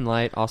they're thin,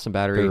 light, awesome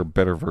battery. There are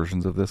better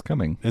versions of this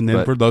coming. And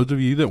then for those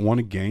of you that want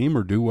to game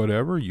or do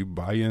whatever, you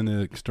buy in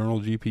an external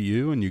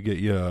GPU and you get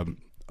you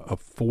a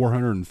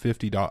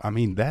 $450. I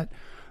mean, the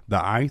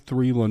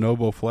i3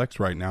 Lenovo Flex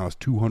right now is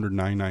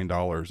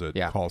 $299 at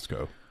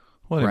Costco.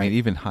 Well, I mean,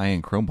 even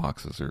high-end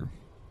Chromeboxes are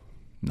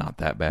not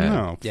that bad.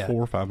 No, $400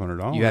 or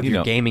 $500. You have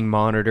your gaming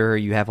monitor.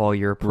 You have all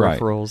your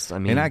peripherals. Right. I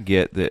mean, and I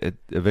get that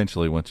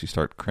eventually once you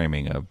start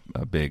cramming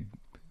a big,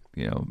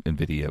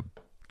 NVIDIA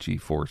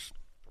GeForce,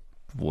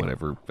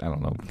 whatever, I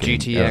don't know,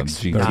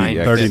 GTX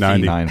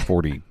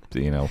 3090,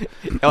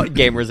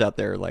 gamers out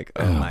there are like,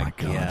 oh my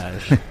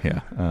gosh.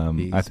 Yeah.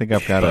 I think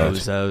I've got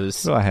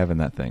bozos. What do I have in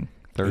that thing?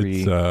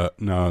 30.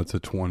 It's a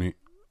 20.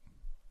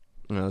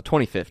 No,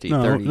 2050.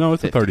 No,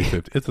 it's a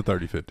 3050. It's a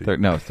 3050.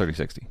 No, it's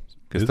 3060.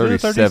 Because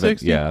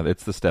 3070, yeah,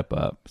 it's the step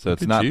up. So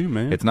it's not.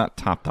 It's not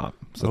top.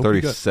 So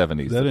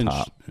 3070 is the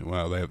top.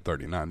 Well, they have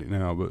 3090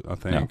 now, but I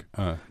think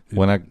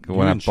when I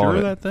bought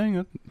it, that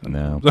thing.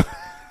 No, it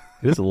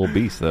is a little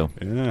beast though.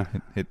 Yeah,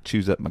 it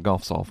chews up my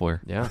golf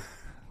software. Yeah.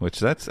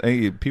 Which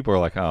people are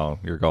like, oh,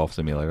 your golf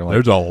simulator. Like,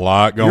 there's a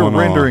lot going on.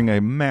 You're rendering a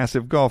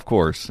massive golf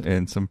course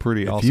and some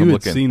pretty awesome looking.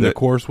 If you had seen the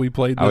course we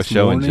played this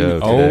morning, today.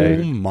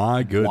 Oh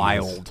my goodness,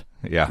 wild.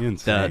 Yeah,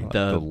 insane.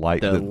 The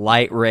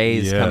light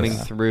rays coming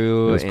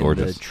through and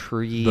gorgeous. The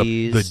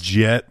trees, the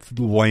jet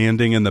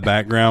landing in the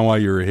background while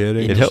you were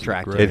hitting. It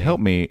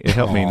helped me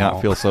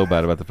not feel so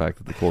bad about the fact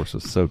that the course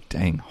was so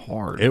dang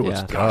hard. It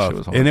was tough, it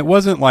was hard. And it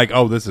wasn't like,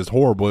 oh, this is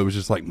horrible. It was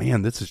just like,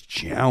 man, this is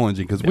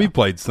challenging because we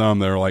played some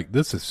that are like,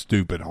 this is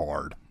stupid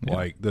hard. Yeah.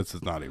 Like this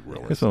is not a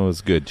realistic. This one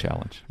was a good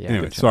challenge. Yeah.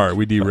 Anyway, sorry,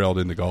 we derailed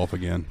into golf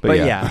again. But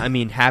yeah, I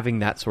mean, having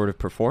that sort of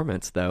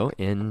performance though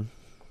in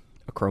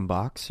a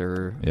Chromebox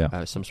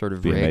or some sort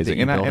of rig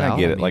amazing. And I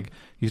get it. Like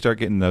you start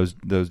getting those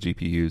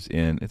GPUs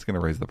in, it's going to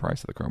raise the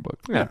price of the Chromebook.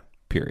 Yeah.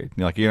 Period.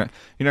 Like you're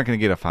not going to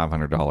get a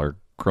 $500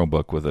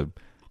 Chromebook with a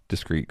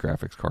discrete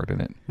graphics card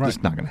in it. Right.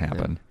 Just not going to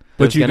happen. Yeah.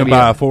 But you can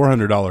buy a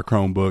 $400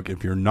 Chromebook.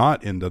 If you're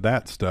not into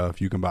that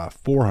stuff, you can buy a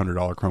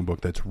 $400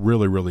 Chromebook that's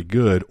really, really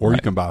good, or you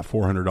can buy a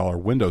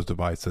 $400 Windows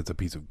device that's a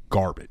piece of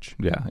garbage.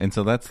 Yeah, and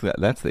so that's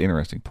the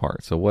interesting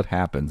part. So what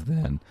happens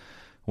then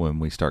when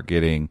we start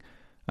getting,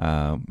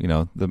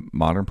 the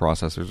modern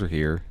processors are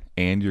here,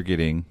 and you're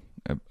getting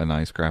a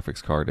nice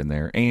graphics card in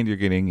there, and you're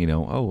getting,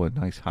 a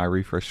nice high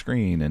refresh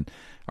screen and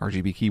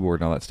RGB keyboard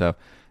and all that stuff,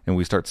 and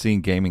we start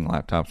seeing gaming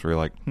laptops where you're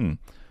like,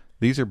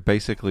 these are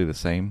basically the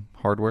same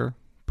hardware.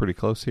 Pretty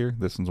close here.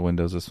 This one's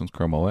Windows. This one's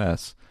Chrome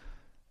OS.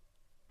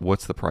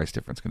 What's the price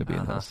difference going to be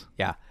in this?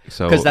 Yeah,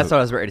 so because that's what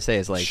I was ready to say.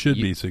 Is like should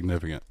be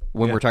significant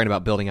when we're talking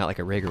about building out like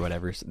a rig or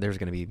whatever. There's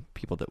going to be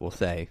people that will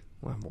say,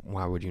 well,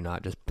 "Why would you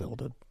not just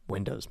build a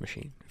Windows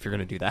machine if you're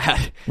going to do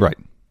that?" Right.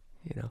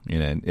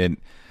 And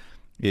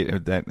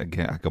that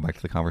again, I go back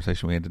to the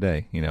conversation we had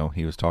today.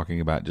 He was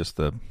talking about just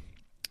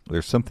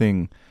there's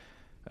something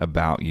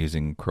about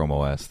using Chrome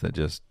OS that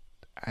just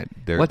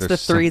what's the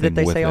three that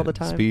they say all the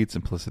time? Speed,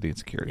 simplicity, and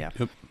security. Yeah.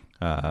 Yep.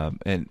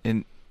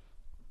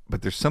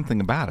 But there's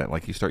something about it.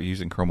 Like you start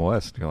using Chrome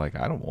OS, and you're like,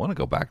 I don't want to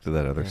go back to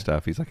that other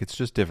stuff. He's like, it's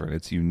just different.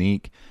 It's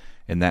unique,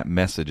 and that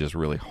message is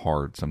really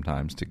hard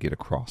sometimes to get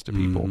across to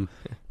people.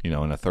 Mm-hmm. You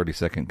know, in a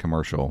 30-second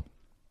commercial,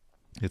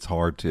 it's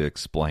hard to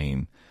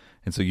explain,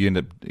 and so you end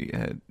up,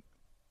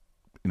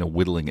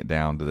 whittling it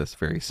down to this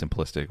very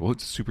simplistic. Well,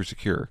 it's super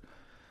secure.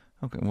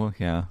 Okay, well,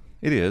 yeah,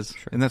 it is,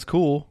 and that's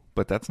cool.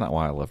 But that's not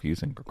why I love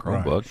using a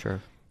Chromebook. Right, sure.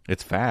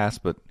 It's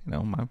fast, but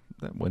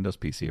that Windows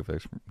PC over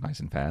there's nice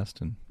and fast,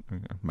 and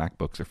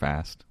MacBooks are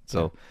fast.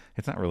 So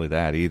it's not really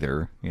that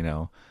either.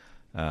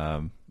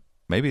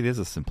 Maybe it is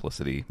a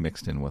simplicity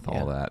mixed in with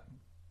all that.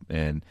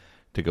 And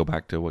to go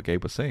back to what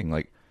Gabe was saying,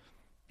 like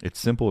it's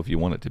simple if you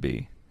want it to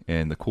be.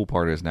 And the cool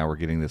part is now we're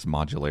getting this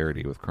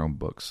modularity with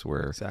Chromebooks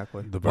where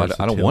exactly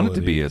I don't want it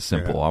to be as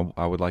simple.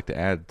 Yeah. I would like to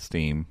add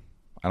Steam.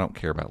 I don't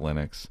care about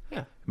Linux.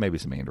 Yeah. Maybe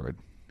some Android.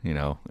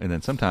 And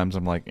then sometimes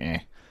I'm like,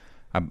 I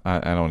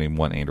don't even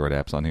want Android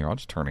apps on here. I'll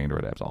just turn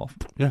Android apps off.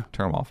 Yeah.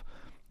 Turn them off.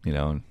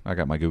 And I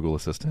got my Google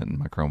Assistant and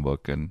my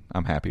Chromebook, and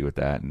I'm happy with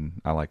that, and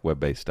I like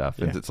web-based stuff.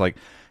 Yeah. It's like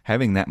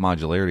having that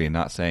modularity and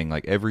not saying,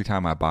 like, every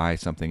time I buy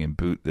something and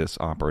boot this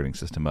operating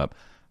system up,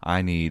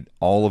 I need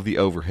all of the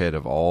overhead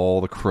of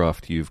all the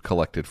cruft you've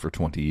collected for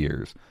 20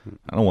 years.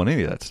 I don't want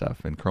any of that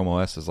stuff. And Chrome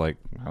OS is like,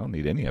 I don't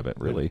need any of it,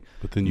 really.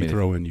 But then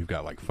you've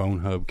got like Phone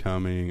Hub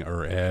coming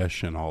or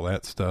Esh and all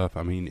that stuff.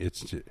 I mean,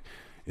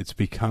 it's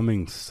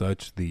becoming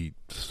such the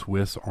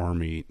Swiss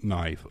Army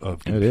knife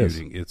of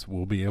computing.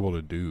 We'll be able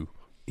to do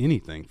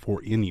anything for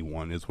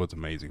anyone is what's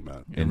amazing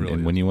about it.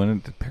 And when you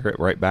want to pare it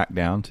right back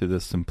down to the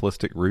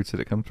simplistic roots that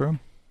it comes from,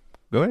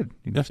 go ahead.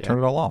 You just turn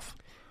it all off.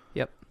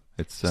 Yep.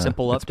 It's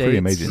simple it's updates. Pretty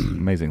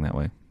amazing that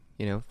way.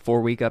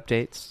 4-week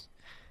updates,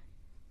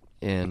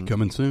 and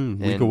coming soon,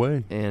 week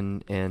away,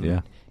 and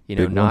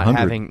not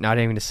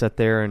having to sit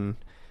there and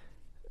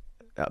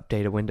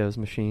update a Windows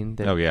machine.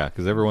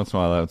 Because every once in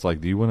a while it's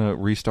like, do you want to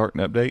restart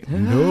and update?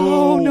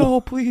 No,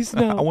 please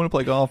no. I want to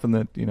play golf in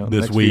the this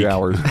next week. few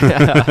hours.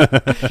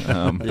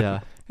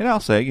 Yeah. And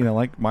I'll say,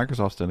 like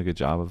Microsoft's done a good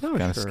job of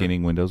kind of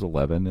skinning Windows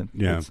 11. And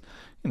it's,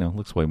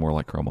 looks way more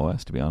like Chrome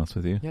OS, to be honest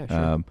with you. Yeah,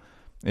 sure.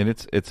 And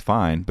it's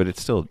fine, but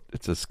it's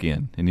a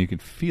skin, and you can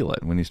feel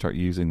it when you start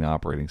using the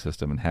operating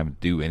system and have it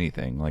do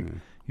anything. Like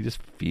you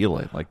just feel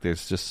it. Like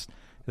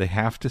they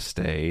have to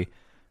stay,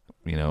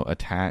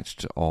 attached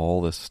to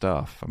all this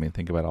stuff. I mean,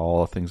 think about all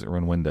the things that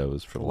run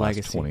Windows for the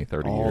last 20,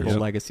 30 years. All the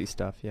legacy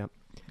stuff, yep.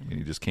 I mean,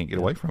 you just can't get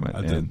away from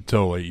it.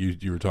 Totally.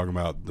 You were talking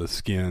about the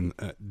skin.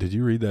 Did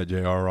you read that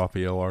J.R.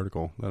 Raphael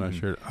article that I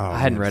shared? Oh, I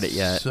hadn't read it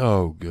yet.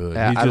 So good.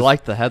 I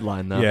liked the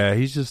headline, though. Yeah,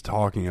 he's just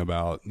talking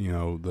about,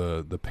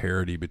 the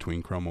parity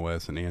between Chrome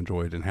OS and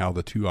Android and how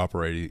the two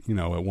operate.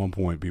 At one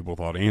point people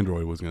thought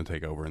Android was going to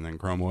take over, and then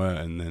Chrome OS,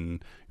 and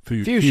then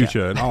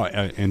Fuchsia and all,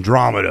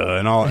 Andromeda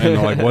and all,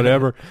 and like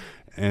whatever.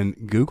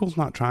 And Google's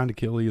not trying to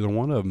kill either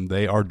one of them.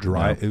 They are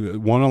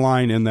one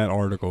line in that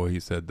article, he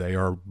said they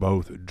are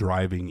both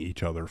driving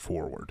each other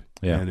forward.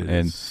 Yeah, and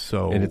it's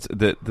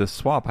the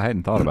swap. I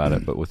hadn't thought about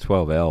it, but with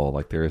 12L,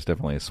 like there is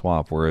definitely a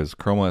swap. Whereas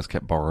Chrome OS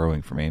kept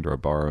borrowing from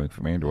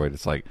Android.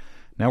 It's like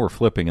now we're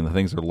flipping, and the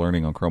things they're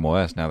learning on Chrome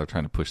OS now they're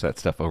trying to push that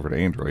stuff over to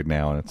Android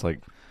now, and it's like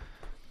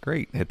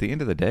great. At the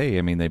end of the day,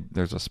 I mean,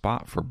 there's a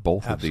spot for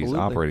both of these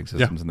operating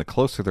systems, and the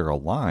closer they're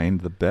aligned,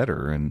 the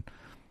better. And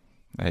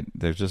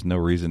there's just no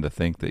reason to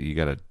think that you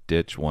got to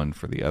ditch one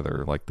for the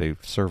other. Like they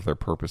serve their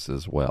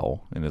purposes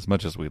well. And as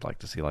much as we'd like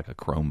to see like a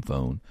Chrome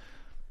phone,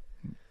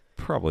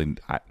 probably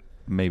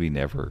maybe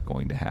never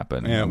going to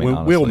happen. Yeah,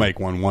 we'll make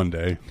one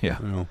day.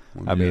 Yeah.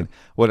 I mean,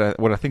 what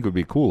I think would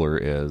be cooler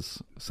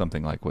is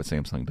something like what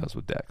Samsung does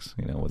with DeX.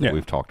 That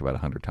we've talked about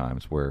 100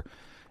 times, where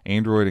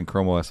Android and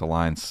Chrome OS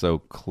align so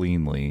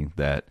cleanly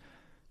that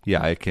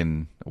it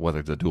can, whether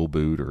it's a dual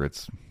boot or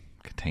it's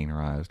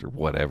containerized or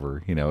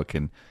whatever, it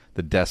can.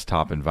 The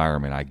desktop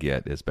environment I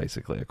get is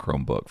basically a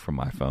Chromebook from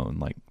my phone.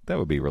 Like that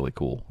would be really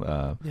cool,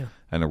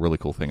 and a really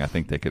cool thing I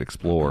think they could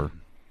explore.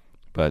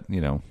 But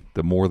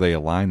the more they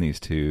align these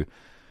two,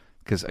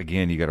 because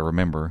again, you got to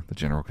remember the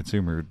general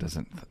consumer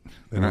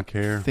they're not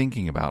care,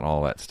 thinking about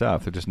all that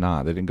stuff. They're just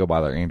not. They didn't go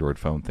buy their Android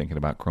phone thinking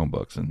about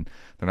Chromebooks, and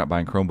they're not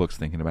buying Chromebooks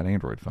thinking about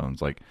Android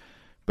phones.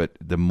 But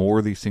the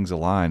more these things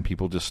align,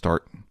 people just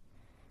start.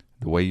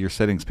 The way your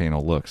settings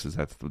panel looks is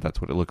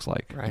that's what it looks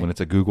like. Right. When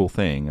it's a Google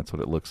thing, that's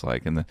what it looks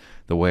like. And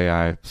the way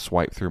I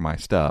swipe through my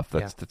stuff,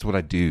 that's what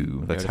I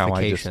do. That's how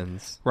I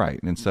just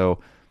right. And so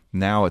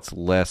now it's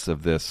less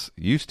of this.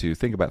 Used to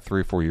think about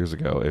 3 or 4 years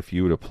ago, if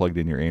you would have plugged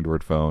in your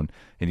Android phone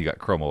and you got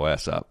Chrome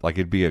OS up, like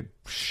it'd be a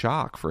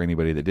shock for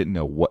anybody that didn't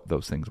know what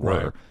those things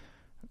were.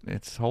 Right.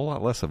 It's a whole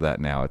lot less of that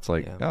now. It's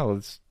like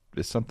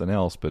it's something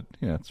else, but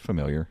it's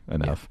familiar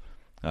enough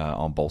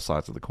on both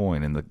sides of the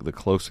coin. And the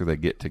closer they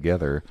get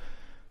together,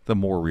 the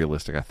more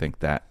realistic I think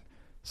that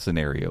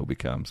scenario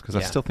becomes. Because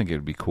I still think it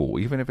would be cool,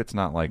 even if it's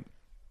not like,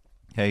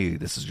 hey,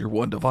 this is your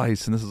one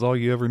device and this is all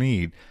you ever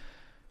need.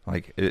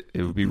 Like it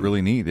would be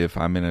really neat if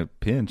I'm in a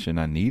pinch and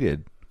I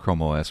needed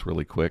Chrome OS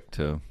really quick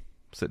to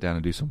sit down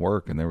and do some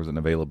work, and there was an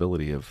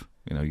availability of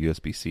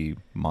USB-C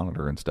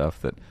monitor and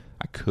stuff that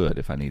I could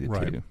if I needed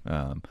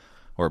to,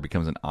 or it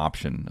becomes an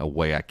option, a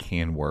way I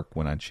can work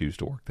when I choose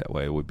to work that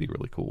way. It would be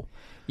really cool.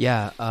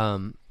 Yeah.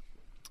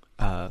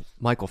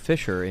 Michael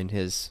Fisher, in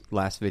his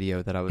last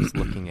video that I was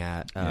looking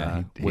at,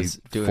 he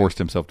forced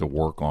himself to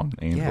work on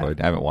Android.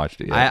 I haven't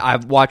watched it yet.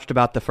 I've watched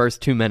about the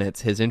first 2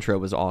 minutes. His intro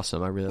was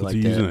awesome. I really liked it.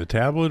 Was he using a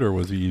tablet or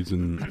was he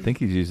using... I think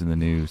he's using the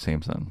new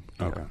Samsung.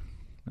 Okay.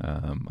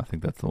 I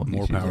think that's the one.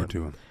 More power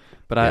to him.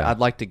 But I'd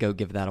like to go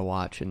give that a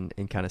watch and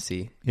kind of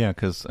see. Yeah,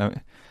 because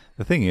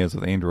the thing is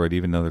with Android,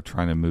 even though they're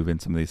trying to move in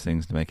some of these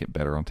things to make it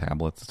better on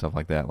tablets and stuff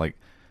like that, like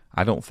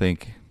I don't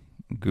think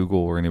Google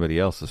or anybody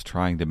else is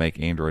trying to make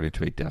Android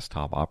into a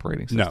desktop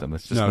operating system.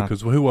 It's just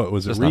because what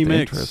was it?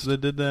 Remix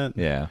that did that?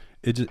 Yeah,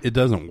 it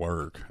doesn't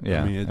work.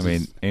 Yeah, I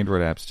mean,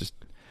 Android apps just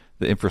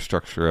the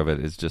infrastructure of it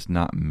is just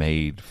not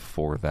made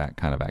for that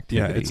kind of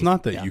activity. Yeah, it's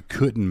not that you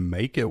couldn't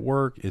make it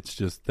work. It's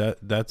just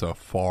that's a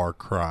far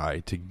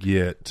cry to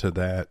get to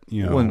that.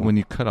 When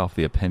you cut off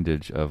the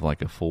appendage of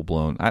like a full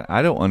blown,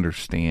 I don't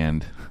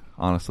understand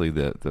honestly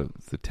the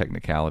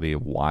technicality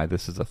of why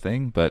this is a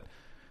thing, but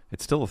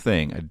it's still a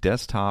thing. A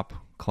desktop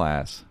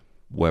class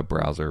web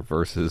browser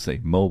versus a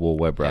mobile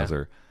web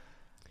browser.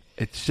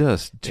 It's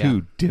just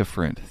two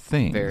different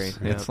things.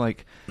 It's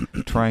like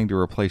trying to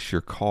replace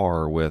your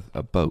car with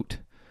a boat.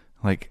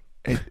 Like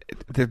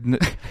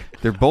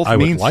they're both. I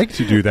would like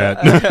to do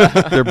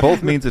that. They're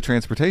both means of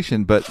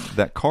transportation, but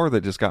that car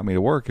that just got me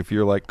to work. If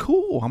you're like,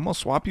 cool, I'm gonna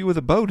swap you with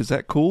a boat. Is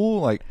that cool?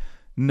 Like,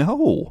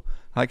 no.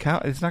 Like how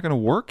it's not going to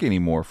work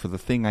anymore for the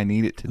thing I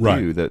need it to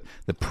do.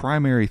 The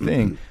primary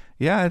thing.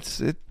 Yeah,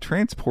 it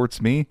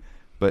transports me,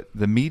 but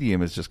the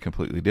medium is just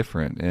completely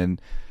different.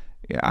 And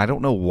I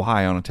don't know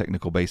why on a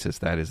technical basis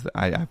that is.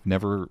 I've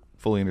never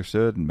fully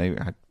understood, and maybe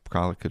I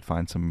probably could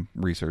find some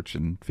research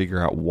and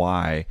figure out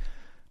why.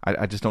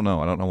 I just don't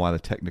know. I don't know why the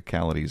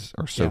technicalities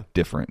are so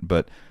different.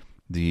 But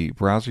the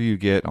browser you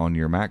get on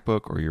your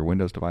MacBook or your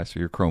Windows device or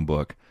your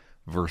Chromebook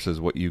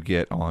versus what you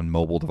get on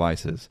mobile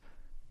devices,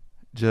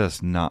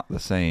 just not the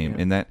same.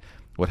 And that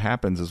what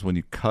happens is when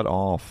you cut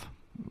off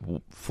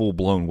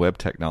full-blown web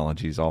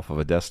technologies off of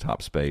a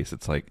desktop space,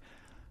 it's like,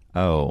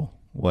 oh,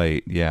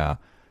 wait,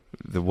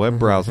 the web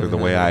browser, the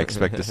way I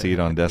expect to see it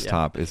on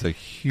desktop, is a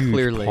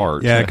huge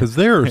part. Yeah, because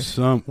there are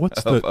some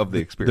of the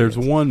experience. There's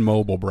one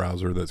mobile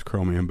browser that's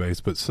Chromium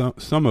based, but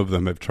some of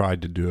them have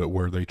tried to do it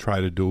where they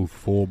try to do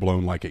full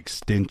blown like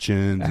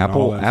extensions.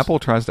 Apple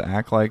tries to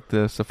act like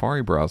the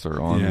Safari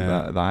browser on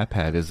the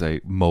iPad is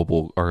a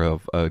mobile or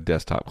a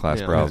desktop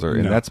class browser,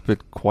 and that's been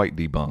quite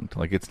debunked.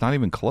 Like it's not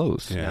even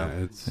close. Yeah,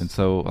 and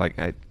so like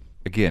I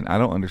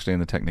don't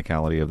understand the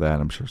technicality of that.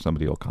 I'm sure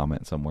somebody will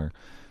comment somewhere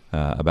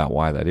about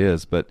why that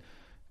is, but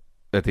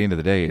at the end of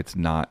the day, it's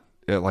not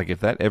like if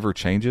that ever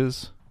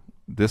changes,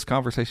 this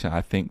conversation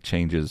I think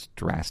changes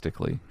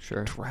drastically.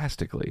 Sure,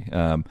 drastically.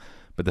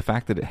 But the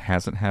fact that it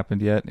hasn't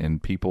happened yet,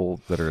 and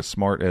people that are as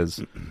smart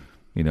as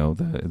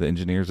the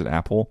engineers at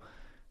Apple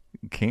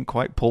can't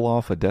quite pull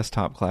off a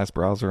desktop class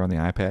browser on the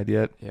iPad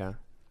yet. Yeah,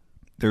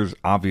 there's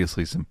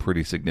obviously some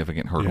pretty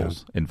significant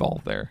hurdles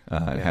involved there.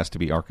 It has to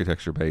be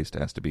architecture based. It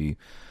has to be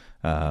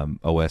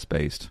OS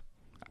based.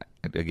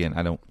 Again,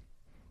 I don't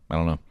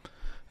know.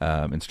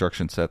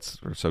 Instruction sets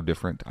are so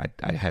different.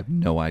 I have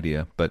no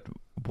idea. But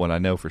what I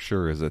know for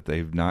sure is that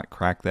they've not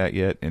cracked that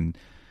yet, and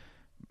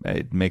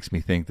it makes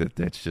me think that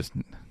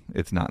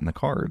it's not in the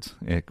cards.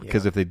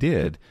 Because if they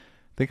did,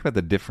 think about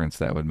the difference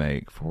that would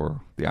make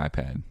for the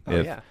iPad.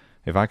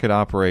 If I could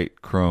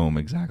operate Chrome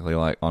exactly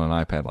like on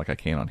an iPad like I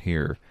can on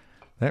here,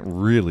 that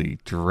really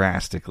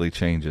drastically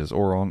changes,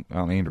 or on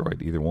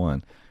Android, either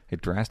one.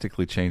 It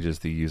drastically changes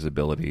the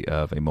usability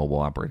of a mobile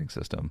operating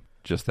system.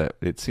 Just that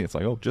it's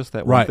like just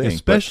that one thing. Right,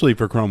 especially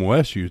for Chrome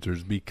OS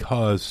users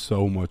because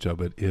so much of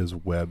it is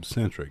web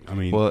centric. I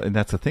mean, well, and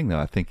that's the thing though.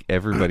 I think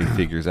everybody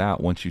figures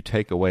out once you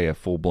take away a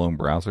full blown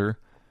browser,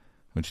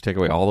 once you take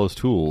away all those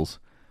tools,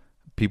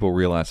 people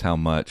realize how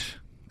much.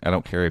 I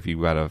don't care if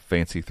you got a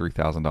fancy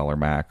 $3,000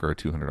 Mac or a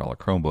 $200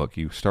 Chromebook.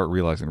 You start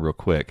realizing real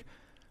quick,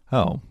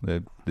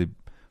 the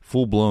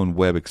full-blown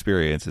web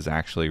experience is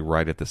actually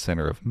right at the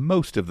center of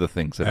most of the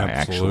things that I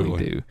actually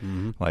do.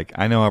 Mm-hmm. Like,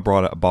 I know I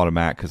bought a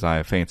Mac because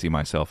I fancy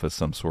myself as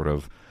some sort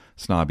of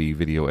snobby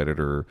video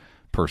editor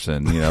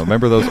person.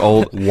 Remember those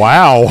old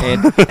wow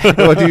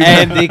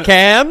Andy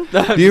Cam?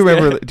 Do you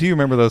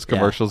remember those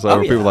commercials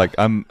where people like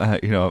I'm a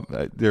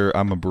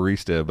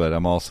barista, but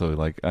I'm also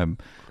like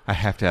I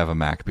have to have a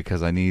Mac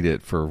because I need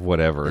it for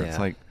whatever. It's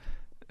like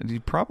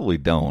you probably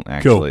don't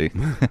actually.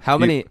 Cool. How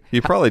many?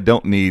 You probably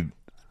don't need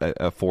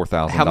a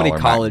 $4,000. How many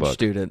college MacBook.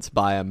 students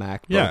buy a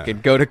MacBook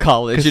and go to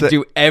college and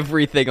do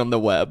everything on the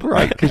web?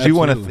 Right, because you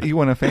want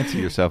to fancy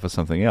yourself as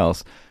something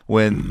else.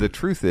 When the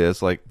truth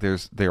is, like,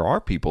 there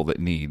are people that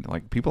need,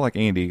 like people like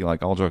Andy,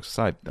 like all jokes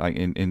aside, like,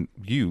 and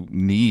you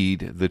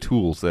need the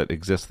tools that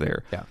exist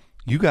there. Yeah,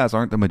 you guys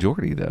aren't the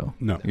majority though.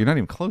 No, you're not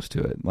even close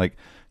to it. Like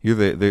you're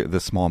the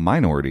small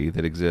minority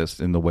that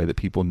exists in the way that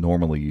people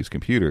normally use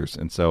computers,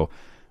 and so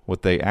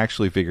what they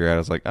actually figure out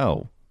is like,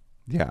 oh,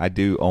 Yeah, I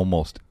do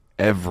almost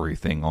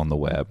everything on the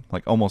web.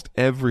 Like almost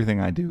everything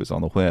I do is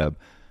on the web.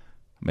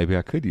 Maybe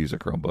I could use a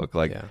Chromebook.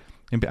 Like,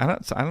 and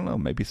I don't know.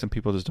 Maybe some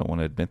people just don't want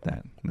to admit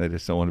that. They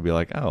just don't want to be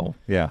like, oh,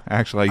 yeah,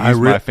 actually, I use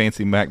my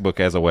fancy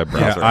MacBook as a web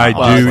browser.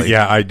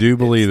 Yeah, I do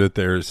believe that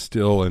there's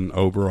still an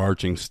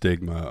overarching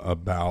stigma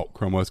about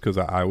Chrome OS, because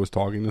I was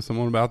talking to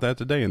someone about that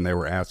today, and they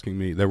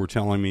were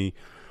telling me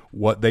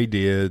what they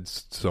did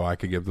so I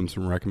could give them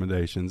some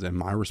recommendations. And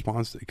my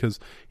response, because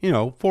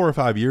 4 or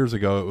 5 years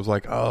ago it was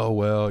like, oh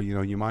well,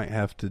 you might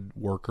have to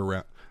work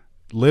around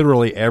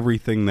literally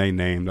everything they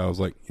named. I was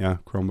like, yeah,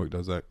 Chromebook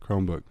does that.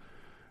 Chromebook.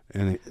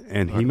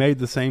 And he made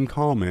the same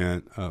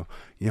comment.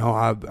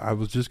 I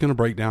was just going to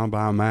break down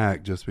buy a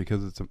Mac just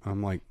because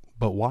I'm like,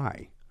 but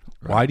why?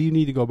 Right. Why do you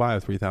need to go buy a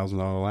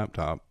 $3,000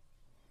 laptop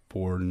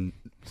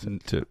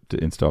to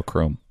install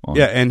Chrome on?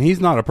 Yeah, and he's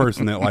not a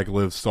person that like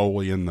lives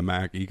solely in the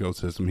Mac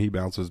ecosystem. He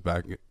bounces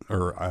back,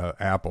 or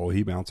Apple.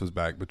 He bounces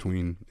back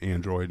between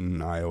Android and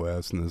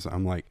iOS. And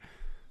I'm like,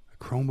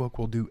 a Chromebook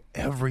will do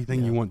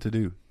everything you want to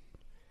do.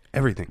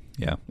 Everything.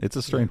 Yeah, it's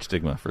a strange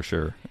stigma for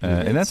sure.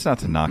 And that's not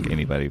to knock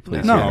anybody,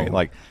 please. No.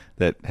 Like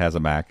that has a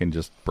Mac and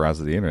just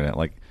browses the internet.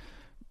 Like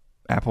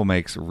Apple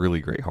makes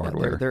really great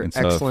hardware. They're and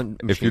so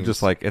excellent if you're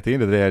just like, at the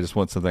end of the day, I just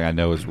want something I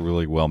know is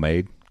really well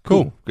made.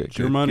 Cool. Get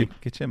your money.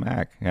 Get you a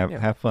Mac.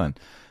 Have fun.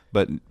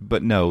 But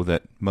know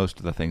that most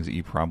of the things that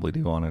you probably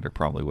do on it are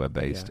probably web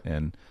based. Yeah.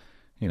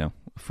 And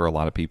for a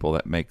lot of people,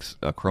 that makes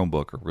a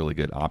Chromebook a really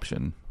good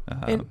option.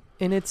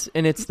 And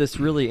it's this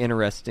really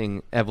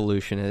interesting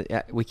evolution.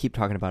 We keep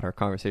talking about our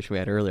conversation we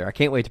had earlier. I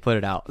can't wait to put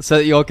it out so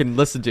that you all can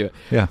listen to it.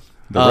 Yeah,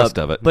 the rest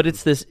of it. But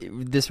it's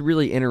this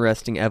really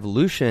interesting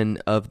evolution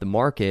of the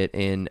market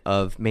and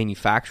of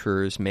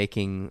manufacturers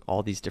making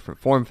all these different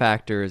form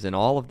factors and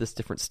all of this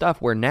different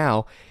stuff. Where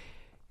now,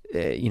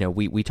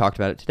 we talked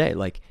about it today.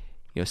 Like,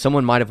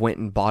 someone might have went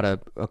and bought a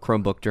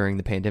Chromebook during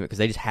the pandemic because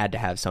they just had to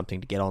have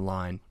something to get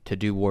online to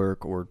do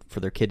work or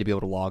for their kid to be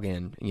able to log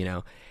in.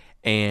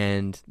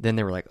 And then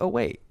they were like, oh,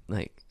 wait,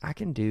 like I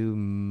can do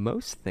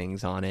most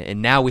things on it.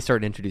 And now we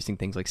started introducing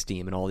things like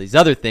Steam and all these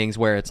other things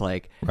where it's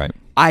like, right,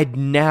 I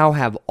now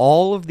have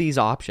all of these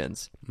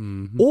options.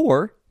 Mm-hmm.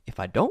 Or if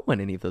I don't want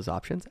any of those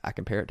options, I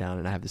can pare it down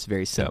and I have this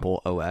very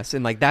simple OS.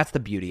 And like that's the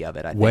beauty of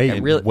it. I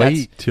think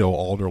wait till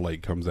Alder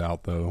Lake comes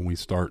out, though, and we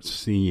start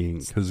seeing,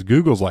 because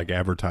Google's like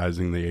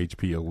advertising the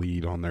HP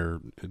Elite on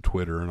their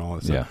Twitter and all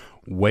that stuff.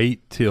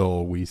 Wait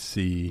till we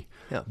see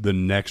the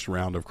next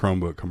round of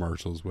Chromebook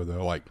commercials where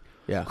they're like,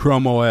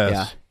 Chrome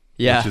OS,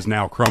 which is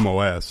now Chrome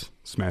OS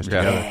smashed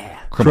together. Yeah.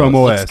 Chrome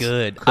OS,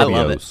 good. I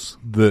love it.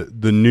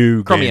 The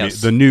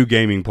new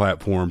gaming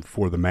platform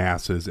for the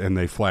masses, and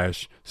they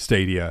flash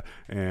Stadia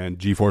and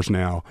GeForce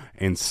Now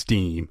and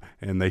Steam,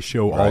 and they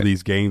show all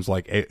these games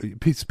like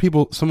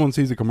someone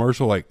sees a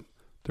commercial like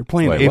they're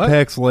playing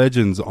Apex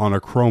Legends on a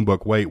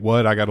Chromebook. Wait,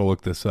 what? I got to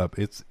look this up.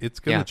 It's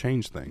going to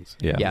change things.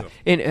 Yeah.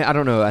 And I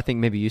don't know. I think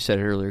maybe you said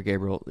it earlier,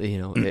 Gabriel.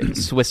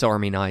 Swiss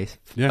Army knife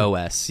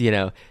OS.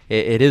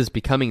 It is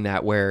becoming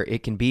that where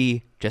it can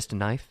be just a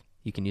knife.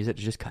 You can use it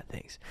to just cut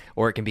things,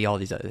 or it can be all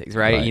these other things,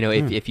 right?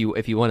 If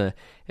you want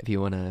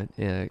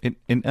to.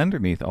 And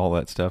underneath all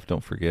that stuff,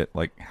 don't forget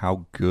like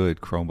how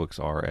good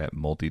Chromebooks are at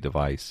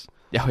multi-device.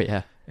 Oh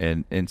yeah.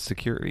 And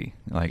security.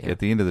 Like at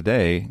the end of the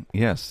day,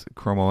 yes,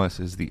 Chrome OS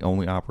is the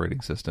only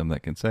operating system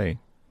that can say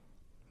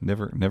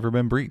never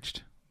been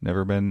breached,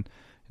 never been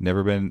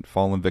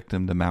fallen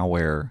victim to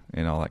malware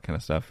and all that kind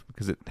of stuff,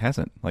 because it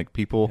hasn't. Like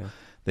people,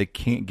 they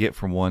can't get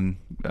from one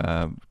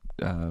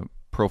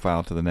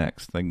profile to the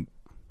next. They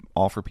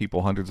offer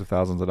people hundreds of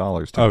thousands of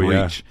dollars to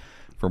breach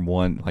from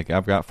one. Like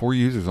I've got 4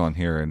 users on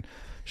here, and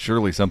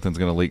surely something's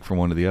going to leak from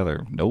one to the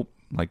other. Nope.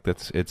 Like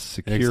it's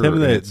secure.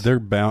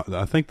 Except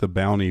I think the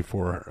bounty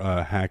for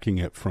hacking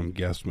it from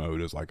guest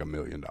mode is like $1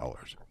 million.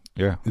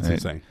 Yeah, it's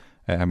insane.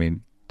 I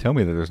mean, tell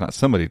me that there's not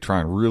somebody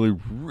trying really,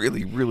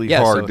 really, really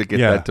hard to get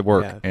that to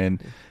work,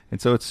 and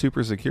so it's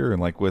super secure.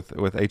 And like with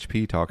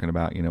HP talking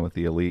about, with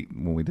the Elite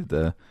when we did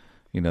the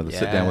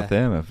sit down with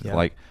them,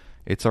 like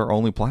it's our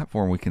only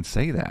platform we can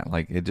say that.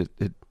 Like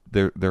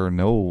there are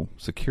no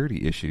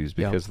security issues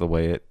because of the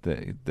way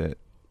the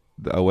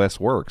OS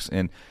works,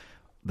 and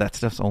that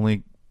stuff's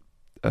only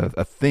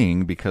a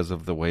thing because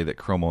of the way that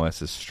Chrome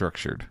OS is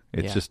structured.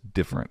 It's just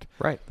different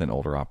than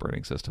older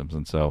operating systems.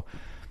 And so,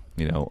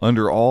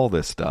 under all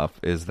this stuff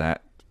is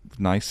that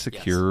nice,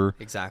 secure.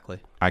 Yes, exactly.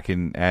 I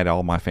can add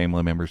all my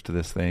family members to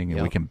this thing,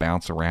 and we can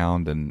bounce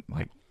around, and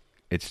like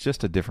it's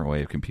just a different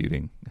way of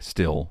computing.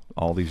 Still,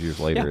 all these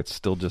years later, it's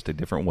still just a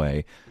different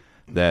way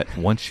that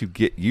once you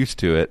get used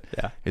to it,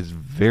 it's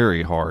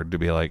very hard to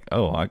be like,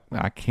 oh,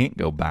 I can't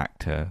go back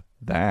to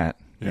that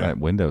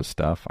Windows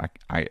stuff.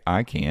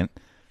 I can't.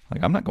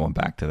 Like, I'm not going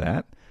back to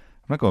that.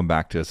 I'm not going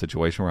back to a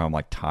situation where I'm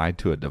like tied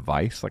to a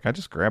device. Like, I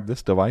just grabbed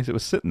this device. It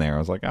was sitting there. I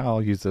was like, I'll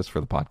use this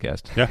for the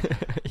podcast.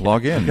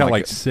 Log in. I've got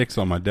like 6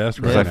 on my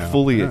desk right now. I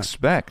fully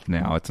expect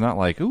now. It's not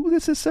like, ooh,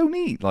 this is so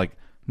neat. Like,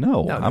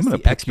 no I'm going to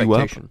pick you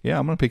up. Yeah,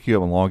 I'm going to pick you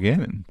up and log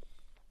in, and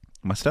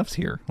my stuff's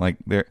here. Like,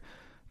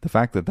 the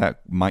fact that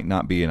might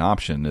not be an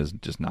option is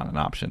just not an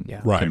option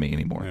to me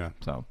anymore. Yeah.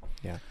 So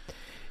yeah.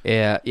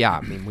 I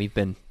mean, we've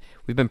been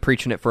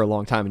preaching it for a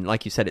long time, and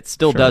like you said, it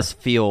still does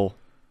feel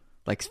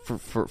like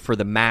for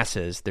the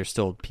masses, there's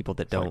still people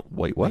that don't.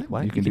 Wait, what?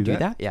 What? You can do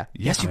that? Yeah.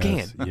 Yes, you can.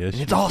 Yes, and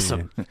you it's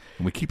awesome. And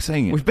we keep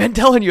saying it. We've been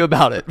telling you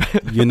about it.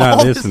 You're not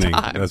all this listening.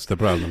 time. That's the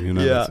problem. You're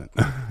not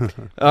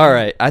listening. All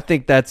right. I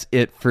think that's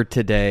it for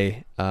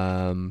today.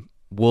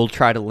 We'll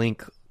try to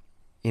link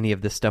any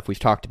of this stuff we've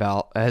talked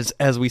about.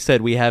 As we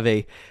said, we have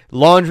a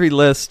laundry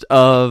list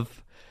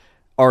of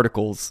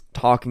articles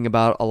talking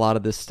about a lot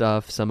of this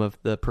stuff, some of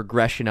the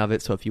progression of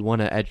it. So if you want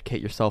to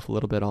educate yourself a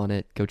little bit on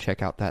it, go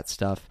check out that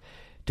stuff.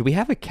 Do we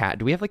have like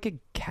a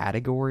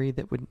category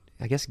that would,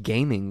 I guess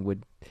gaming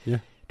would,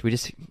 do we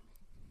just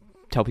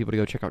tell people to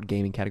go check out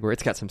gaming category?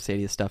 It's got some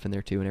Stadia stuff in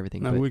there too and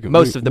everything. No, but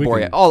most of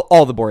the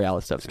all the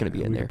Borealis stuff is going to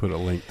be in there. Put a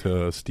link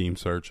to a Steam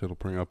search. It'll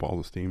bring up all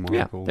the Steam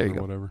articles there you or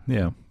go. whatever.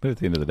 Yeah, but at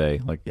the end of the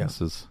day, like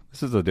this is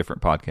a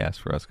different podcast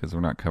for us because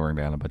we're not covering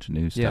down a bunch of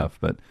new stuff.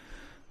 But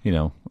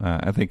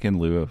I think in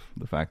lieu of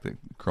the fact that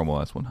Chrome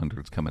OS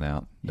 100 is coming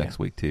out next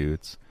week too,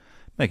 it's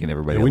making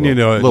everybody. We need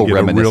to get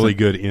a really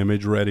good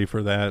image ready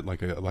for that,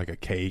 like a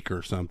cake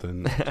or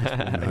something.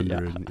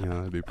 100,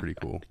 that'd be pretty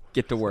cool.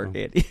 Get to work,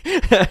 Andy.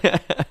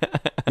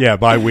 Yeah,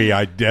 by we,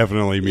 I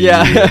definitely mean you.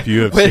 If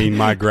you have seen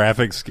my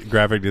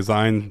graphic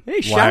design.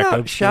 Hey,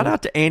 shout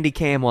out to Andy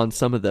Cam on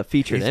some of the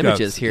featured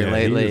images here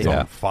lately. He's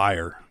on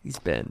fire. He's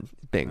been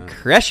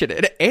crushing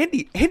it.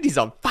 Andy's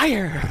on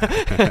fire.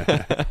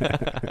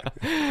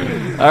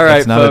 All right,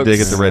 That's not folks. a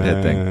dig at the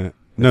redhead thing.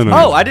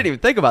 No. I didn't even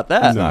think about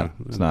that.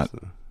 It's not.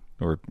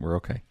 We're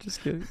okay.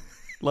 Just kidding.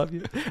 Love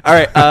you. All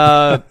right.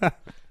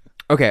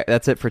 Okay,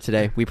 that's it for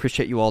today. We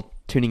appreciate you all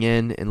tuning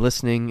in and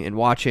listening and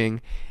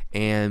watching,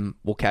 and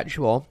we'll catch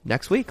you all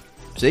next week.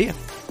 See ya.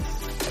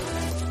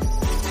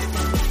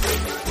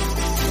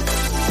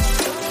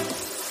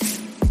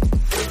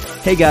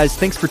 Hey guys,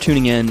 thanks for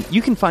tuning in.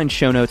 You can find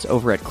show notes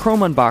over at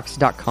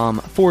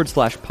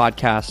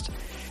chromeunboxed.com/podcast.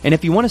 And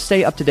if you want to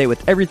stay up to date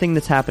with everything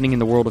that's happening in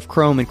the world of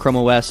Chrome and Chrome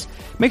OS,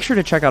 make sure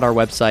to check out our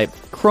website,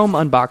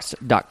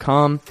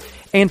 chromeunboxed.com,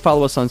 and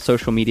follow us on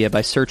social media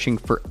by searching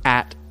for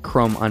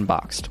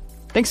 @ChromeUnboxed.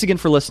 Thanks again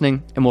for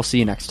listening, and we'll see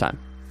you next time.